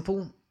quite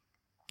simple.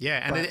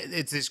 Yeah, and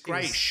it's this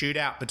great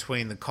shootout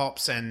between the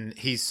cops and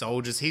his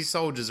soldiers. His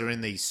soldiers are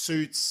in these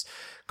suits,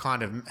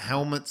 kind of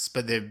helmets,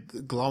 but they're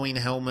glowing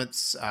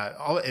helmets.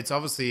 It's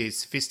obviously a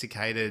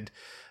sophisticated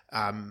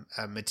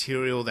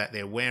material that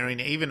they're wearing.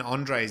 Even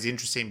Andre is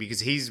interesting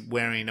because he's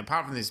wearing,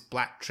 apart from this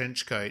black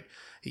trench coat,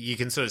 you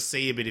can sort of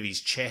see a bit of his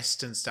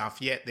chest and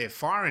stuff, yet they're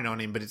firing on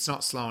him, but it's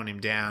not slowing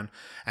him down.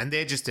 And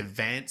they're just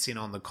advancing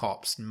on the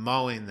cops,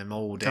 mowing them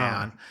all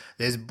down.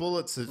 There's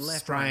bullets that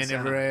spraying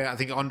everywhere. I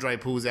think Andre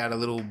pulls out a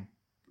little,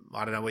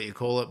 I don't know what you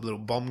call it, little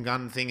bomb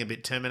gun thing, a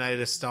bit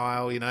Terminator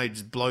style,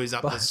 just blows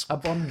up a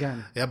bomb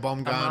gun. Yeah,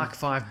 bomb gun. A Mark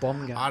 5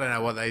 bomb gun. I don't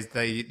know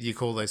what you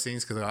call those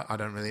things because I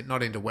don't really,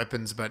 not into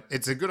weapons, but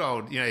it's a good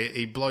old,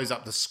 he blows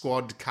up the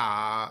squad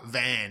car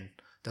van,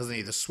 doesn't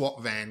he? The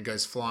SWAT van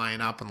goes flying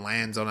up and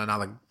lands on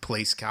another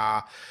police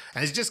car.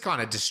 And it's just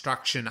kind of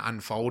destruction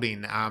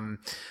unfolding.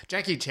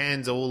 Jackie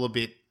Chan's all a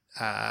bit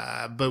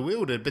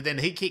bewildered, but then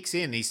he kicks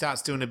in. He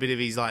starts doing a bit of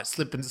his like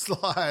slip and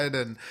slide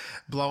and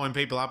blowing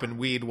people up in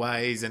weird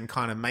ways and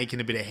kind of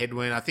making a bit of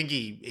headwind. I think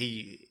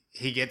he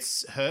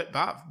gets hurt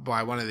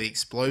by one of the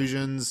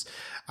explosions.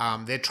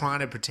 They're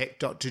trying to protect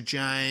Dr.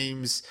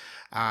 James,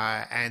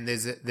 and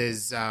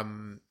there's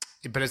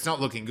but it's not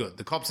looking good.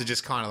 The cops are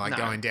just kind of like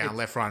going down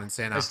left, right, and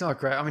centre. It's not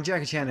great. I mean,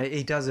 Jackie Chan,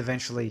 he does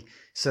eventually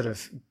sort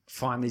of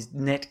find these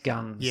net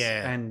guns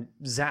and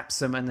zaps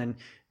them, and then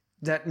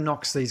that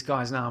knocks these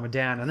guys' armor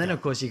down. And then,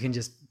 of course, you can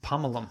just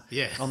pummel them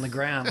on the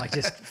ground, like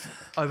just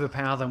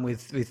overpower them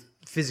with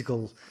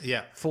physical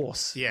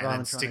force. Yeah,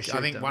 and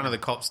I think one of the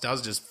cops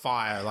does just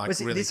fire really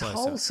close. This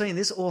whole scene,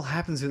 this all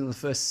happens within the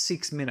first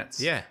 6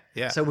 minutes. Yeah.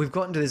 So we've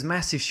gotten to this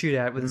massive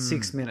shootout within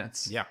 6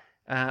 minutes. Yeah.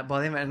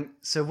 By them, and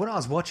so when I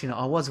was watching it,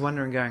 I was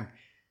wondering, going,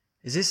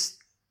 "Is this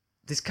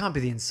can't be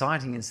the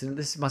inciting incident?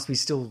 This must be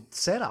still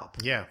set up.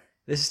 Yeah,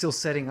 this is still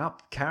setting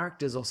up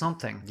characters or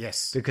something.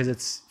 Yes, because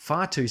it's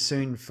far too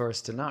soon for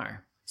us to know."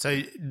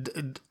 So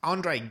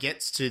Andre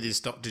gets to this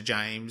Dr.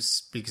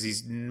 James because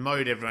he's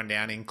mowed everyone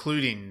down,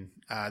 including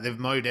they've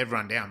mowed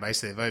everyone down.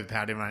 Basically, they've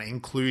overpowered everyone,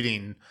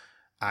 including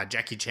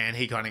Jackie Chan.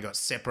 He kind of got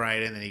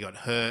separated, and then he got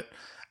hurt,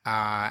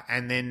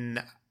 and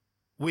then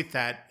with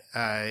that.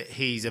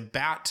 He's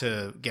about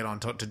to get on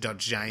top to Dr.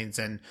 James,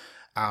 and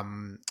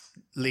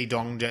Lee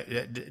Dong,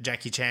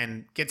 Jackie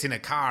Chan, gets in a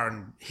car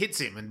and hits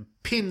him and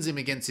pins him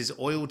against his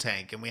oil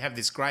tank. And we have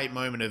this great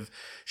moment of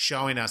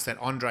showing us that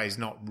Andre's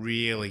not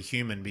really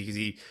human because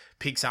he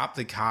picks up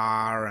the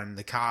car and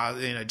the car,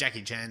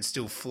 Jackie Chan's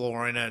still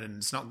flooring it and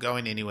it's not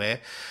going anywhere.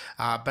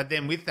 But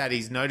then with that,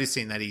 he's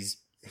noticing that he's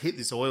hit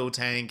this oil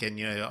tank and,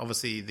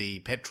 obviously the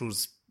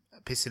petrol's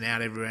pissing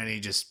out everywhere and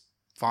he just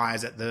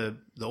fires at the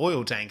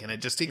oil tank and it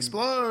just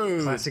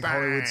explodes. Classic Bang.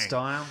 Hollywood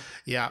style.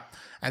 Yeah.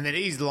 And then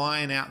he's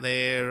lying out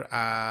there,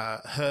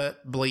 hurt,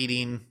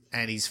 bleeding,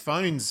 and his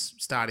phone's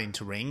starting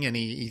to ring and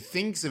he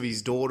thinks of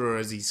his daughter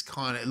as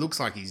it looks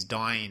like he's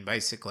dying,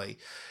 basically.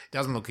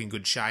 Doesn't look in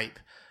good shape.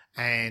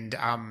 And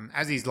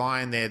as he's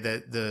lying there,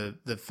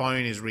 the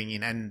phone is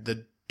ringing and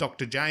the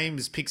Dr.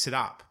 James picks it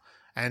up.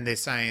 And they're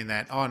saying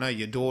that, oh, no,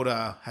 your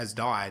daughter has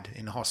died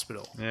in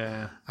hospital.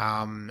 Yeah.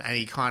 And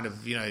he kind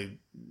of,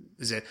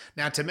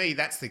 now to me,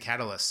 that's the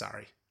catalyst,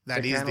 sorry.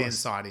 That is the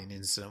inciting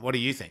incident. What do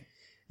you think?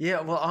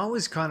 Yeah, well, I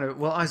was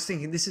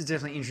thinking this is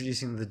definitely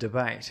introducing the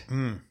debate.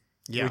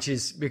 Yeah. Which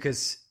is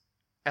because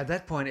at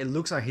that point, it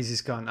looks like he's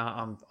just going,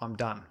 I'm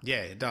done.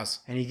 Yeah, it does.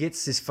 And he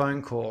gets this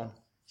phone call.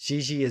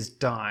 Gigi has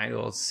died,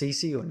 or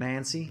Cece or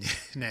Nancy.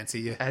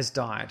 Nancy, yeah. Has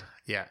died.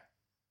 Yeah.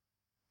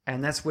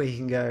 And that's where he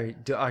can go,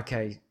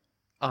 okay,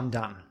 I'm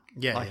done.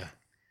 Yeah,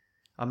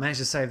 I managed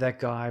to save that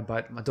guy,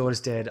 but my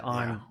daughter's dead.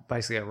 I'm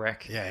basically a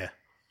wreck. Yeah.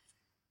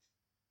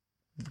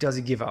 Does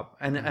he give up?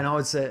 And I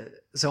would say,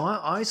 so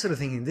I sort of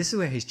thinking this is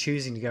where he's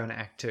choosing to go into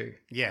Act 2.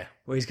 Yeah.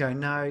 Where he's going,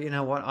 no, you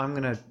know what? I'm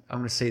gonna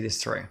see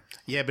this through.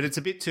 Yeah, but it's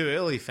a bit too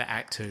early for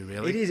Act 2,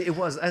 really. It is. It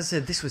was. As I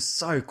said, this was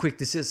so quick.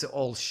 This is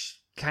all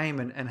came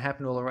and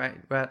happened all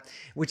around,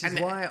 which is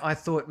why I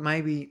thought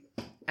maybe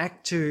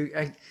Act 2,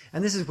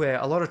 and this is where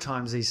a lot of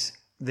times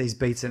these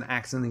beats and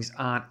acts and things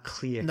aren't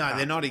clear. No,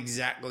 they're not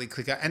exactly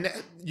clear. And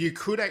you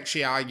could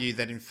actually argue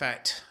that, in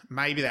fact,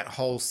 maybe that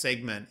whole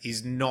segment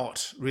is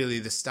not really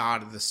the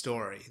start of the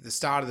story. The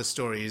start of the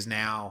story is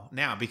now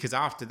because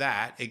after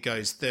that, it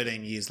goes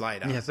 13 years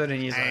later. Yeah,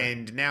 13 years later.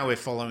 And now we're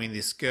following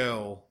this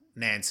girl,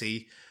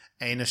 Nancy,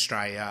 in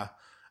Australia,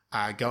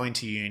 going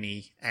to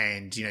uni,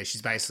 and,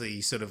 she's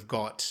basically sort of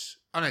got...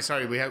 Oh, no,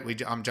 sorry,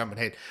 I'm jumping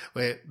ahead.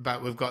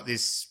 But we've got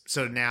this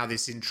sort of now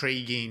this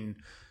intriguing...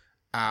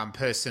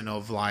 person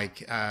of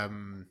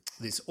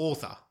this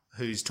author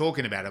who's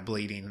talking about a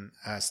bleeding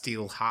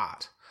steel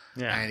heart.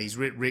 Yeah. And he's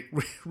Rick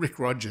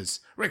Rogers.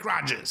 Rick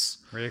Rogers.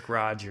 Rick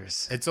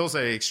Rogers. It's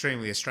also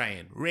extremely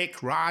Australian.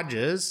 Rick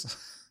Rogers.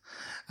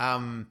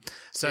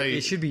 So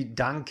it should be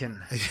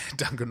Duncan.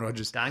 Duncan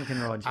Rogers.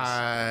 Duncan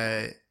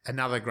Rogers.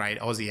 Another great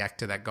Aussie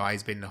actor, that guy.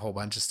 He's been in a whole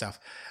bunch of stuff.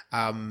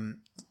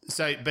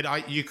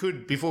 You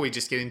could, before we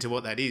just get into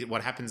what that is,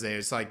 what happens there,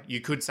 it's like you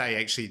could say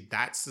actually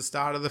that's the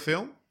start of the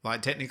film.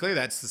 Like technically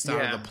that's the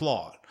start of the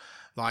plot.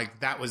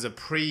 Like that was a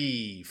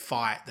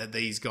pre-fight that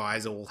these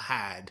guys all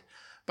had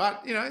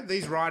But,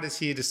 these writers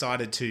here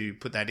decided to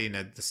put that in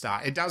at the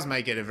start. It does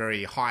make it a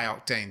very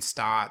high-octane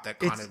start that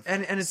kind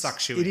of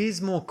sucks you in. It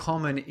is more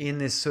common in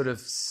this sort of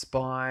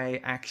spy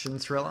action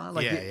thriller.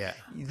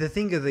 The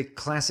thing of the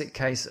classic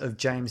case of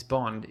James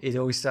Bond, it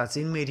always starts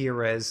in media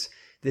res.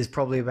 There's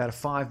probably about a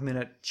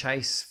 5-minute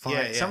chase fight.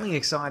 Yeah, yeah. Something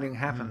exciting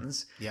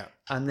happens. Yeah.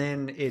 And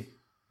then it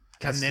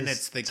cuts and then to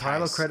it's the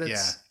title case. credits.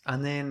 Yeah.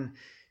 And then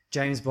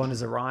James Bond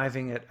is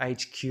arriving at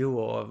HQ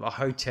or a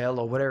hotel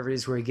or whatever it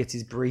is where he gets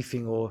his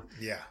briefing or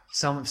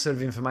some sort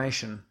of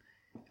information.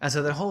 And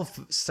so the whole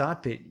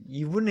start bit,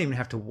 you wouldn't even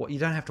have to. You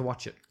don't have to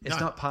watch it. It's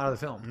not part of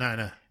the film.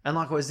 No. And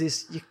likewise,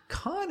 this you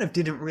kind of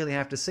didn't really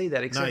have to see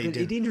that, except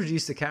it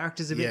introduced the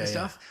characters a bit and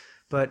stuff.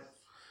 But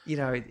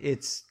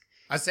it's.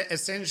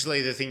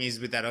 Essentially, the thing is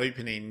with that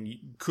opening,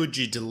 could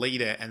you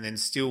delete it and then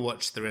still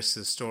watch the rest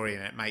of the story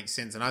and it makes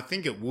sense? And I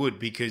think it would,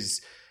 because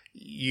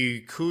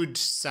you could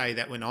say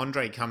that when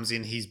Andre comes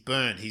in, he's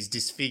burnt, he's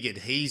disfigured,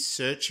 he's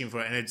searching for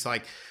it. And it's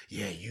like,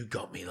 yeah, you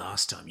got me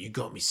last time. You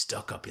got me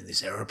stuck up in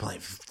this aeroplane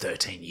for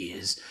 13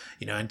 years,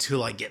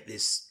 until I get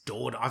this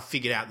daughter. I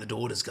figured out the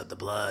daughter's got the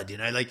blood,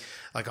 like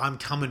I'm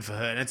coming for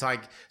her. And it's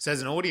like, so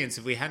as an audience,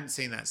 if we hadn't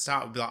seen that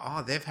start, we'd be like,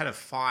 oh, they've had a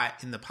fight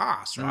in the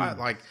past, right?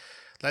 Like,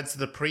 that's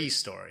the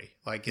pre-story.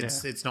 Like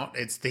it's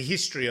the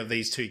history of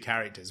these two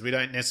characters. We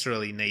don't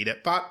necessarily need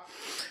it, but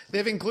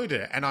they've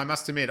included it. And I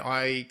must admit,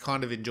 I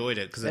kind of enjoyed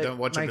it because I don't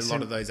watch a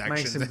lot of those actions.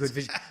 Makes some good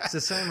vision. It's the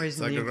same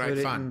reason like you included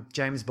it in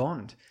James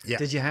Bond. Yeah.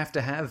 Did you have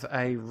to have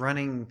a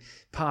running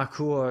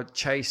parkour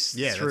chase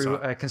through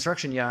a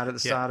construction yard at the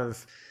start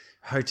of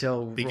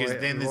Hotel because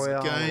then there's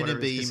Royale going to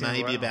be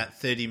maybe about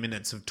 30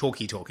 minutes of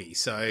talkie-talkie.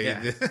 So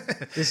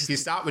if you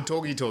start with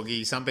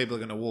talkie-talkie, some people are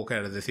going to walk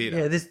out of the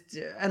theatre.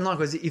 Yeah, and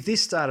likewise, if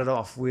this started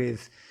off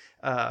with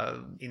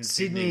in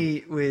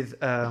Sydney with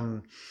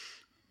the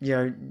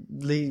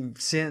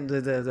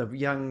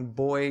young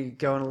boy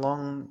going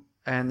along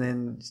and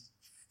then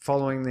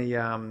following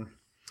the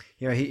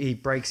he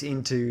breaks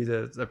into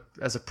the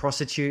as a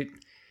prostitute.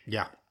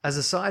 Yeah. As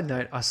a side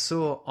note, I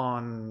saw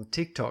on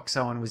TikTok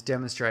someone was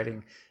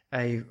demonstrating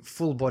a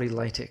full body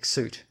latex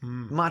suit,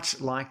 much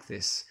like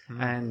this,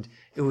 and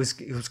it was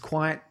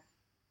quite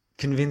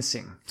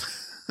convincing.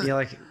 They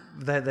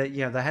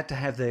had to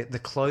have the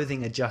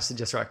clothing adjusted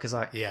just right because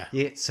you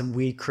get some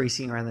weird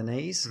creasing around the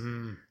knees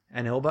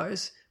and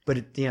elbows,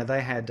 but they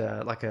had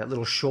like a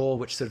little shawl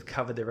which sort of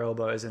covered their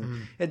elbows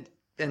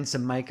and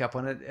some makeup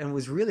on it, and it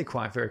was really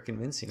quite very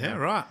convincing. Yeah,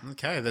 right.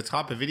 Okay, the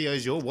type of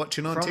videos you're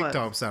watching on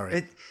TikTok,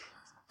 sorry.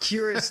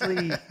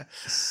 Curiously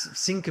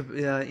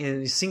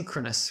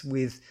synchronous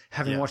with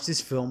having watched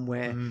this film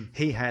where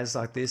he has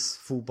like this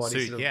full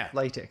body sort of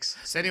latex.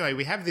 So anyway,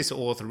 we have this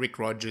author, Rick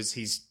Rogers.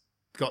 He's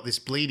got this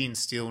Bleeding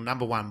Steel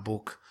 #1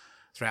 book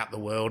throughout the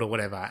world or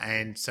whatever.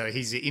 And so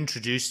he's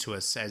introduced to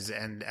us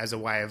as a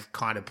way of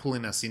kind of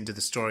pulling us into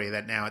the story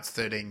that now it's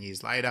 13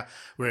 years later.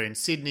 We're in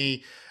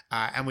Sydney.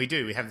 And we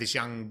have this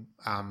young,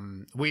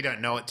 we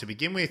don't know it to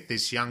begin with,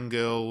 this young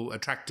girl,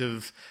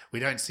 attractive. We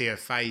don't see her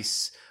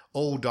face,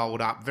 all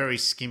dolled up, very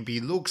skimpy,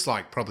 looks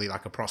like probably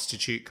like a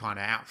prostitute kind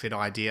of outfit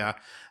idea,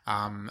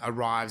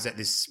 arrives at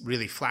this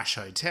really flash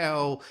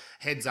hotel,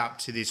 heads up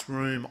to this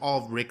room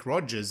of Rick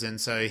Rogers.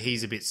 And so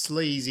he's a bit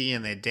sleazy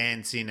and they're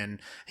dancing and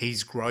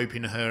he's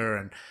groping her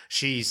and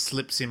she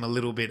slips him a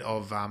little bit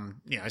of,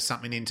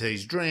 something into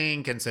his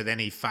drink. And so then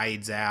he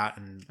fades out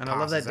and I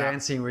love that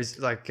dancing where it's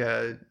like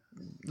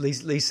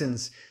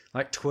Leeson's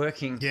like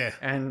twerking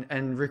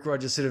and Rick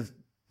Rogers sort of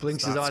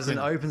blinks his eyes and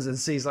opens and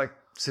sees like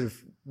sort of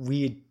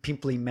weird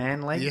pimply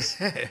man legs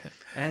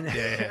and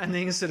then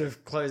he sort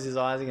of closes his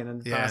eyes again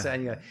and pass out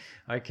and you go,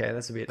 okay,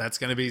 that's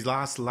going to be his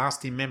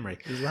lasting memory.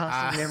 His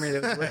lasting memory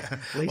that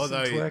was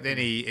although twerking. Then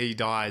he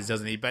dies,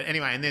 doesn't he? But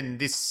anyway, and then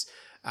this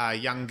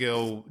young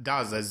girl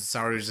does, as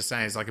Sarah was just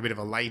saying, it's like a bit of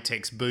a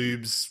latex,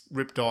 boobs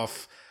ripped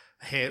off,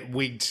 hair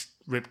wigged,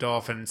 ripped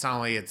off, and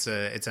suddenly it's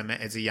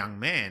a young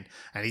man,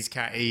 and he's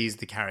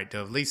the character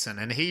of Leeson,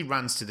 and he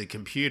runs to the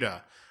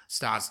computer,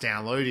 starts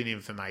downloading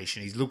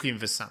information. He's looking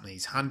for something.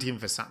 He's hunting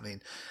for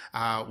something.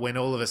 When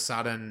all of a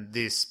sudden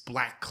this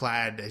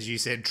black-clad, as you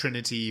said,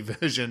 Trinity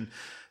version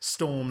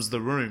storms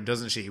the room,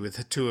 doesn't she,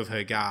 with two of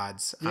her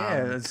guards?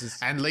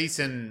 And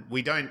Leeson,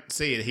 we don't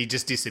see it. He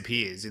just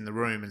disappears in the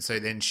room, and so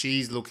then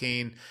she's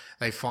looking.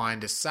 They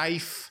find a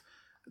safe.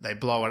 They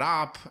blow it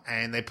up,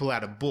 and they pull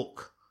out a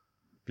book.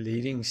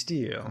 Bleeding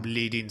Steel. And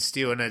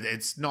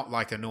it's not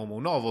like a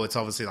normal novel. It's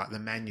obviously like the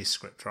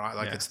manuscript, right?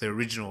 Like it's the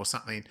original or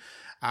something.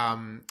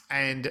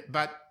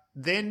 But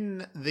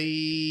then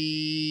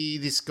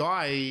this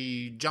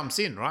guy jumps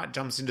in, right?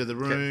 Jumps into the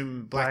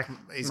room.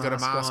 He's got a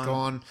mask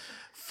on.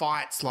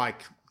 Fights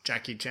like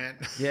Jackie Chan.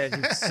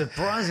 Yeah,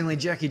 surprisingly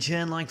Jackie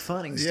Chan-like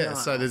fighting style. Yeah,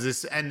 so there's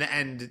this, and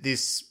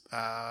this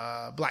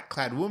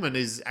black-clad woman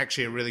is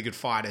actually a really good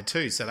fighter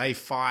too. So they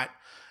fight,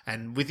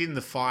 and within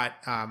the fight,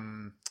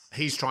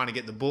 he's trying to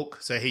get the book,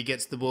 so he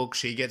gets the book,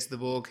 she gets the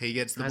book, he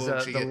gets the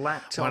book. The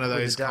laptop one of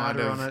those with the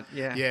data on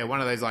it, one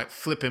of those like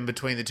flipping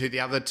between the two. The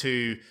other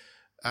two,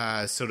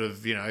 sort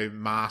of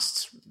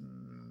masked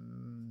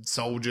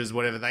soldiers,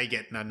 whatever, they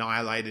get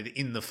annihilated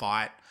in the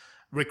fight.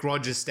 Rick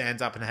Rogers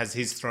stands up and has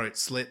his throat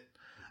slit.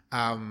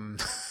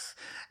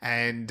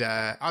 And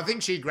I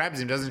think she grabs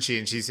him, doesn't she?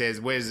 And she says,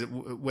 where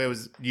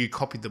was you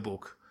copied the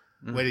book?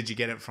 Where did you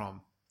get it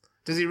from?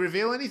 Does he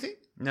reveal anything?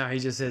 No, he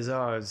just says,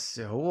 "Oh, it's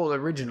all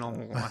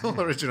original."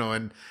 All original.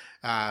 And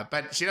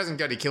but she doesn't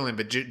go to kill him,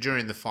 but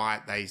during the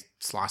fight, they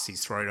slice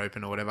his throat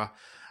open or whatever.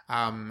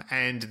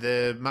 And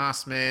the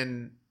masked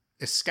man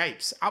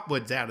escapes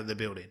upwards out of the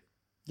building.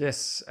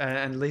 Yes,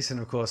 and Leeson,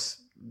 of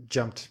course,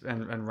 jumped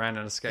and ran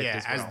and escaped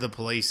as well. As the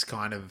police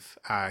kind of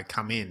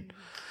come in.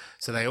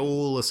 So they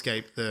all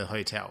escape the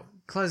hotel.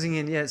 Closing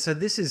in, yeah. So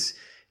this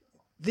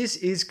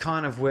is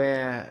kind of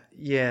where,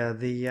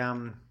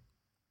 the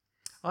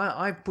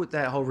I put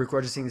that whole Rick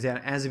Rogers thing down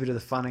as a bit of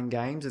the fun and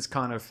games. It's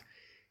kind of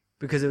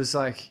because it was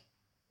like,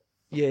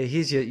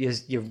 here's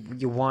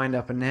your wind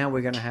up, and now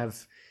we're going to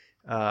have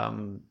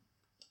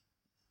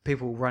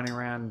people running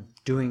around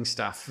doing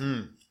stuff.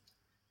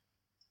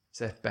 Is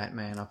that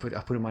Batman? I put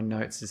in my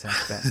notes. Is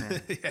that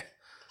Batman? Yeah.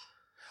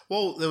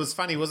 Well, it was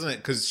funny, wasn't it?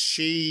 Because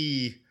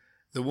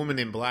the woman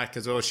in black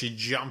as well, she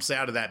jumps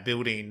out of that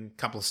building a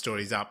couple of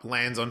stories up,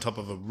 lands on top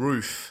of a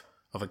roof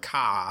of a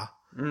car,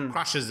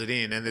 crushes it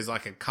in, and there's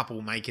like a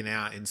couple making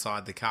out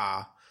inside the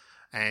car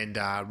and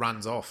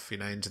runs off,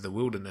 into the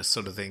wilderness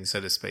sort of thing, so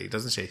to speak,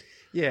 doesn't she?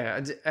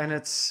 Yeah, and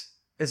it's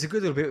a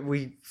good little bit.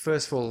 We,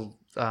 first of all,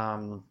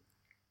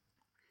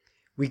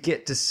 we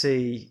get to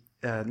see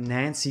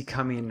Nancy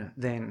come in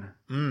then.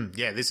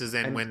 This is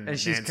then when and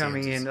she's Nancy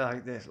coming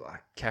enters. in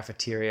like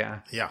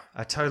cafeteria. Yeah.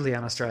 A totally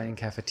un-Australian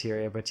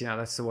cafeteria, but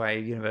that's the way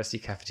university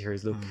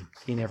cafeterias look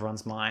in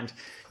everyone's mind.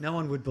 No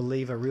one would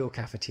believe a real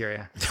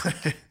cafeteria.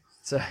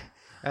 So,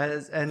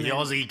 and The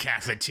Aussie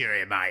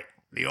cafeteria, mate.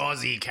 The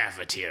Aussie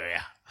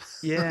cafeteria.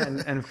 yeah,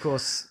 and of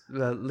course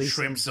Lisa,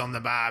 Shrimps on the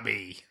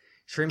barbie.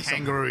 shrimps,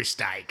 Kangaroo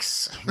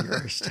steaks.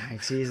 kangaroo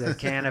steaks. Here's a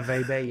can of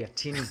VB, a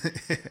tinny.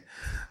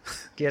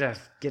 Get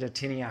a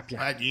tinny up,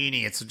 yeah. At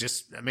uni, it's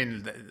just,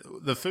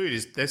 the food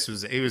is,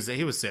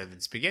 he was serving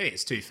spaghetti.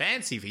 It's too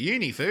fancy for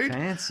uni food.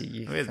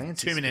 Fancy, We have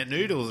fancy 2-minute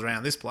noodles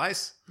around this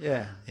place,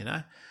 Yeah.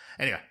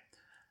 Anyway,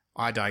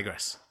 I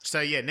digress.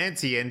 So,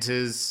 Nancy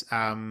enters.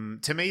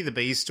 To me, the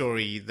B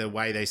story, the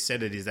way they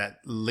said it is that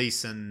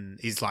Leeson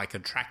is, like,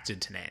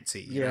 attracted to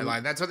Nancy. You know,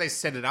 like, that's what they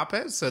set it up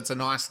as. So it's a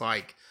nice,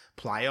 like,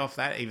 play off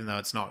that, even though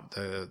it's not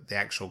the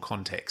actual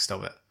context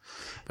of it.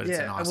 But it's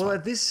a nice well, one.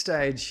 at this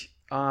stage,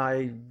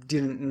 I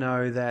didn't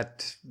know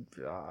that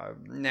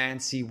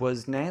Nancy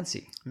was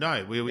Nancy.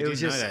 No, we didn't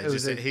was know just- that. it It's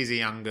was just that he's a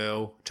young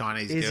girl,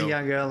 Chinese He's girl. a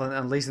young girl,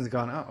 and Leeson's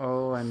gone,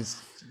 uh-oh, and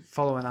is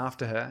following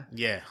after her.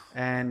 Yeah.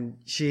 And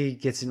she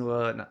gets into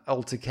an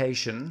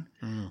altercation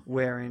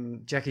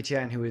wherein Jackie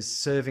Chan, who is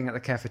serving at the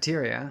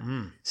cafeteria,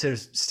 sort of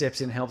steps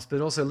in and helps,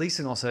 but also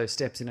Leeson also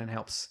steps in and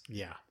helps.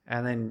 Yeah.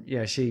 And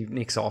then, she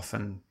nicks off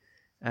and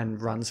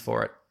runs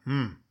for it.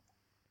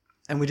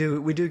 And we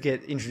do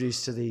get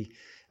introduced to the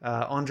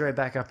Andre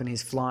back up in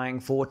his flying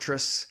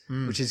fortress,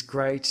 which is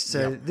great.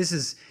 So this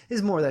is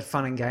more of that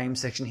fun and game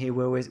section here,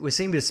 where we're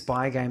seeing a bit of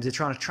spy games. They're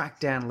trying to track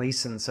down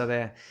Leeson, so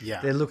they're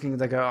looking.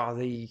 They go, oh,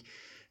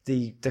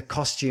 the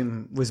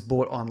costume was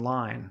bought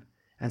online,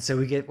 and so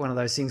we get one of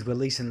those things where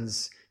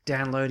Leeson's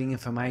downloading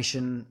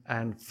information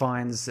and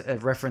finds a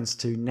reference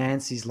to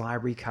Nancy's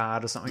library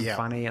card or something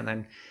funny, and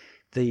then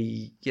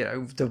the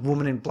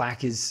woman in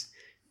black is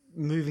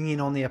moving in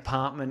on the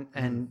apartment,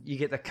 and you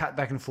get the cut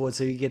back and forth,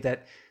 so you get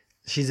that.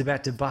 She's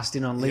about to bust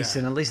in on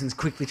Leeson, and Leeson's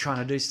quickly trying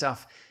to do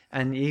stuff.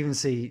 And you even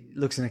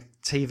looks in a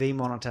TV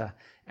monitor,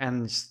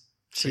 and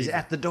she's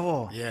at the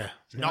door. Yeah.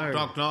 Knock,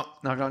 knock,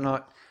 knock. Knock, knock,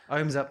 knock.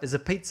 Opens up. There's a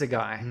pizza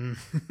guy. And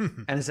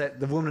it's that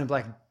the woman in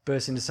black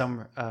bursts into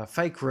some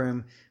fake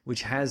room,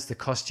 which has the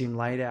costume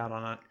laid out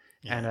on it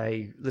and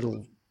a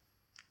little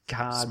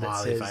card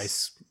Smiley that says,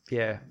 face.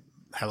 yeah,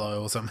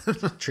 Hello or something.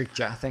 tricked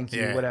you, thank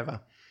you, Yeah. whatever.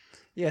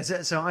 Yeah,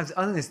 so I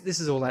think this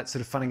is all that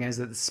sort of fun and games,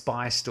 that the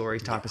spy story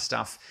type of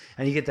stuff,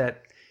 and you get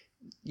that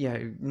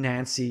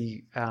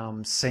Nancy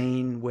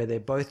scene where they're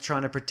both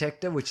trying to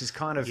protect her, which is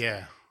kind of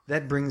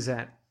that brings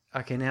that.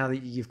 Okay, now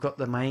that you've got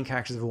the main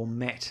characters have all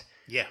met,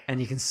 and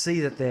you can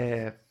see that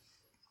they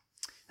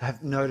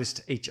have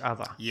noticed each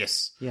other.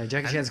 Yes. Yeah,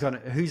 Jackie Chan's gone.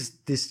 Who's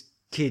this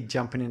kid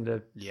jumping in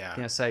to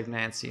Yeah. save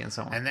Nancy and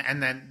so on?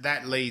 And then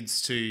that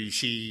leads to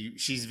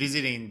she's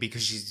visiting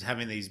because she's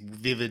having these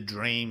vivid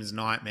dreams,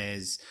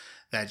 nightmares,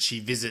 that she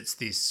visits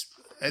this.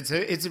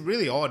 It's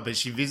really odd, but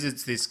she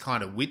visits this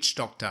kind of witch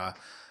doctor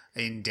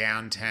in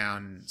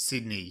downtown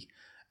Sydney,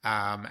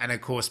 and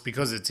of course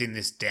because it's in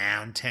this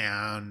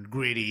downtown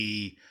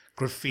gritty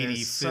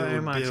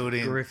graffiti-filled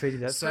building, graffiti.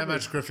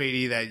 Much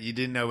graffiti that you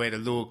didn't know where to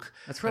look.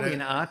 That's probably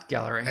an art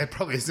gallery. It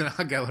probably is an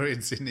art gallery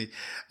in Sydney,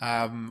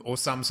 or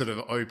some sort of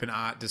open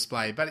art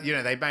display. But,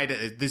 they made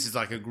it, this is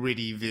like a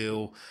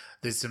grittyville.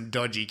 There's some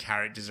dodgy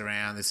characters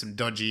around. There's some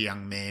dodgy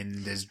young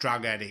men. There's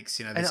drug addicts,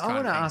 this And kind I want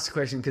of to thing. ask a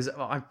question, because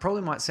I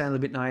probably might sound a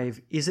bit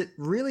naive. Is it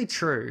really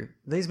true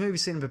these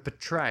movies seem to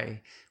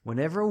portray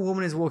whenever a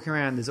woman is walking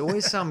around, there's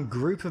always some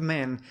group of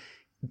men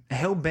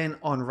hell bent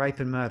on rape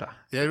and murder.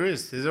 There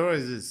is. There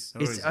always is.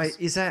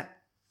 Is that?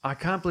 I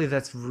can't believe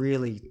that's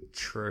really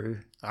true.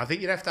 I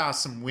think you'd have to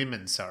ask some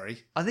women.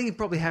 Sorry. I think it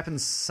probably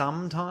happens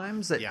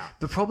sometimes, Yeah.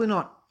 but probably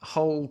not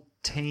whole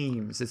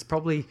teams. It's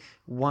probably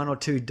one or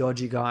two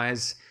dodgy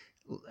guys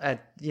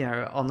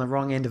on the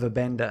wrong end of a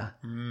bender.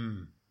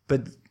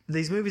 But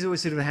these movies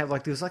always sort of have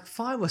there was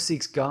 5 or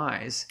 6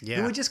 guys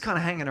who were just kind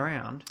of hanging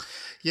around,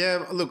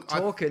 Look,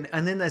 talking,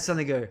 and then they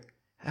suddenly go,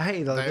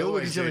 "Hey," they all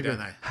look at each other and go, don't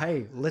they?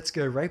 "Hey, let's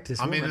go rape this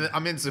woman."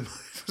 I'm in some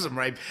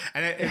rape,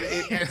 and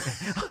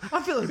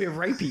I feel a bit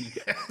rapey.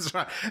 that's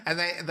right. And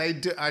they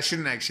do. I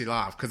shouldn't actually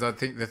laugh because I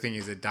think the thing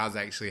is, it does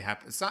actually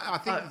happen. So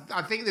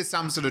I think there's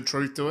some sort of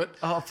truth to it.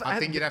 I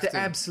think you'd have to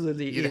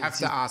absolutely. You'd have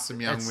to ask some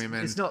young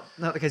women. It's not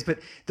the case, but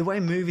the way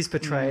movies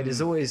portray it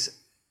is always.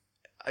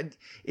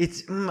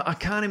 I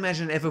can't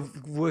imagine it ever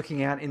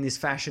working out in this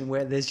fashion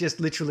where there's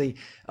just literally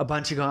a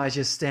bunch of guys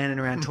just standing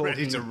around talking,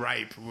 ready to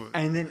rape.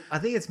 And then I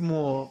think it's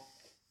more.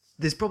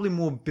 There's probably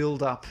more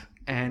build up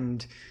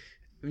and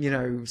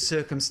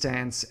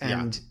circumstance,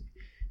 and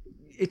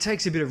it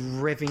takes a bit of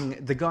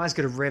revving. The guys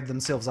got to rev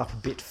themselves up a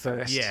bit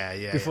first,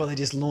 before they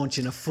just launch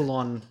in a full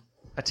on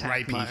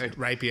attack mode.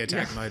 Rapey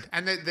attack mode.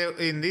 And they're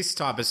in this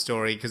type of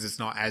story, because it's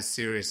not as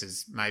serious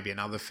as maybe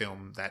another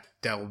film that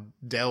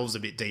delves a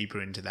bit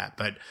deeper into that,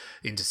 but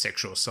into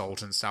sexual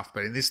assault and stuff.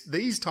 But in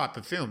these type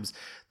of films,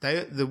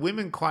 the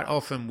women quite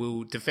often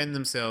will defend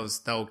themselves.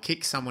 They'll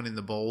kick someone in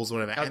the balls or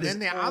whatever. And then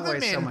the other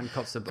men, someone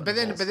cops the but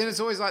then it's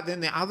always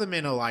then the other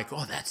men are like,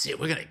 "Oh, that's it.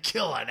 We're going to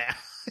kill her now."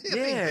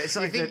 It's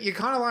like you're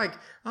kind of like,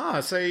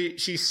 oh, so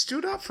she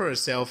stood up for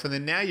herself, and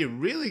then now you're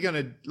really going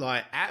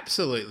to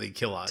absolutely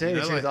kill her. Tell you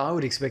the truth, I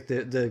would expect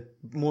the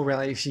more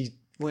reality if she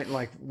went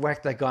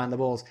whacked that guy in the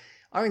balls.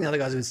 I reckon the other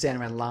guys would stand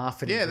around and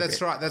laugh at him. Yeah, that's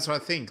right. That's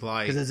what I think.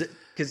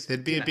 Because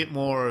there'd be a bit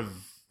more of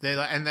they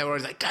were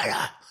always like, "Get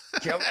her."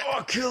 Kill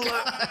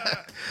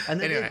her! And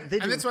then anyway,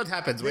 and that's what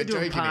happens. We're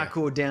doing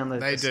parkour down the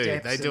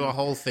steps. They do a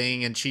whole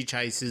thing, and she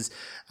chases.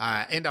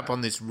 End up on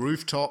this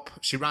rooftop.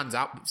 She runs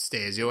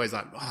upstairs. You're always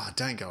like, "Oh,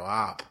 don't go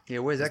up." Yeah,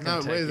 where's that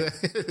going to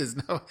take you? There's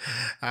no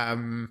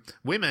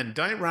women.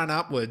 Don't run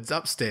upwards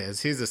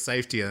upstairs. Here's a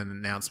safety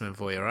announcement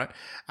for you, right?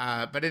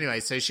 But anyway,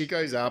 so she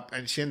goes up,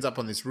 and she ends up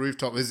on this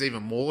rooftop. There's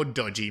even more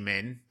dodgy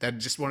men that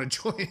just want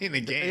to join in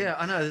again. Yeah,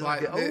 I know.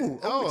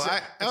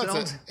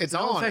 It's an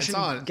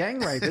old-fashioned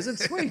gang rape, is it?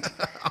 Sweet.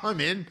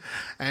 I'm in,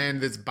 and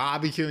there's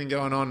barbecuing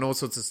going on, and all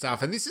sorts of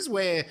stuff. And this is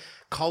where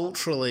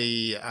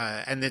culturally,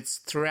 and it's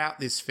throughout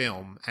this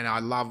film, and I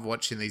love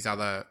watching these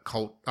other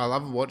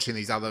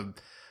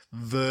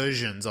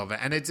versions of it.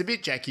 And it's a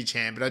bit Jackie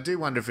Chan, but I do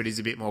wonder if it is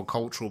a bit more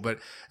cultural. But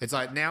it's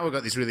like now we've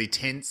got this really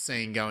tense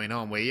scene going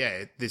on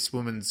where, this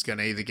woman's going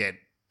to either get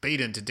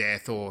beaten to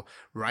death or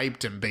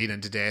raped and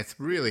beaten to death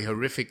really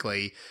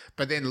horrifically.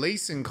 But then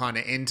Leeson kind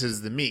of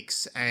enters the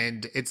mix,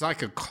 and it's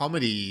like a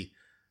comedy.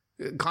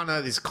 Kind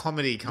of this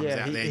comedy comes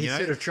out there. He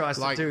sort of tries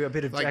to do a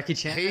bit of Jackie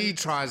Chan. He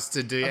tries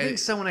to do. I think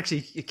someone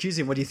actually accused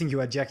him. What do you think you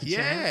are, Jackie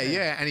Chan?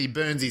 Yeah, and he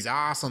burns his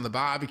ass on the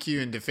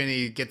barbecue, and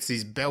Defeni gets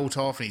his belt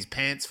off, and his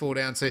pants fall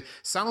down. So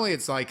suddenly,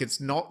 it's like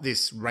it's not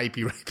this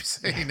rapey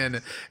scene,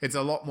 and it's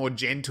a lot more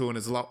gentle, and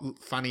it's a lot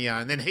funnier.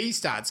 And then he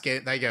starts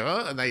they go,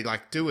 oh, and they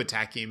do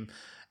attack him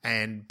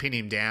and pin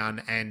him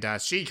down, and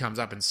she comes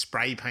up and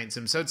spray paints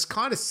him. So it's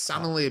kind of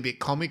suddenly a bit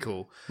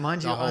comical.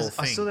 Mind you, I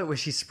saw that where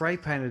she spray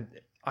painted.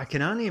 I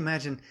can only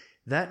imagine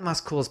that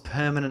must cause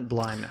permanent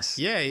blindness.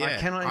 Yeah. I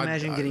cannot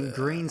imagine getting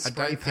green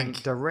spray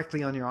paint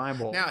directly on your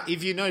eyeball. Now,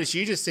 if you notice,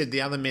 you just said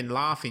the other men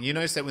laughing. You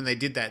noticed that when they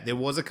did that, there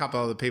was a couple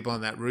other people on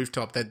that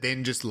rooftop that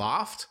then just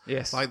laughed.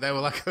 Yes. Like they were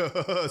like,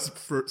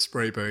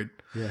 spray paint.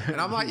 Yeah.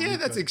 And I'm like, yeah,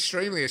 that's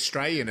extremely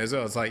Australian as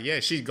well. It's like, yeah,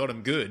 she's got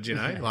them good,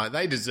 Like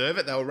they deserve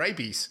it. They were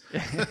rapies.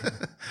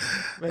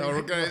 they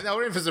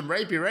were in for some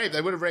rapey rape.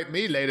 They would have raped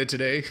me later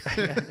today.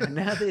 And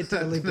now they're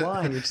totally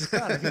blind, which is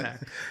kind of,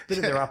 bit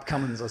of their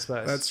upcomings, I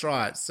suppose. That's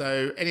right.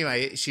 So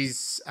anyway,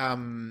 she's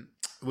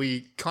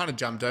we kind of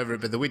jumped over it,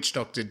 but the witch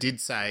doctor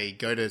did say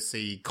go to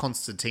see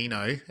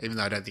Constantino, even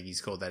though I don't think he's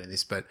called that in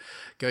this, but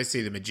go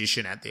see the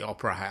magician at the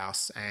opera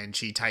house, and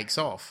she takes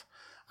off,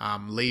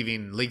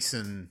 leaving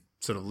Leeson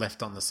sort of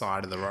left on the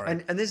side of the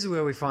road. And this is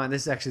where we find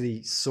this is actually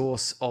the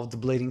source of the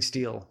Bleeding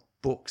Steel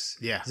books.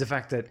 Yeah. It's the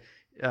fact that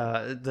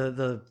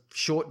the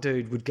short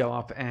dude would go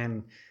up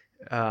and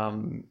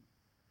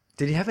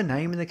did he have a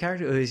name in the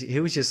character? Or he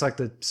was just like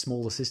the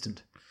small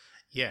assistant?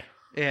 Yeah.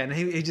 Yeah, and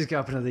he'd just go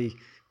up into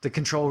the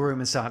control room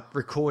and start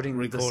recording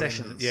the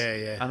sessions.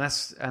 Yeah.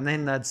 And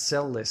then they'd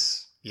sell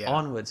this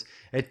onwards.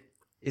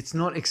 It's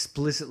not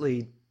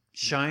explicitly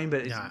shown,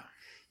 but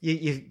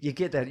you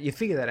get that, you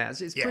figure that out.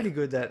 It's pretty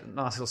good, that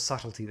nice little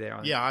subtlety there.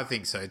 I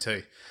think so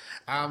too.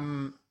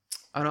 And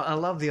I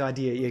love the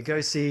idea. You go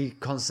see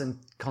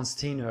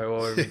Constantino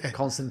or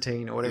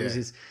Constantine or whatever it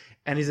is,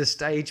 and he's a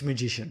stage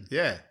magician.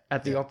 Yeah.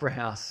 At the opera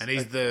house. And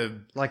he's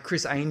like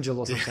Chris Angel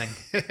or something.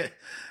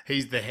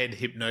 He's the head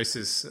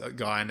hypnosis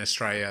guy in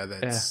Australia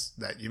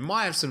that you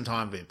might have some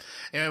time with him.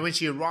 Anyway, when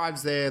she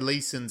arrives there,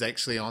 Leeson's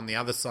actually on the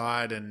other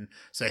side, and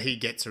so he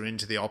gets her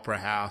into the opera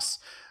house.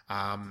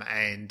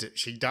 And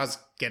she does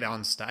get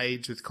on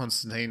stage with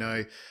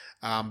Constantino.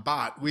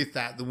 But with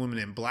that, the woman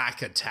in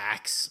black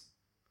attacks,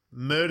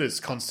 murders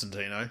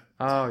Constantino.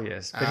 Oh,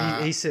 yes.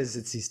 But he says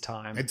it's his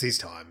time. It's his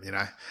time, you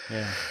know.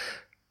 Yeah.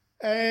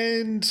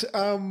 And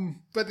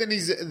but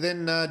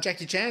then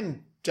Jackie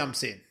Chan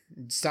jumps in,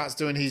 starts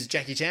doing his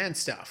Jackie Chan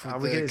stuff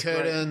with the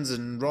curtains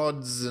and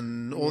rods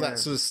and all that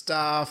sort of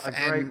stuff. A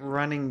great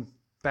running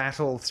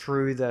battle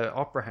through the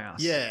opera house.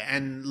 Yeah,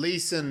 and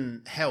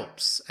Leeson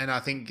helps, and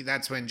I think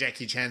that's when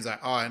Jackie Chan's like,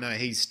 "Oh, I know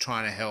he's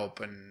trying to help,"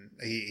 and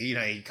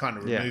he kind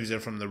of removes her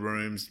from the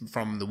rooms,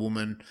 from the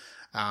woman,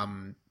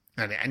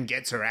 and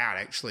gets her out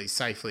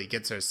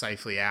gets her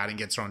safely out and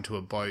gets her onto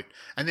a boat.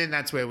 And then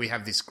that's where we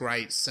have this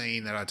great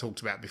scene that I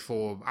talked about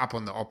before, up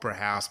on the opera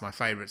house, my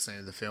favourite scene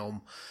of the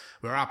film.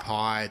 We're up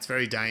high, it's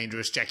very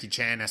dangerous. Jackie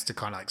Chan has to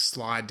kind of like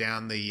slide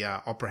down the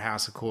opera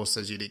house, of course,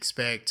 as you'd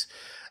expect.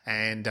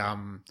 And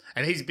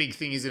his big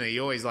thing, isn't it? He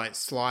always like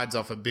slides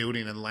off a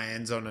building and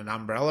lands on an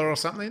umbrella or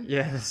something.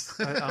 Yes,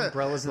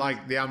 umbrellas.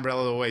 Like the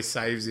umbrella always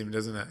saves him,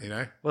 doesn't it? You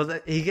know. Well,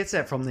 he gets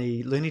that from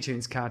the Looney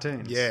Tunes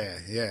cartoons. Yeah,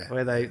 yeah.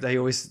 Where they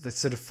always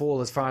sort of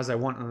fall as far as they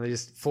want, and they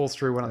just fall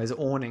through one of those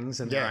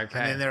awnings, and they're okay.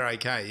 And then they're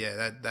okay.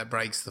 Yeah, that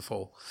breaks the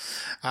fall.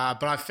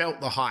 But I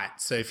felt the height.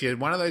 So if you're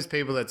one of those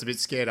people that's a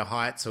bit scared of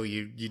heights, or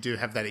you do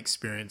have that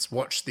experience,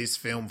 watch this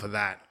film for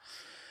that.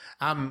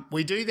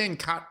 We do then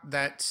cut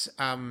that,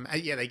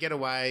 they get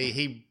away.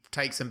 He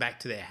takes them back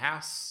to their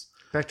house.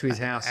 Back to his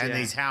house, and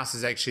his house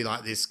is actually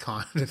like this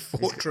kind of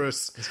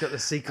fortress. He's got the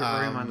secret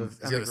room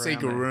He's got a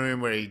secret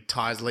room where he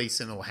ties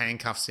Leeson or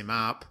handcuffs him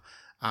up,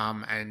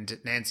 and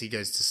Nancy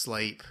goes to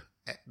sleep.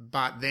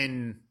 But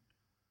then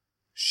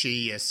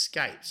she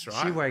escapes,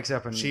 right? She wakes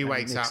up and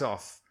nicks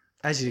off.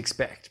 As you'd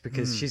expect,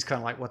 because she's kind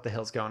of like, what the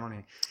hell's going on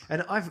here?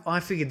 And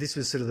I figured this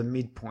was sort of the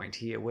midpoint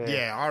here,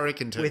 where I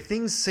reckon too, where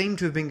things seem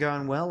to have been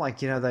going well. Like,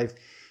 they've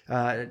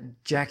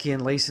Jackie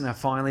and Leeson are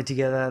finally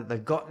together.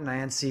 They've got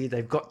Nancy.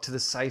 They've got to the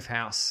safe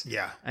house.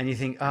 Yeah, and you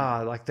think,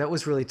 like that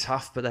was really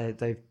tough, but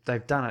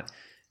they've done it.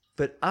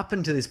 But up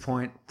until this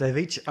point, they've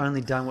each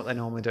only done what they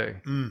normally do.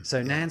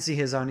 So Nancy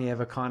has only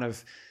ever kind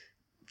of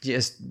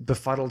just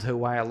befuddled her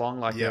way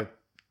along like a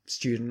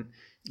student.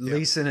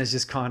 Leeson is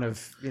just kind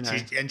of,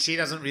 she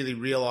doesn't really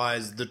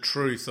realise the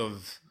truth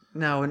of.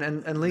 No,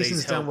 and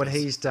Leeson's done what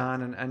he's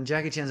done, and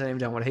Jackie Chan's not even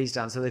done what he's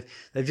done. So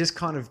they've just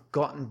kind of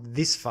gotten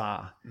this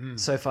far.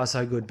 So far,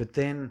 so good. But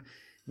then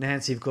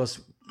Nancy, of course,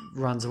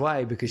 runs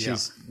away because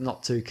she's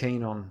not too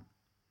keen on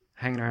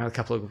hanging around with a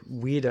couple of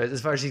weirdos.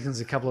 As far as she can,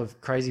 a couple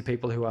of crazy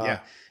people who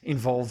are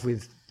involved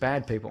with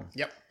bad people.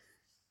 Yep.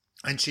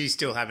 And she's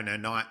still having her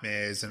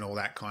nightmares and all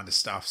that kind of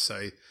stuff.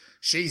 So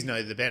she's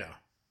no the better.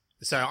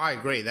 So I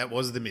agree. That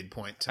was the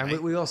midpoint to me.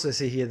 And we also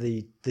see here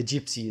the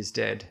gypsy is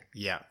dead.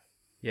 Yeah.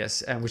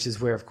 Yes, and which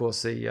is where, of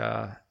course,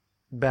 the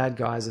bad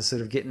guys are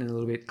sort of getting a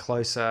little bit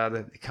closer.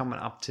 They're coming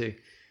up to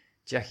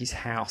Jackie's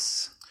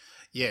house.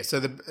 Yeah,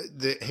 so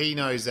he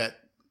knows that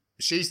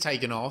she's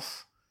taken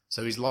off,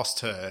 so he's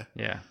lost her.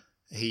 Yeah.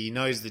 He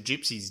knows the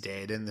gypsy's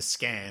dead and the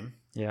scam.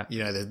 Yeah.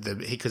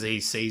 Because he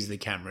sees the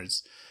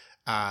cameras.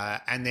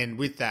 And then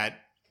with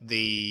that,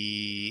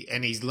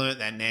 and he's learnt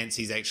that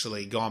Nancy's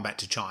actually gone back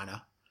to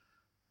China.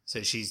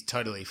 So she's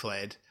totally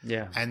fled.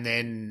 Yeah. And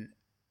then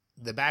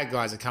the bad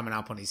guys are coming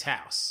up on his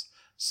house.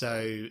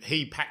 So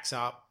he packs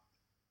up,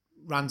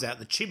 runs out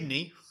the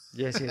chimney.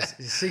 Yes.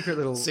 His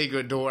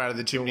secret door out of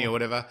the chimney or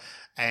whatever,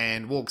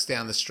 and walks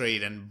down the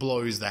street and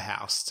blows the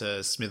house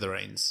to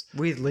smithereens.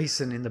 With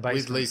Leeson in the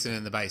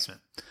basement.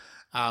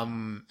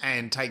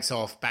 And takes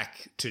off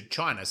back to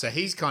China. So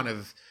he's kind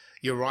of,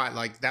 you're right,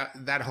 like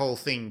that whole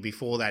thing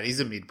before that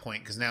is a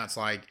midpoint, because now it's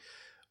like,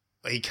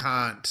 he's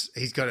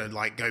got to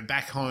like go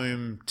back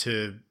home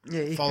to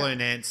follow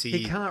Nancy.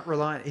 He can't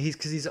rely,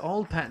 because his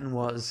old pattern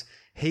was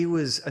he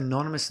was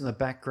anonymous in the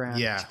background,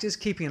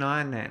 just keeping an eye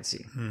on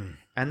Nancy.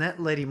 And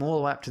that led him all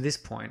the way up to this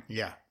point.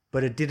 Yeah.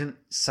 But it didn't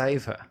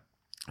save her.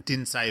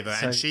 Didn't save her.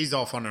 So and she's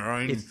off on her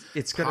own.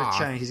 It's got to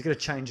change. He's got to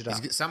change it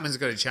up. Something's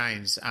got to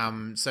change.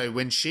 So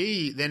when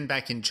she, then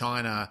back in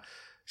China,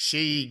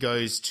 she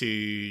goes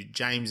to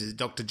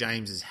Dr.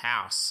 James's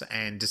house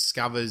and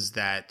discovers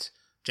that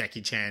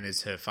Jackie Chan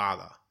is her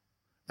father.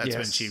 That's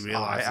when she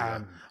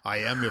realizes, I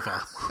am your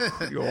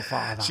father. Your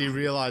father. She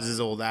realizes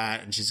all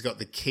that, and she's got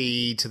the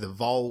key to the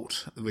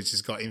vault, which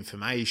has got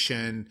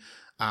information.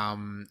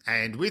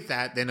 And with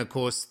that, then of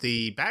course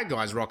the bad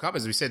guys rock up.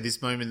 As we said,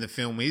 this moment in the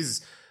film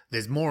is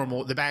there's more and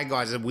more. The bad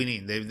guys are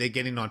winning. They're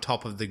getting on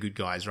top of the good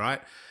guys, right?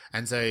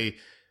 And so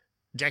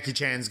Jackie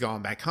Chan's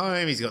gone back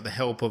home. He's got the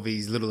help of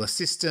his little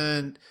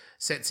assistant,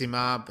 sets him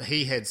up.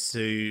 He heads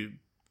to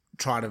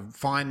try to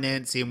find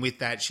Nancy, and with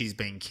that, she's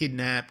been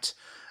kidnapped.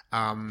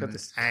 Got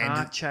this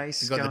car chase.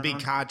 He's got the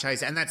big car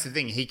chase, and that's the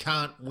thing. He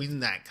can't win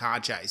that car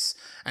chase,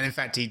 and in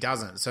fact, he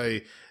doesn't. So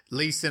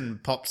Leeson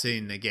pops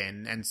in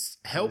again and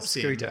helps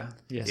him. Scooter,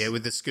 yes. Yeah,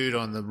 with the scooter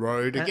on the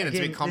road. Again, it's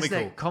a bit comical.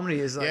 That comedy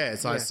is like... Yeah,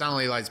 it's like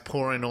suddenly like it's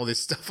pouring all this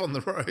stuff on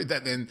the road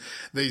that then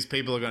these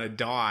people are going to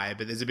die,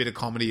 but there's a bit of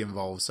comedy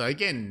involved. So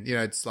again,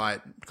 it's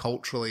like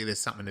culturally there's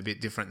something a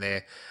bit different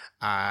there.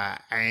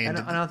 And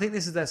I think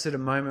this is that sort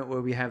of moment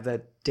where we have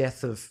that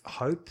death of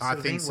hope sort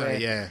of think thing, so,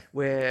 yeah.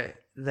 Where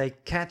they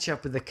catch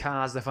up with the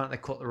cars, they find out they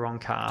caught the wrong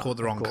car. Caught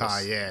the wrong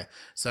car, yeah.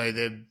 So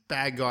the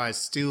bad guys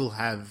still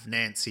have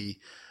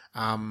Nancy.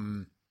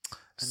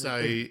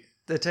 So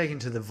they're taken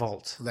to the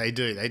vault. they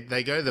do.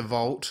 They go to the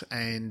vault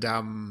and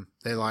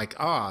they're like,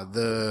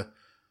 the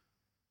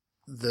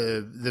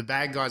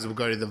bad guys will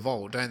go to the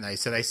vault, don't they?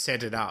 So they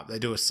set it up. They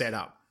do a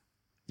setup.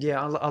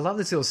 Yeah, I love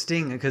this little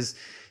sting because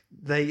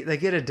they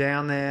get her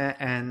down there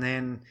and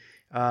then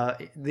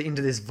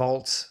into this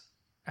vault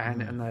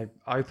and they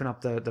open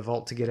up the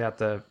vault to get out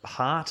the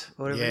heart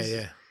or whatever it is.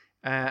 Yeah.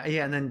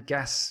 And then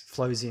gas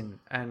flows in.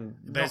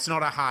 But it's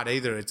not a heart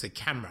either. It's a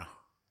camera.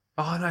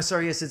 Oh, no,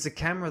 sorry. Yes, it's a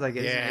camera they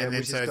get. Yeah, and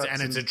then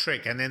it's a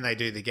trick, and then they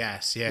do the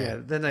gas. Yeah. Yeah,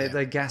 then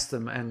they gas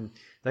them and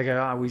they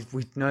go,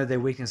 we know their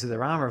weakness of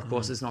their armor, of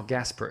course, it's not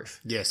gas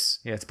proof. Yes.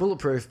 Yeah, it's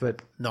bulletproof,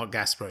 but not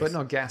gas proof. But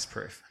not gas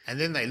proof. And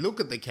then they look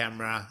at the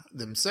camera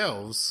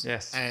themselves.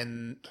 Yes.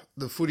 And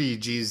the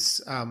footage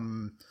is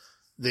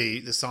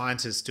the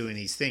scientist doing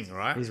his thing,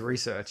 right? His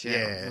research, yeah.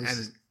 Yeah, and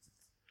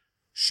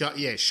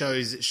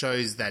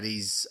shows that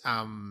he's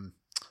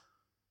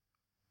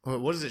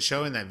what does it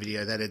show in that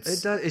video? That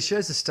it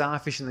shows the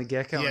starfish and the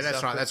gecko. Yeah, and that's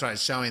stuff, right. That's right.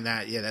 It's showing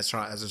that. Yeah, that's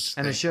right.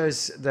 And it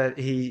shows that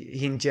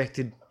he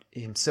injected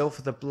himself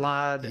with the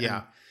blood.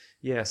 Yeah.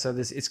 Yeah, so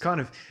it's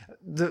kind of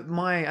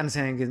my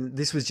understanding.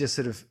 This was just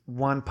sort of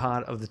one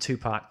part of the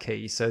 2-part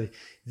key. So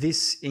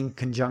this, in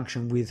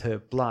conjunction with her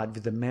blood,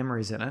 with the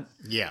memories in it,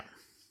 yeah,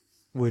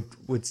 would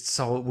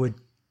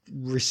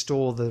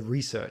restore the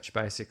research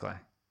basically.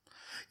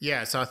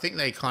 Yeah, so I think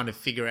they kind of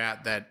figure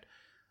out that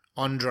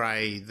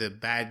Andre, the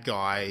bad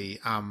guy,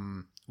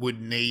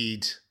 would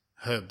need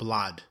her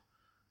blood,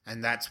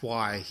 and that's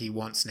why he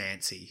wants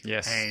Nancy.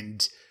 Yes,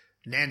 and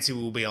Nancy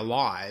will be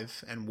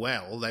alive and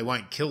well. They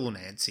won't kill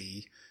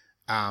Nancy,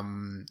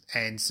 and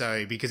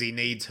so because he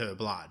needs her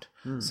blood,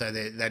 so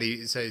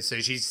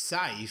she's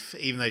safe.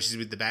 Even though she's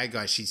with the bad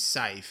guy, she's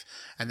safe.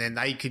 And then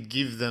they could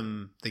give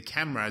them the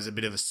camera as a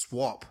bit of a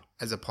swap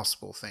as a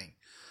possible thing.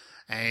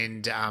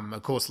 And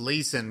of course,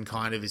 Leeson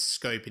kind of is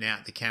scoping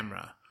out the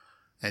camera,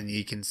 and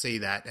you can see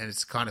that, and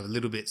it's kind of a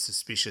little bit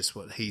suspicious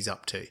what he's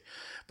up to.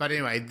 But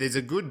anyway, there's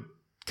a good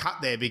cut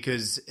there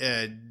because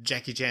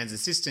Jackie Chan's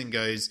assistant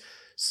goes,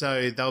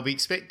 so they'll be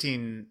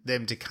expecting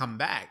them to come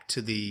back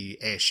to the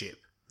airship.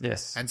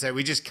 Yes. And so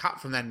we just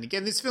cut from that. And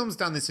again, this film's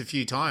done this a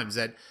few times,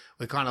 that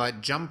we're kind of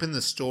like jumping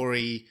the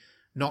story,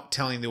 not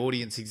telling the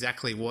audience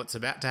exactly what's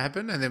about to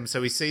happen. And then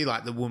so we see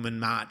like the woman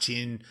march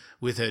in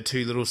with her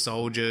 2 little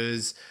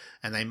soldiers,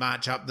 and they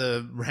march up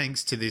the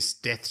ranks to this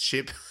death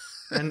ship.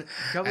 And a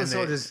couple of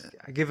soldiers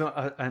give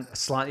a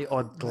slightly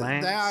odd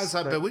glance. They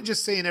are, but we're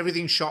just seeing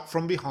everything shot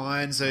from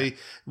behind. So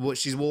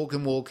she's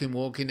walking,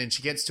 and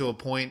she gets to a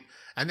point,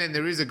 and then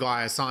there is a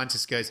guy, a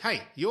scientist, goes,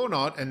 "Hey, you're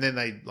not," and then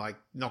they like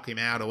knock him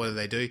out or whatever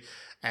they do,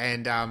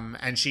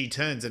 and she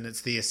turns, and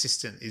it's the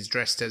assistant is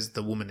dressed as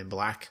the woman in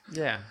black.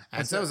 Yeah,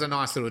 and so that was a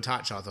nice little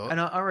touch, I thought. And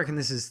I reckon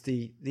this is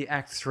the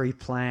Act 3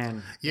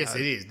 plan. Yes,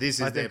 it is. This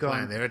is their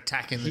plan. They're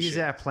attacking the ship.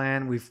 Here's our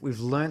plan. We've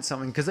learned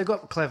something because they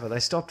got clever. They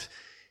stopped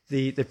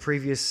the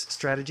previous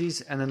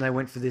strategies, and then they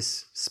went for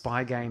this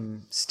spy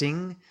game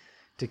sting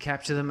to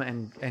capture them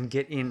and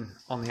get in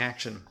on the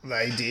action.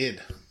 They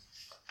did.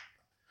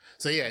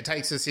 So yeah, it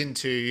takes us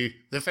into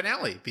the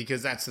finale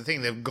because that's the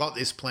thing. They've got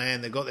this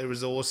plan. They've got their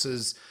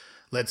resources.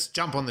 Let's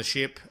jump on the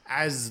ship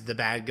as the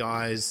bad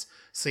guys,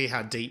 see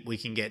how deep we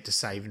can get to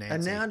save Nancy.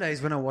 And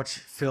nowadays, when I watch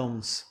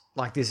films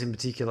like this in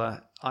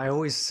particular, I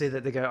always see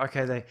that they go,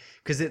 okay,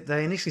 because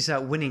they initially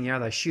start winning,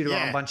 they shoot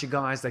around a bunch of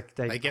guys, they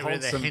get rid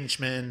of their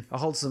henchmen,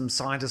 hold some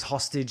scientists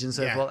hostage and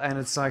so forth, and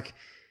it's like,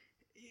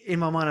 in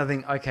my mind, I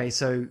think, okay,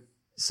 so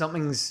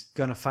something's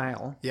going to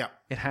fail. Yeah.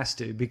 It has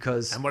to,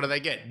 because... And what do they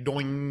get?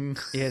 Doing.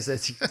 Yes, they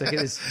get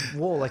this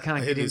wall, they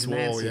can't get into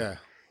Nancy. Yeah.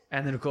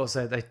 And then, of course,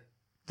 the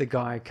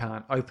guy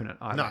can't open it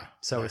either. No.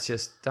 So it's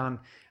just done.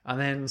 And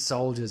then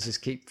soldiers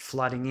just keep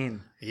flooding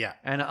in. Yeah.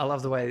 And I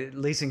love the way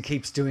Leeson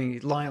keeps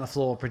lying on the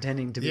floor,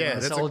 pretending to be one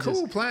of the soldiers. Yeah, that's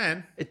a cool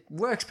plan. It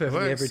works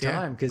perfectly every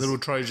time. Cause little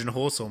Trojan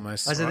horse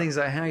almost. I think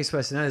like, how are you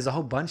supposed to know? There's a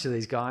whole bunch of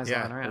these guys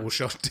lying around. All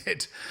shot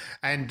dead.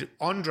 And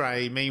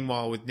Andre,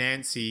 meanwhile, with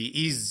Nancy,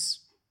 is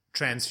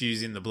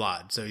transfusing the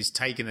blood. So he's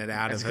taking it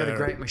out of her. It's got a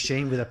great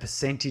machine with a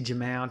percentage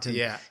amount.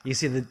 And you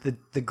see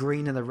the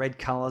green and the red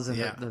colours and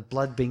the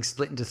blood being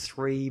split into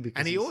 3. Because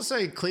and he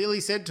also clearly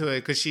said to her,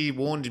 because she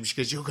warned him, she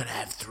goes, "You're going to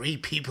have 3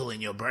 people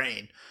in your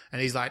brain."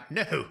 And he's like,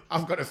 "No,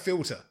 I've got a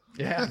filter."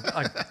 Yeah,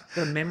 got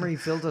a memory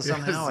filter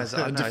somehow.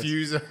 A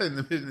diffuser in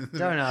the middle.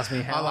 Don't ask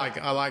me how.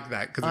 I like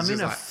that. Cause I'm in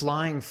a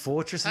flying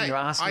fortress and you're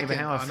asking about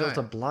how I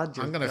filter blood.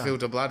 I'm going to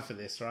filter blood for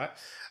this, right?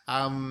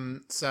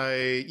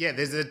 So, yeah,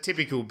 there's a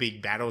typical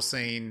big battle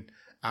scene.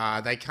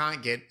 They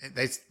can't get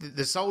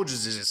the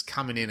soldiers are just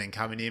coming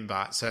in,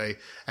 but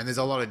and there's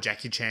a lot of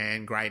Jackie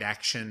Chan, great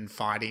action,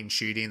 fighting,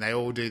 shooting. They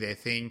all do their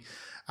thing.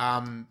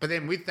 But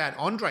then with that,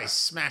 Andre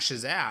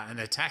smashes out and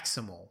attacks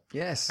them all.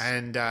 Yes.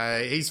 And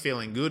he's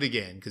feeling good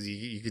again because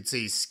you could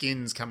see his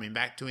skin's coming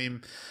back to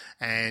him.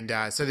 And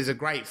so there's a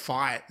great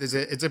fight.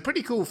 It's a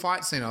pretty cool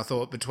fight scene, I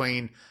thought,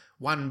 between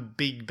one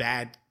big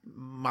bad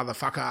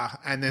motherfucker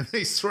and then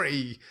these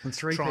three people,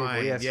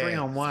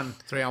 3-on-1.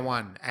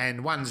 3-on-1.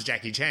 And one's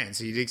Jackie Chan,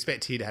 so you'd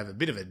expect he to have a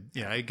bit of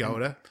a, go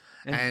at her.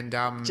 And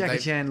Jackie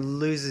Chan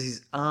loses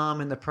his arm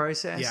in the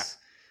process, Yeah.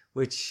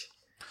 which...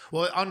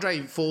 Well,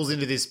 Andre falls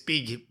into this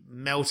big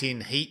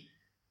melting heat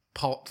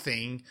pot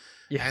thing,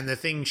 and the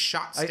thing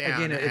shuts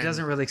down. Again, it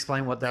doesn't really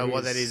explain what that is.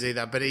 What that is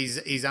either, but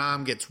his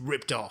arm gets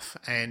ripped off,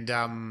 and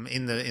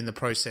in the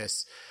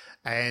process,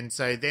 and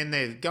so then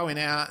they're going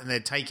out and they're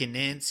taking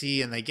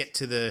Nancy, and they get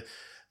to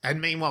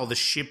and meanwhile the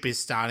ship is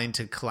starting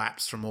to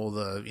collapse from all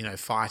the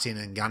fighting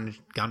and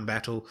gun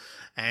battle,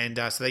 and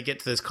so they get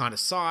to this kind of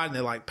side, and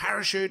they're like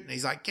parachute, and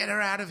he's like, get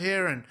her out of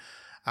here, and.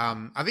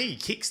 I think he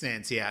kicks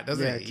Nancy out,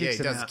 doesn't he? Yeah,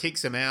 he does.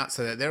 Kicks them out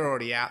so that they're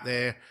already out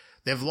there.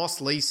 They've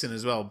lost Leeson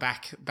as well,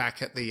 back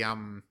at the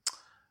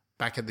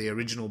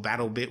original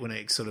battle bit when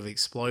it sort of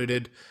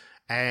exploded,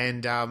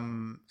 and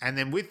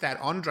then with that,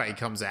 Andre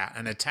comes out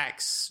and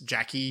attacks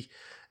Jackie,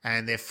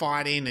 and they're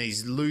fighting. And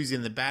he's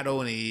losing the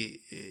battle, and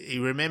he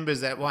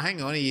remembers that. Well,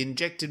 hang on, he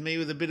injected me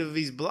with a bit of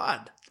his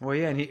blood. Well,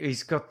 yeah, and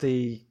he's got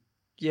the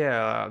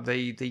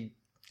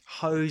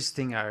hose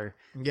thingo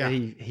that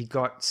he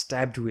got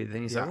stabbed with,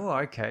 and he's like, oh,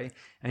 okay.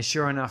 And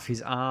sure enough,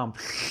 his arm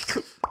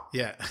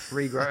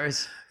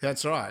regrows.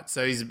 That's right.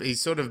 So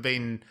he's sort of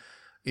been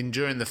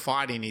enduring the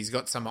fighting. He's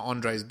got some of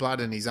Andre's blood,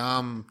 and his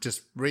arm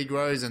just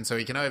regrows, and so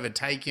he can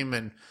overtake him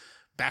and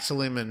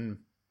battle him and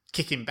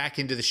kick him back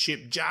into the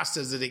ship just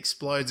as it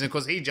explodes. And of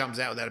course, he jumps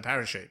out without a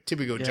parachute.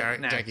 Typical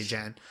Jackie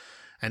Chan.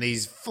 And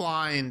he's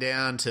flying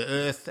down to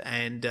Earth,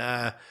 and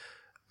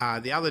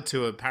the other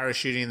two are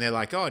parachuting, and they're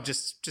like, oh,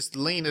 just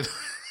lean it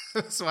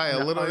this way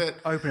a little bit.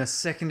 Open a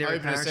secondary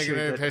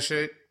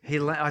parachute.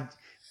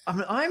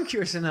 I'm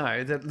curious to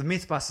know that the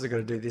Mythbusters are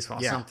going to do this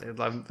one or something.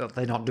 Like,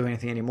 they not do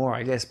anything anymore,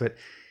 I guess. But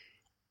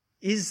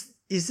is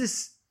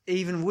this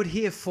even? Would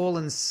he have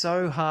fallen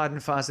so hard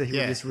and fast that he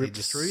would just rip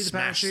through the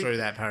parachute? Through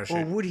that parachute,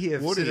 or would he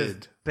have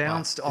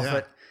bounced off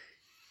it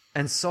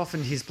and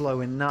softened his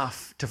blow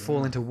enough to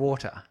fall into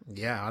water?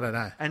 Yeah, I don't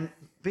know. And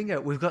bingo,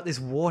 we've got this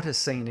water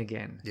scene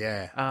again.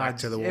 Yeah, back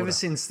to the water. Ever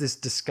since this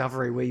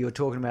discovery where you were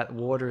talking about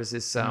water as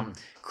this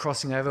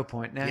crossing over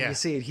point. Now you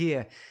see it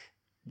here.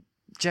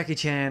 Jackie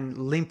Chan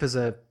limp as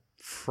a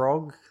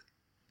frog.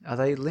 Are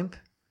they limp?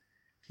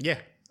 Yeah.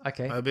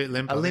 Okay. A bit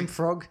limp. A limp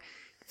frog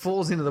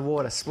falls into the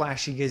water,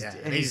 splash. He goes,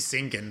 and he's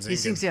sinking. He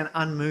sinks down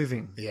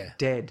unmoving,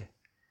 dead.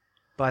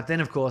 But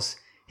then, of course,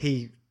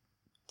 he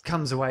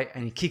comes away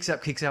and he kicks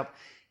up,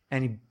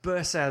 and he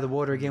bursts out of the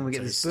water again. We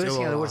get this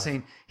bursting out of the water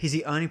scene. He's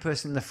the only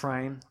person in the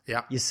frame.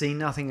 Yeah. You see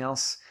nothing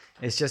else.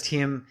 It's just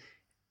him,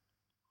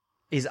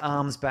 his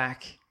arms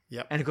back.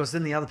 Yep. And, of course,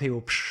 then the other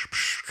people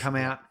come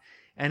out.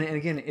 And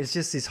again, it's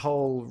just this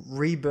whole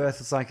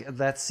rebirth. It's like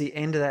that's the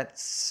end of that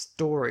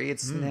story.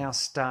 It's now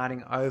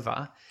starting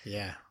over.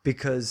 Yeah.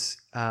 Because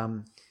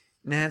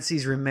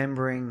Nancy's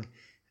remembering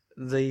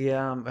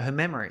her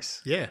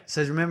memories. Yeah.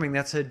 So remembering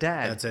that's her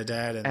dad. That's her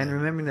dad. And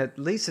remembering that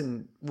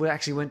Leeson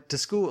actually went to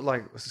school,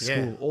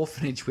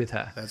 orphanage with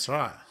her. That's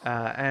right.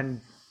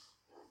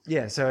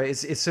 So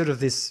it's sort of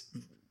this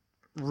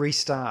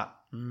restart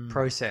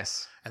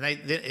process. And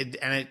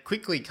it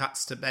quickly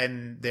cuts to,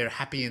 and they're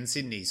happy in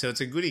Sydney. So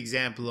it's a good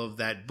example of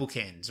that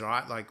bookends,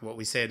 right? Like what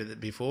we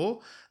said before,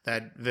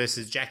 that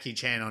versus Jackie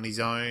Chan on his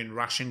own,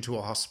 rush into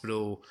a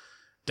hospital,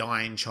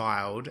 dying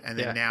child, and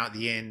then now at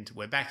the end,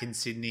 we're back in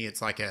Sydney.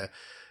 It's like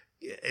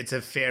it's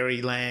a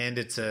fairyland.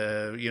 It's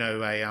a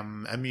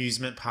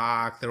amusement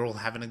park. They're all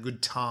having a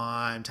good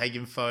time,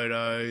 taking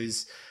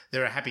photos.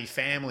 They're a happy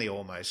family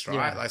almost,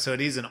 right? Yeah. So it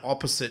is an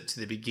opposite to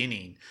the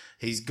beginning.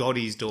 He's got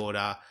his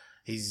daughter.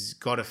 He's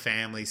got a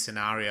family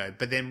scenario.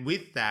 But then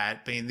with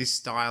that being this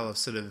style of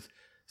sort of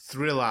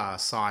thriller,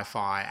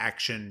 sci-fi,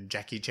 action,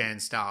 Jackie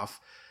Chan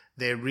stuff,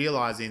 they're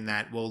realizing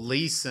that, well,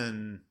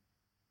 Leeson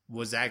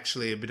was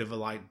actually a bit of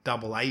a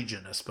double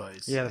agent, I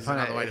suppose. Yeah,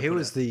 he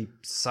was the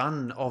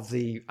son of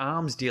the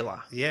arms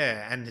dealer.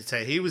 Yeah, and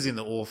so he was in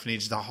the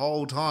orphanage the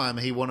whole time.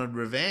 He wanted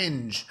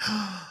revenge.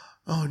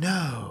 Oh,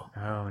 no.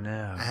 Oh,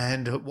 no.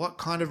 And what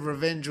kind of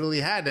revenge will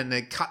he had? And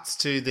it cuts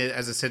to,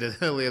 as I said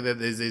earlier, that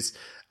there's this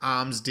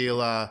arms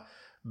dealer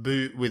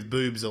with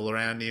boobs all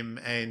around him,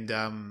 and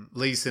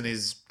Leeson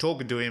is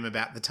talking to him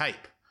about the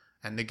tape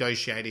and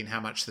negotiating how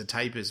much the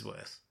tape is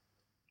worth.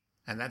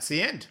 And that's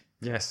the end.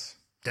 Yes.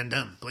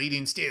 Dun-dun.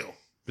 Bleeding Steel.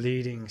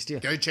 Bleeding Steel.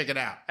 Go check it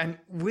out. And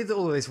with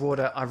all of this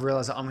water, I've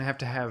realised that I'm going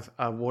to have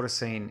a water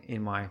scene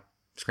in my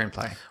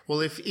screenplay. Well,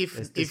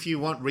 if you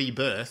want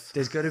rebirth,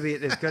 there's got to be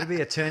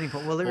a turning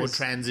point. Well, or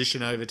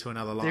transition over to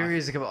another life. There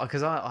is a couple,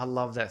 because I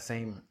love that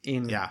theme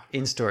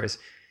in stories.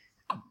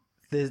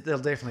 They'll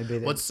definitely be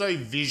there. Well, it's so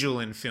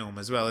visual in film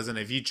as well, isn't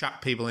it? If you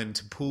chuck people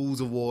into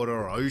pools of water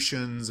or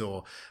oceans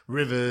or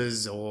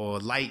rivers or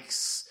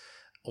lakes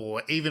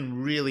or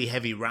even really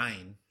heavy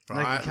rain, They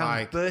right?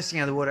 can come bursting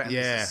out of the water and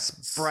Yeah.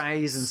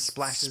 sprays and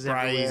splashes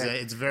everywhere.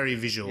 It's very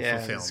visual for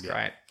film. It's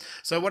great.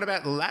 So what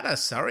about Ladder,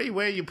 Surrey?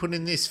 Where are you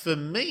putting this? For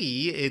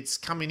me, it's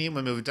coming in,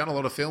 when we've done a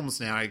lot of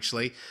films now,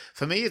 actually.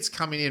 For me, it's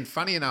coming in,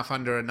 funny enough,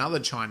 under another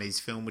Chinese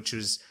film, which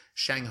was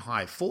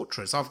Shanghai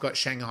Fortress. I've got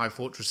Shanghai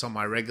Fortress on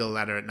my regular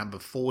ladder at number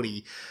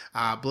 40.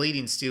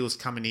 Bleeding Steel's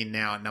coming in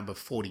now at number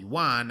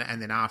 41.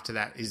 And then after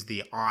that is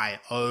the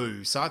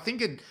I.O. So I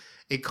think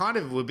it kind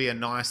of would be a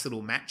nice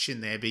little match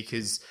in there,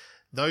 because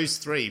those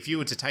three, if you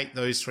were to take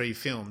those three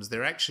films,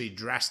 they're actually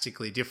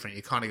drastically different.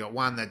 You kind of got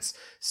one that's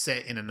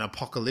set in an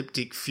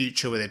apocalyptic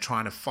future where they're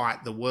trying to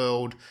fight the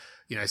world,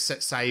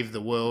 save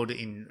the world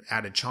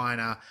out of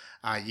China.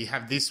 You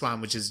have this one,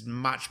 which is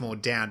much more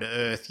down to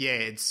earth. Yeah,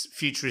 it's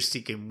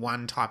futuristic in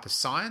one type of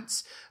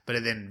science,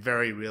 but then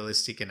very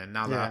realistic in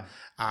another.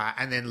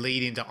 And then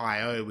lead into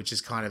I.O., which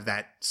is kind of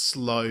that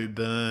slow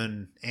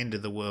burn, end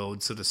of the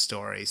world sort of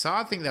story. So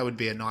I think that would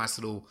be a nice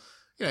little,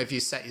 if you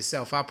sat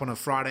yourself up on a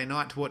Friday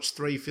night to watch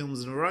 3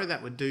 films in a row,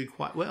 that would do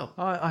quite well.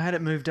 I had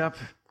it moved up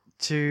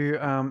to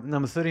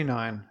number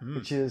 39,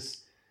 which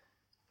is,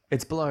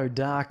 it's below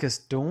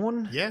Darkest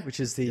Dawn, which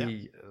is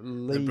the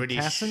Lee British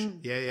Casson.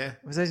 Yeah.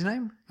 Was that his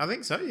name? I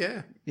think so,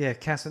 yeah. Yeah,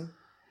 Casson.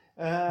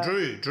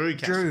 Drew Casson.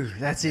 Drew,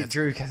 that's it,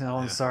 Drew Casson. Oh,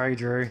 I'm sorry,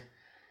 Drew.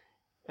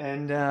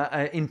 And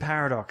in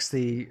Paradox,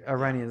 the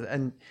Iranian,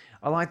 and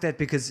I like that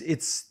because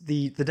it's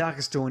the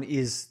Darkest Dawn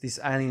is this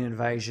alien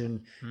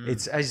invasion.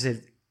 It's, as you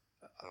said,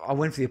 I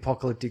went for the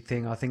apocalyptic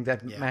thing. I think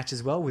that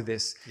matches well with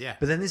this. Yeah.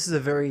 But then this is a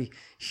very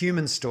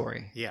human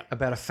story Yeah.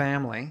 about a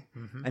family.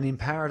 And in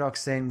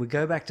Paradox, then we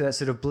go back to that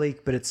sort of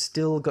bleak, but it's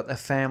still got the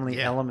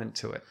family element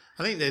to it.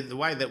 I think the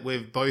way that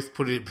we've both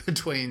put it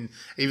between,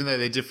 even though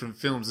they're different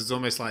films, it's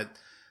almost like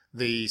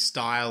the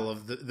style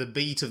of the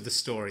beat of the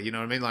story. You know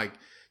what I mean? Like,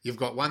 you've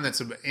got one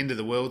that's an end of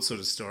the world sort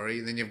of story,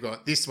 and then you've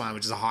got this one,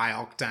 which is a high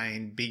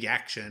octane, big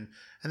action,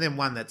 and then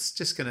one that's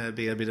just going to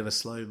be a bit of a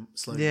slow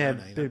Yeah,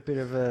 burner, bit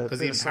of a...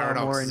 Because in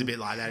Paradox is a bit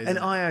like that, isn't and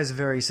it? I.O. is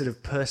very sort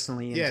of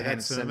personally intense. Yeah,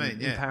 that's what I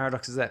mean, In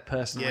Paradox is that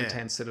personal Yeah.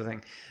 intense sort of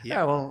thing.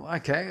 Yeah. Oh, well,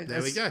 okay.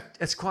 There we go.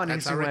 It's quite an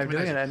That's interesting our way of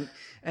doing it. recommendation.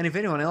 And if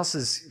anyone else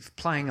is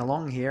playing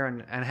along here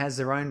and has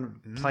their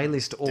own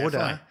playlist order,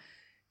 definitely.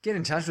 get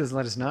in touch with us and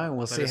let us know, and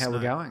we'll see us how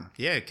we're know. going.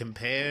 Yeah,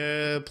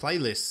 compare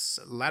playlists,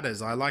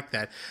 ladders. I like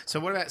that.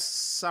 So what about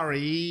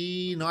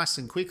Surrey? Nice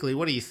and quickly,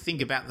 what do you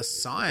think about the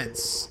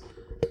science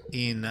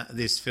in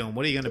this film?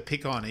 What are you going to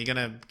pick on? Are you going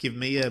to give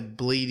me a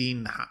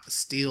bleeding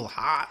steel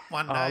heart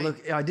one day? Oh,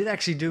 look, I did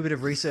actually do a bit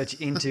of research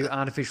into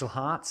artificial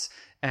hearts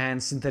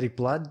and synthetic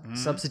blood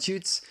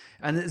substitutes.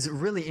 And there's a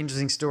really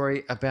interesting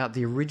story about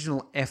the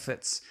original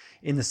efforts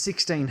in the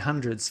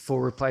 1600s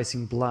for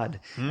replacing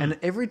blood. And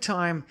every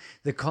time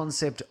the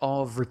concept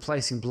of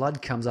replacing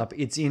blood comes up,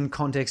 it's in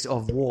context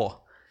of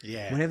war.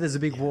 Yeah. Whenever there's a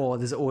big war,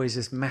 there's always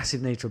this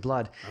massive need for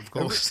blood. Of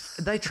course.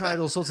 They tried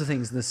all sorts of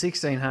things. In the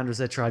 1600s,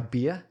 they tried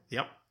beer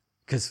Yep.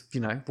 because,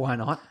 why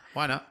not?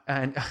 Why not?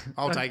 And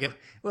I'll take it.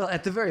 Well,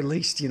 at the very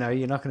least, you're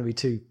not going to be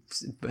too,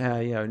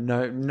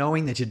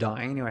 knowing that you're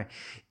dying. Anyway,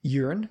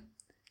 urine,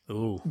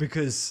 Ooh,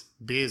 because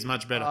beer's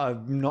much better.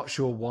 I'm not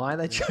sure why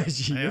they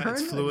chose urine. Yeah,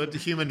 it's fluid,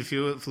 human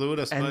fluid,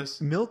 I And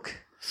suppose. milk.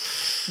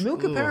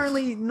 Milk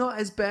apparently not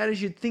as bad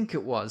as you'd think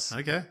it was.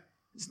 Okay.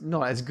 It's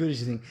not as good as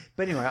you think.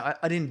 But anyway,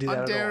 I didn't do that I'm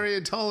at all. dairy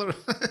intolerant.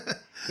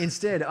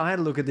 Instead, I had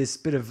a look at this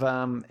bit of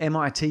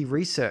MIT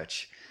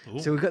research.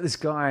 So we've got this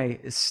guy,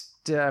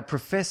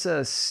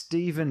 Professor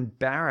Stephen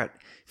Barrett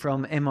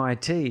from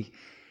MIT.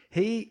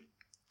 He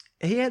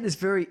had this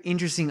very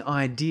interesting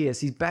idea.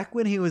 See, back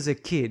when he was a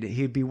kid,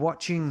 he'd be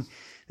watching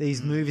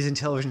these movies and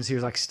television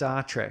series like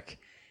Star Trek.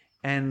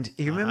 And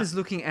he remembers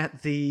looking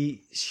at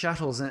the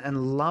shuttles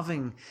and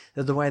loving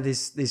the way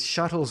these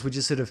shuttles would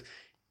just sort of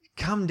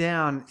come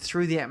down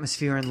through the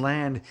atmosphere and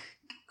land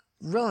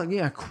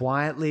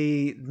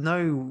quietly,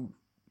 no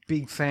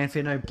big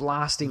fanfare, no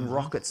blasting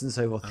rockets and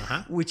so forth,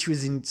 which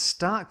was in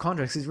stark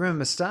contrast. Because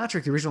remember, Star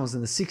Trek, the original was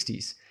in the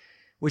 60s,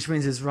 which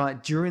means it's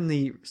right during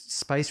the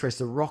space race,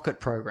 the rocket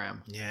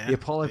program, the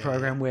Apollo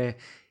program, where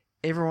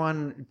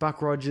everyone,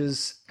 Buck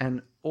Rogers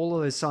and all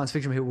of those science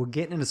fiction people were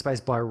getting into space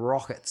by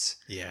rockets.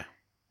 Yeah.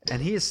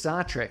 And here's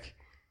Star Trek,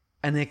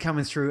 and they're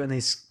coming through in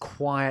these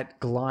quiet,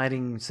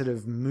 gliding, sort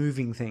of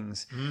moving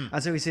things.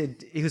 And so he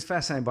said he was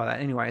fascinated by that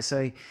anyway.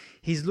 So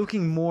he's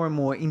looking more and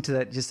more into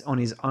that just on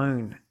his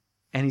own.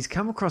 And he's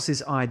come across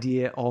this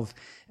idea of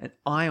an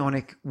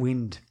ionic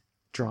wind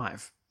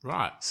drive.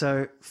 Right.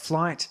 So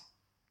flight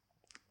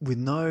with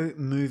no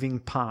moving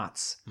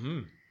parts.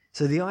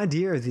 So the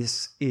idea of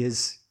this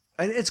is,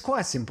 and it's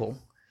quite simple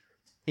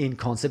in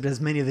concept, as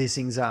many of these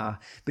things are.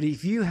 But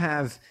if you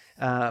have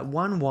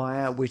one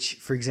wire, which,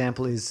 for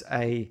example, is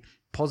a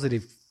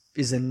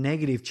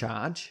negative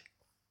charge,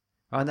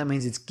 right? That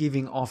means it's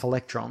giving off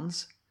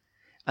electrons.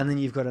 And then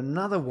you've got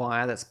another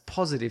wire that's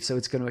positive, so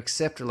it's going to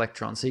accept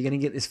electrons. So you're going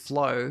to get this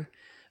flow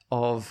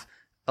of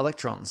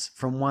electrons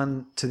from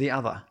one to the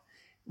other,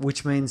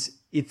 which means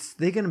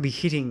they're going to be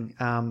hitting,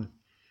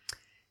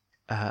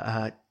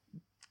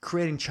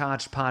 creating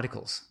charged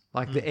particles.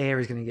 Like the air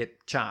is going to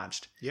get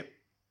charged. Yep.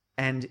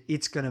 And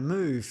it's going to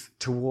move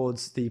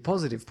towards the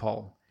positive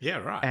pole. Yeah,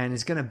 right. And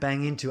it's going to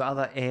bang into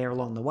other air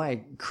along the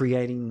way,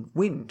 creating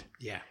wind.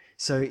 Yeah.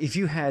 So if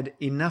you had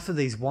enough of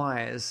these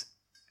wires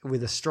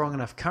with a strong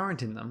enough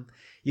current in them,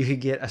 you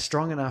could get a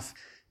strong enough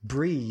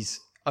breeze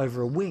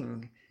over a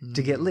wing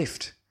to get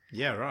lift.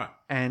 Yeah, right.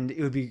 And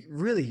it would be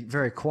really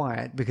very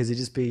quiet because it'd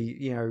just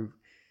be,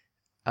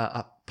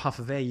 a puff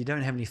of air. You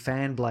don't have any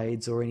fan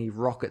blades or any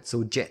rockets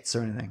or jets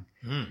or anything.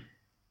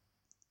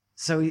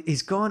 So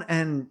he's gone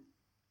and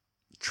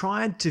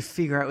tried to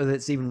figure out whether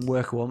it's even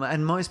workable.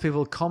 And most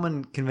people,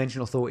 common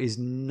conventional thought is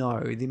no.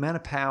 The amount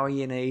of power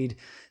you need,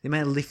 the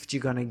amount of lift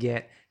you're going to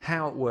get,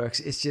 how it works,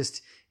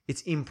 it's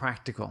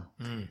impractical.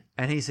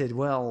 And he said,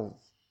 well,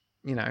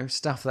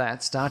 stuff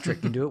that. Star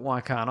Trek can do it.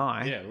 Why can't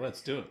I? Yeah,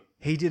 let's do it.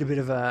 He did a bit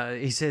of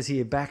he says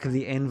here, back of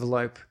the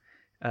envelope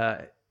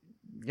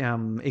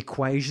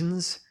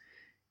equations.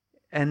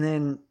 And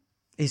then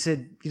he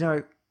said,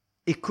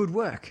 it could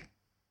work.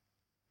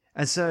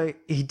 And so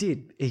he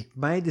did. He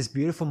made this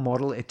beautiful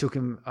model. It took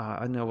him,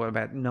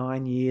 about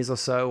 9 years or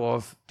so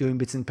of doing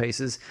bits and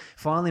pieces.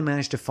 Finally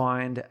managed to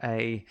find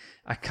a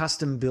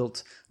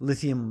custom-built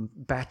lithium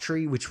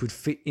battery which would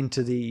fit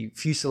into the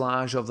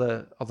fuselage of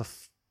the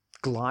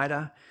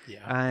glider.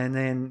 Yeah. And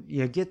then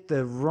get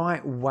the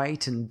right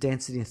weight and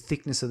density and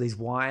thickness of these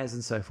wires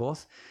and so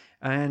forth.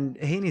 And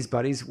he and his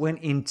buddies went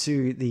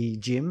into the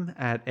gym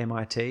at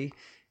MIT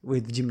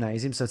with the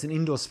gymnasium. So it's an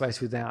indoor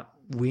space without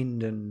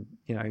wind and,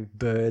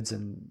 birds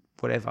and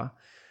whatever.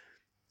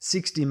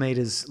 60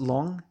 meters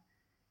long.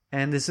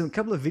 And there's a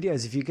couple of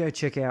videos. If you go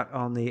check out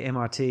on the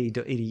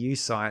MIT.edu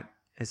site,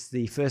 it's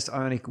the first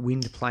ionic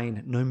wind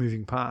plane, no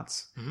moving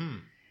parts.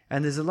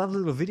 And there's a lovely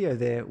little video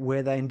there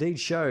where they indeed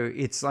show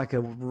it's like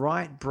a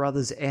Wright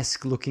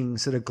Brothers-esque looking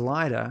sort of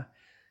glider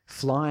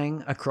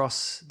flying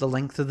across the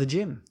length of the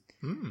gym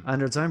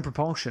under its own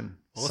propulsion,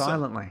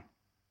 silently.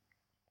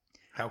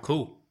 How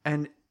cool.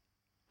 And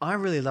I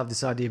really love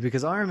this idea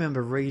because I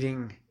remember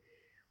reading,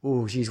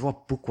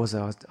 what book was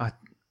it?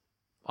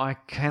 I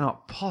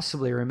cannot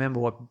possibly remember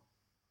what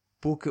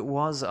book it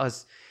was.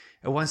 At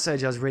one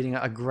stage I was reading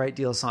a great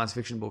deal of science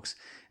fiction books.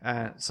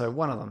 So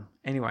one of them,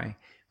 anyway.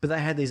 But they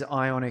had these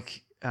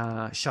ionic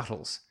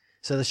shuttles.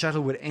 So the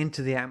shuttle would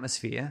enter the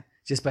atmosphere,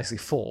 just basically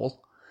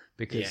fall,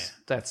 because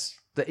that's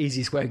the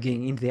easiest way of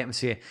getting into the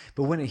atmosphere.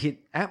 But when it hit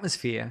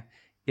atmosphere,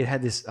 it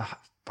had this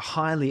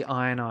highly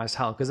ionized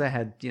hull because they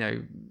had,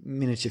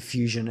 miniature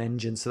fusion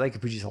engines, so they could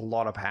produce a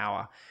lot of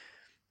power.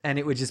 And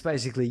it would just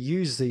basically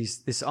use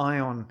this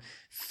ion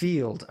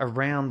field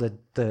around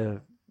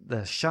the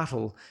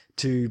shuttle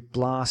to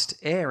blast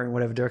air in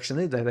whatever direction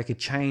they could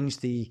change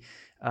the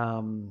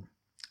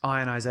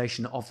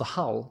ionization of the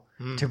hull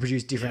to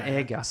produce different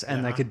air gusts,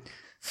 and they could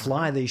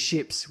fly these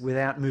ships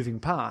without moving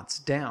parts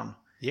down.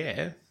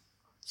 Yeah,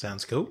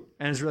 sounds cool.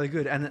 And it's really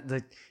good.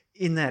 And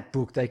in that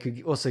book, they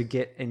could also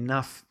get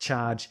enough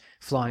charge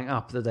flying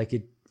up that they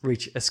could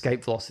reach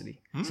escape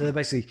velocity. So they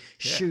basically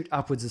shoot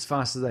upwards as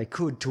fast as they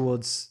could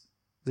towards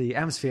the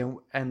atmosphere,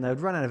 and they'd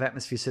run out of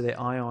atmosphere, so their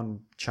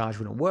ion charge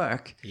wouldn't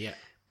work. Yeah.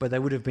 But they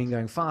would have been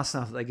going fast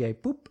enough that they go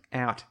boop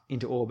out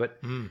into orbit,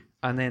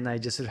 and then they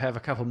just sort of have a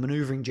couple of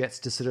maneuvering jets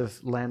to sort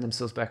of land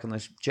themselves back on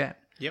the jet.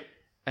 Yep.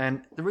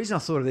 And the reason I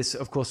thought of this,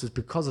 of course, was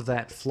because of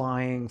that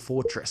flying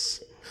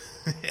fortress.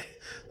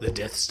 The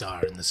Death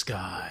Star in the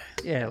sky.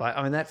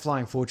 Yeah, that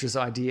flying fortress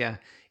idea,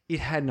 it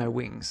had no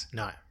wings.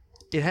 No.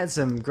 It had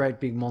some great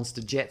big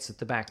monster jets at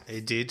the back.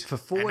 It did. For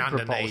forward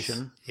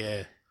propulsion.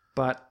 Yeah.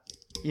 But,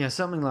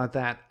 something like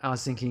that, I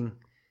was thinking,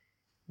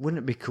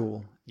 wouldn't it be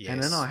cool? Yes,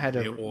 and then I had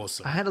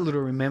awesome. I had a little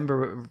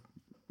remember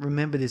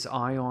this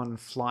ion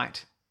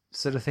flight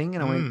sort of thing,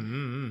 and I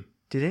went,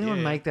 did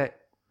anyone make that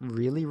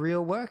really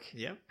real work?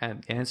 Yep.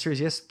 And the answer is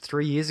yes.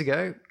 3 years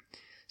ago,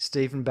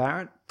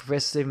 Professor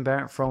Stephen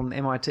Barrett from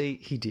MIT,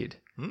 he did.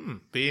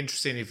 Be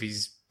interesting if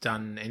he's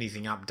done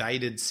anything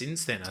updated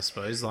since then, I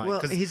suppose.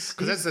 Because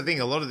that's the thing.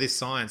 A lot of this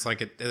science,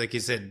 like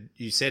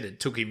you said, it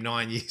took him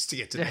 9 years to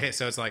get to there.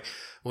 So it's like,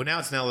 well, now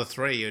it's another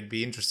 3. It'd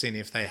be interesting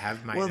if they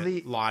have made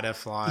it lighter,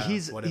 flyer,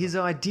 whatever. His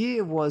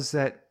idea was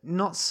that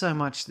not so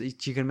much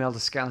that you can be able to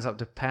scale this up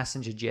to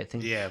passenger jet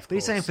thing. Yeah, of but course.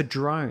 he's saying for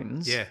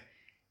drones. Yeah.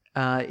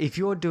 If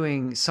you're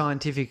doing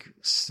scientific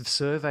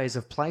surveys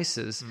of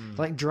places,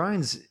 like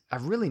drones are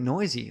really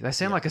noisy. They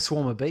sound like a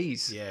swarm of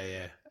bees.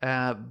 Yeah,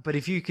 yeah. But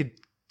if you could,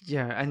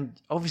 and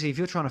obviously if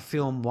you're trying to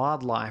film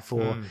wildlife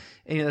or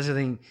any other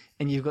thing,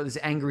 and you've got this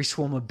angry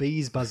swarm of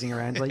bees buzzing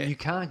around, you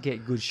can't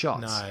get good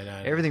shots.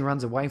 No. Everything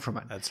runs away from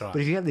it. That's right.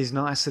 But if you have these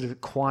nice sort of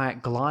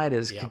quiet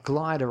gliders, could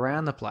glide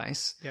around the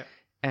place. Yeah.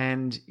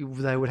 And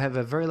they would have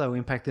a very low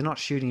impact. They're not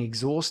shooting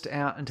exhaust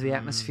out into the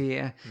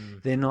atmosphere.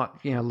 They're not,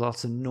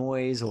 lots of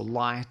noise or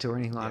light or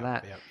anything like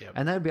that. Yep.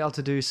 And they'd be able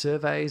to do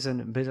surveys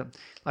and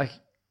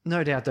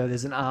no doubt though,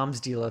 there's an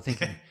arms dealer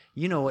thinking,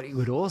 what it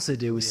would also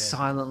do is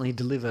silently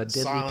deliver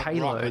deadly Silent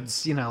payloads.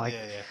 rockets.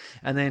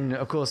 And then,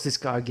 of course, this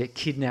guy would get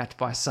kidnapped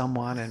by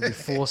someone and be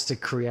forced to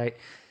create,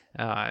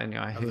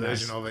 anyway, A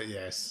version of it,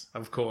 yes.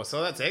 Of course.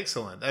 Oh, that's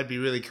excellent. That'd be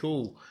really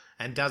cool.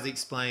 And does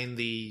explain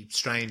the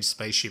strange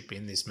spaceship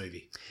in this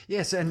movie.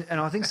 Yes, and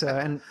I think so.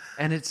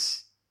 And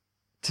it's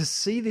to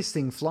see this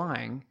thing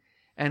flying,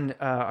 and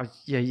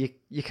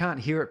you can't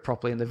hear it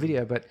properly in the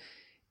video, but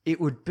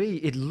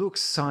it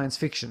looks science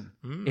fiction.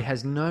 It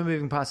has no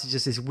moving parts. It's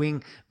just this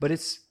wing, but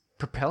it's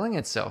propelling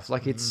itself.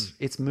 Like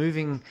it's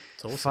moving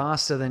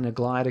faster than a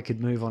glider could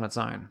move on its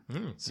own.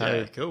 So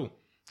yeah, cool.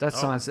 That's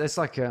science. That's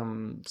like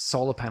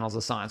solar panels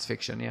are science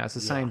fiction. Yeah, it's the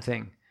same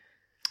thing.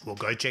 Well,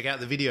 go check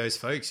out the videos,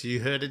 folks. You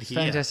heard it here.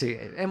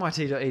 Fantastic.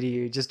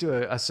 MIT.edu. Just do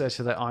a search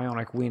for the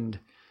Ionic Wind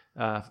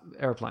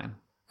aeroplane.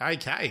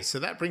 Okay, so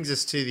that brings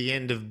us to the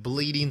end of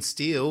Bleeding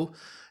Steel,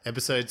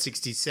 episode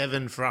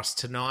 67 for us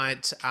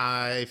tonight.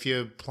 If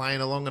you're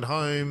playing along at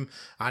home,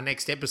 our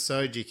next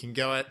episode, you can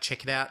go out,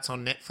 check it out. It's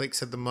on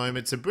Netflix at the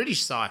moment. It's a British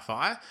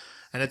sci-fi,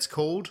 and it's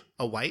called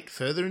Await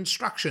Further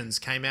Instructions.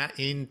 Came out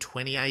in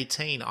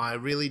 2018. I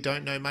really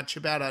don't know much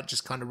about it.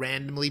 Just kind of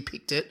randomly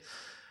picked it.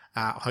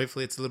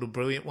 Hopefully it's a little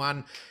brilliant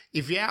one.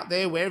 If you're out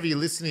there, wherever you're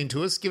listening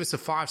to us, give us a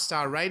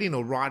 5-star rating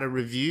or write a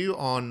review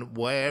on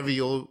wherever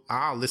you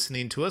are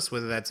listening to us,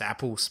 whether that's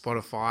Apple,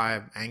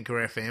 Spotify,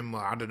 Anchor FM,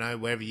 or I don't know,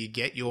 wherever you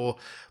get your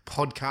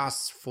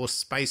podcasts for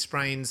Space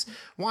Brains.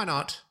 Why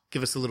not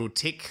give us a little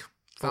tick,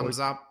 thumbs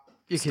up,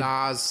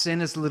 stars.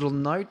 Send us a little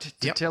note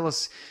to tell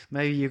us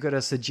maybe you've got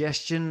a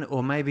suggestion,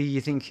 or maybe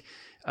you think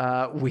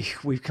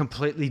we've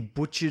completely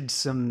butchered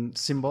some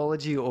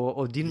symbology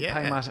or didn't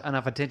pay much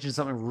enough attention to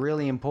something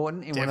really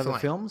important in one of the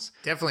films.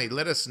 Definitely.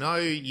 Let us know.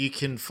 You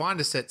can find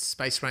us at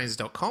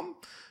spacebrains.com,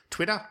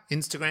 Twitter,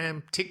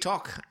 Instagram,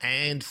 TikTok,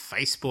 and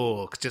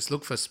Facebook. Just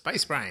look for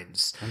Space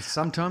Brains. And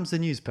sometimes the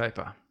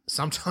newspaper.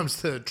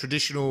 Sometimes the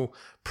traditional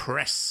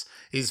press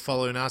is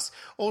following us.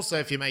 Also,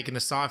 if you're making a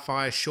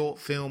sci-fi short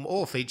film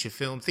or feature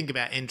film, think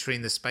about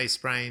entering the Space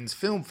Brains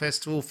Film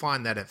Festival.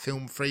 Find that at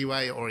Film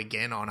Freeway or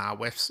again on our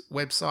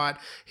website.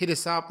 Hit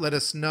us up, let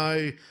us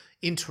know,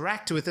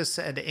 interact with us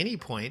at any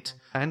point.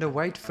 And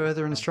await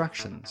further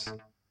instructions.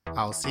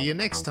 I'll see you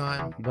next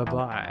time.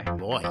 Bye-bye.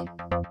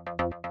 Bye.